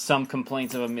 Some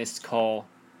complaints of a missed call,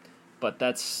 but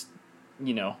that's,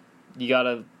 you got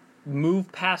to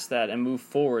move past that and move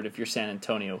forward if you're San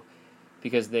Antonio,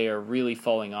 because they are really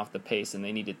falling off the pace and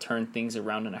they need to turn things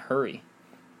around in a hurry.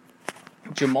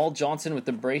 Jamal Johnson with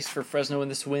the brace for Fresno in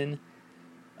this win.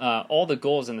 All the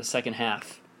goals in the second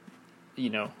half.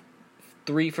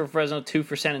 3 for Fresno, 2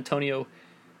 for San Antonio.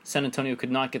 San Antonio could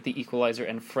not get the equalizer,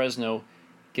 and Fresno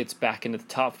gets back into the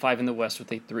top 5 in the West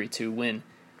with a 3-2 win.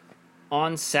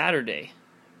 On Saturday,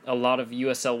 a lot of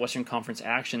USL Western Conference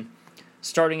action.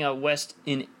 Starting out west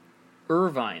in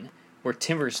Irvine, where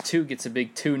Timbers 2 gets a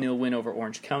big 2-0 win over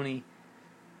Orange County.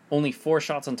 Only 4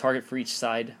 shots on target for each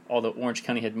side, although Orange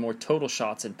County had more total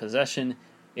shots in possession.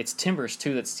 It's Timbers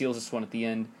 2 that steals this one at the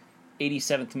end.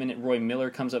 87th minute, Roy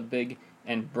Miller comes up big,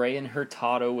 and Brian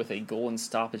Hurtado with a goal in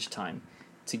stoppage time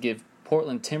to give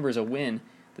Portland Timbers a win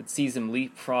that sees them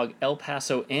leapfrog El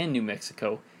Paso and New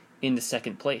Mexico into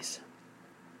second place.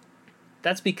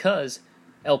 That's because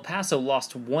El Paso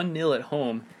lost 1-0 at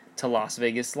home to Las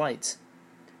Vegas Lights.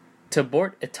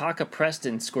 Tabort Itaka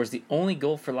Preston scores the only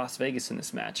goal for Las Vegas in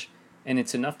this match, and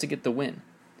it's enough to get the win.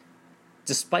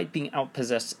 Despite being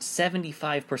outpossessed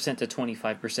 75% to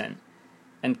 25%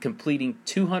 and completing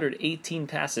 218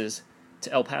 passes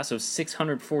to El Paso's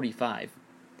 645,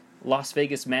 Las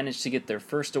Vegas managed to get their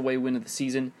first away win of the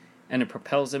season, and it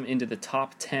propels them into the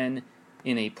top 10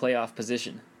 in a playoff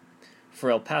position. For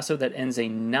El Paso, that ends a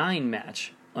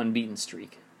 9-match unbeaten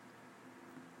streak.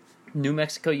 New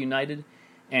Mexico United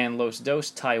and Los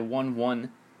Dos tie 1-1.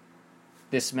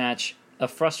 This match, a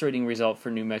frustrating result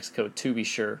for New Mexico, to be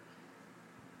sure.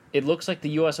 It looks like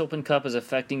the U.S. Open Cup is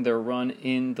affecting their run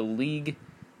in the league.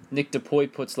 Nick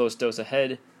DePoy puts Los Dos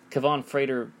ahead. Kevon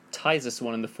Frater ties this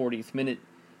one in the 40th minute,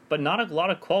 but not a lot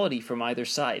of quality from either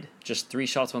side. Just 3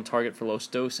 shots on target for Los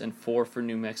Dos and 4 for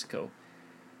New Mexico.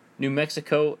 New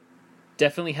Mexico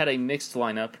definitely had a mixed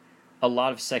lineup. A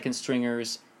lot of second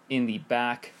stringers in the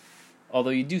back.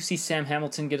 Although you do see Sam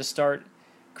Hamilton get a start,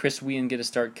 Chris Whean get a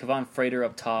start, Kevon Frater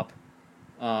up top.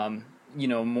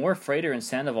 More Frater and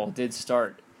Sandoval did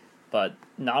start, but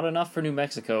not enough for New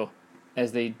Mexico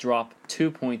as they drop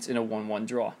 2 points in a 1-1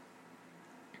 draw.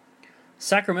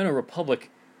 Sacramento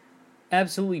Republic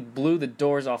absolutely blew the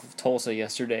doors off of Tulsa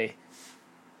yesterday.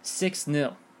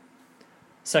 6-0.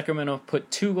 Sacramento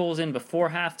put 2 goals in before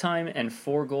halftime and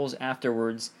 4 goals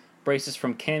afterwards. Braces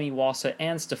from Cami Wassa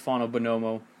and Stefano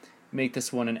Bonomo make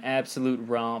this one an absolute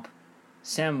romp.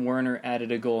 Sam Werner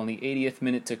added a goal in the 80th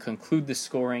minute to conclude the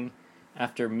scoring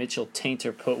after Mitchell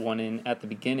Tainter put one in at the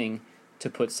beginning to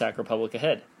put Sac Republic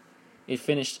ahead. It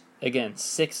finished, again,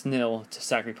 6-0 to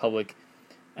Sac Republic,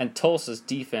 and Tulsa's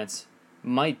defense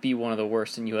might be one of the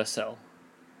worst in USL.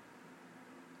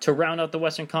 To round out the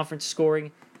Western Conference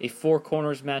scoring, a 4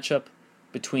 corners matchup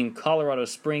between Colorado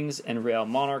Springs and Real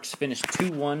Monarchs finished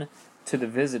 2-1 to the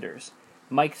visitors.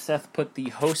 Mike Seth put the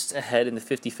hosts ahead in the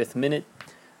 55th minute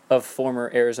of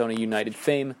former Arizona United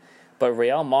fame, but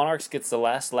Real Monarchs gets the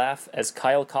last laugh as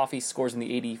Kyle Coffey scores in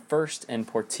the 81st and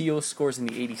Portillo scores in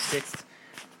the 86th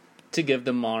to give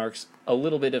the Monarchs a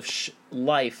little bit of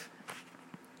life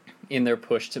in their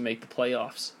push to make the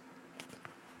playoffs.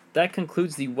 That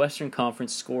concludes the Western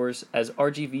Conference scores as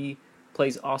RGV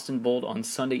plays Austin Bold on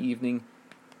Sunday evening.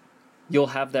 You'll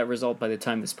have that result by the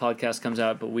time this podcast comes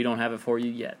out, but we don't have it for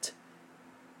you yet.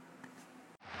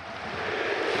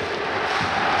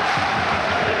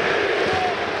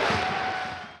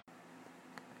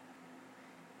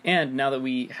 And now that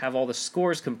we have all the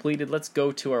scores completed, let's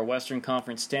go to our Western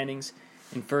Conference standings.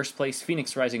 In first place,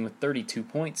 Phoenix Rising with 32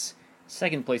 points.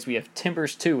 Second place, we have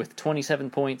Timbers 2 with 27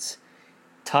 points.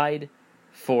 Tied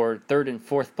for third and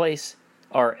fourth place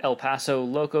are El Paso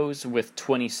Locos with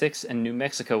 26 and New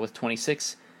Mexico with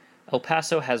 26. El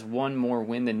Paso has one more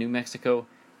win than New Mexico.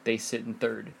 They sit in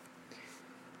third.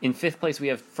 In 5th place, we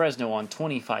have Fresno on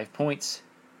 25 points.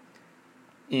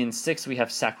 In 6th, we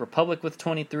have Sac Republic with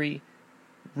 23.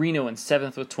 Reno in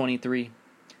 7th with 23.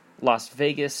 Las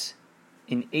Vegas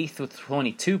in 8th with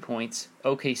 22 points.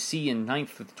 OKC in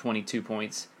 9th with 22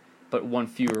 points, but one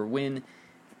fewer win.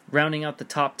 Rounding out the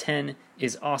top 10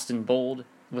 is Austin Bold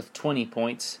with 20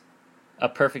 points. A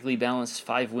perfectly balanced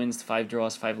 5 wins, 5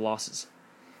 draws, 5 losses.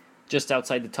 Just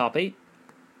outside the top 8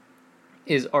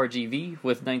 is RGV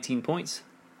with 19 points.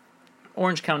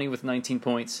 Orange County with 19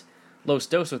 points. Los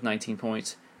Dos with 19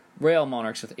 points. Real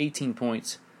Monarchs with 18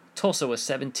 points. Tulsa with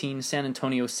 17. San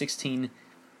Antonio 16.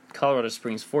 Colorado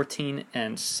Springs 14.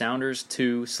 And Sounders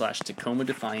 2/Tacoma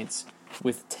Defiance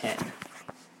with 10.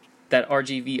 That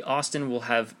RGV Austin will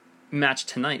have match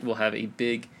tonight will have a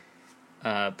big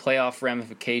playoff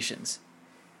ramifications.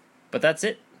 But that's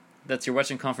it. That's your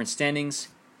Western Conference standings.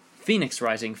 Phoenix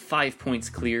Rising 5 points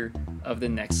clear of the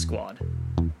next squad.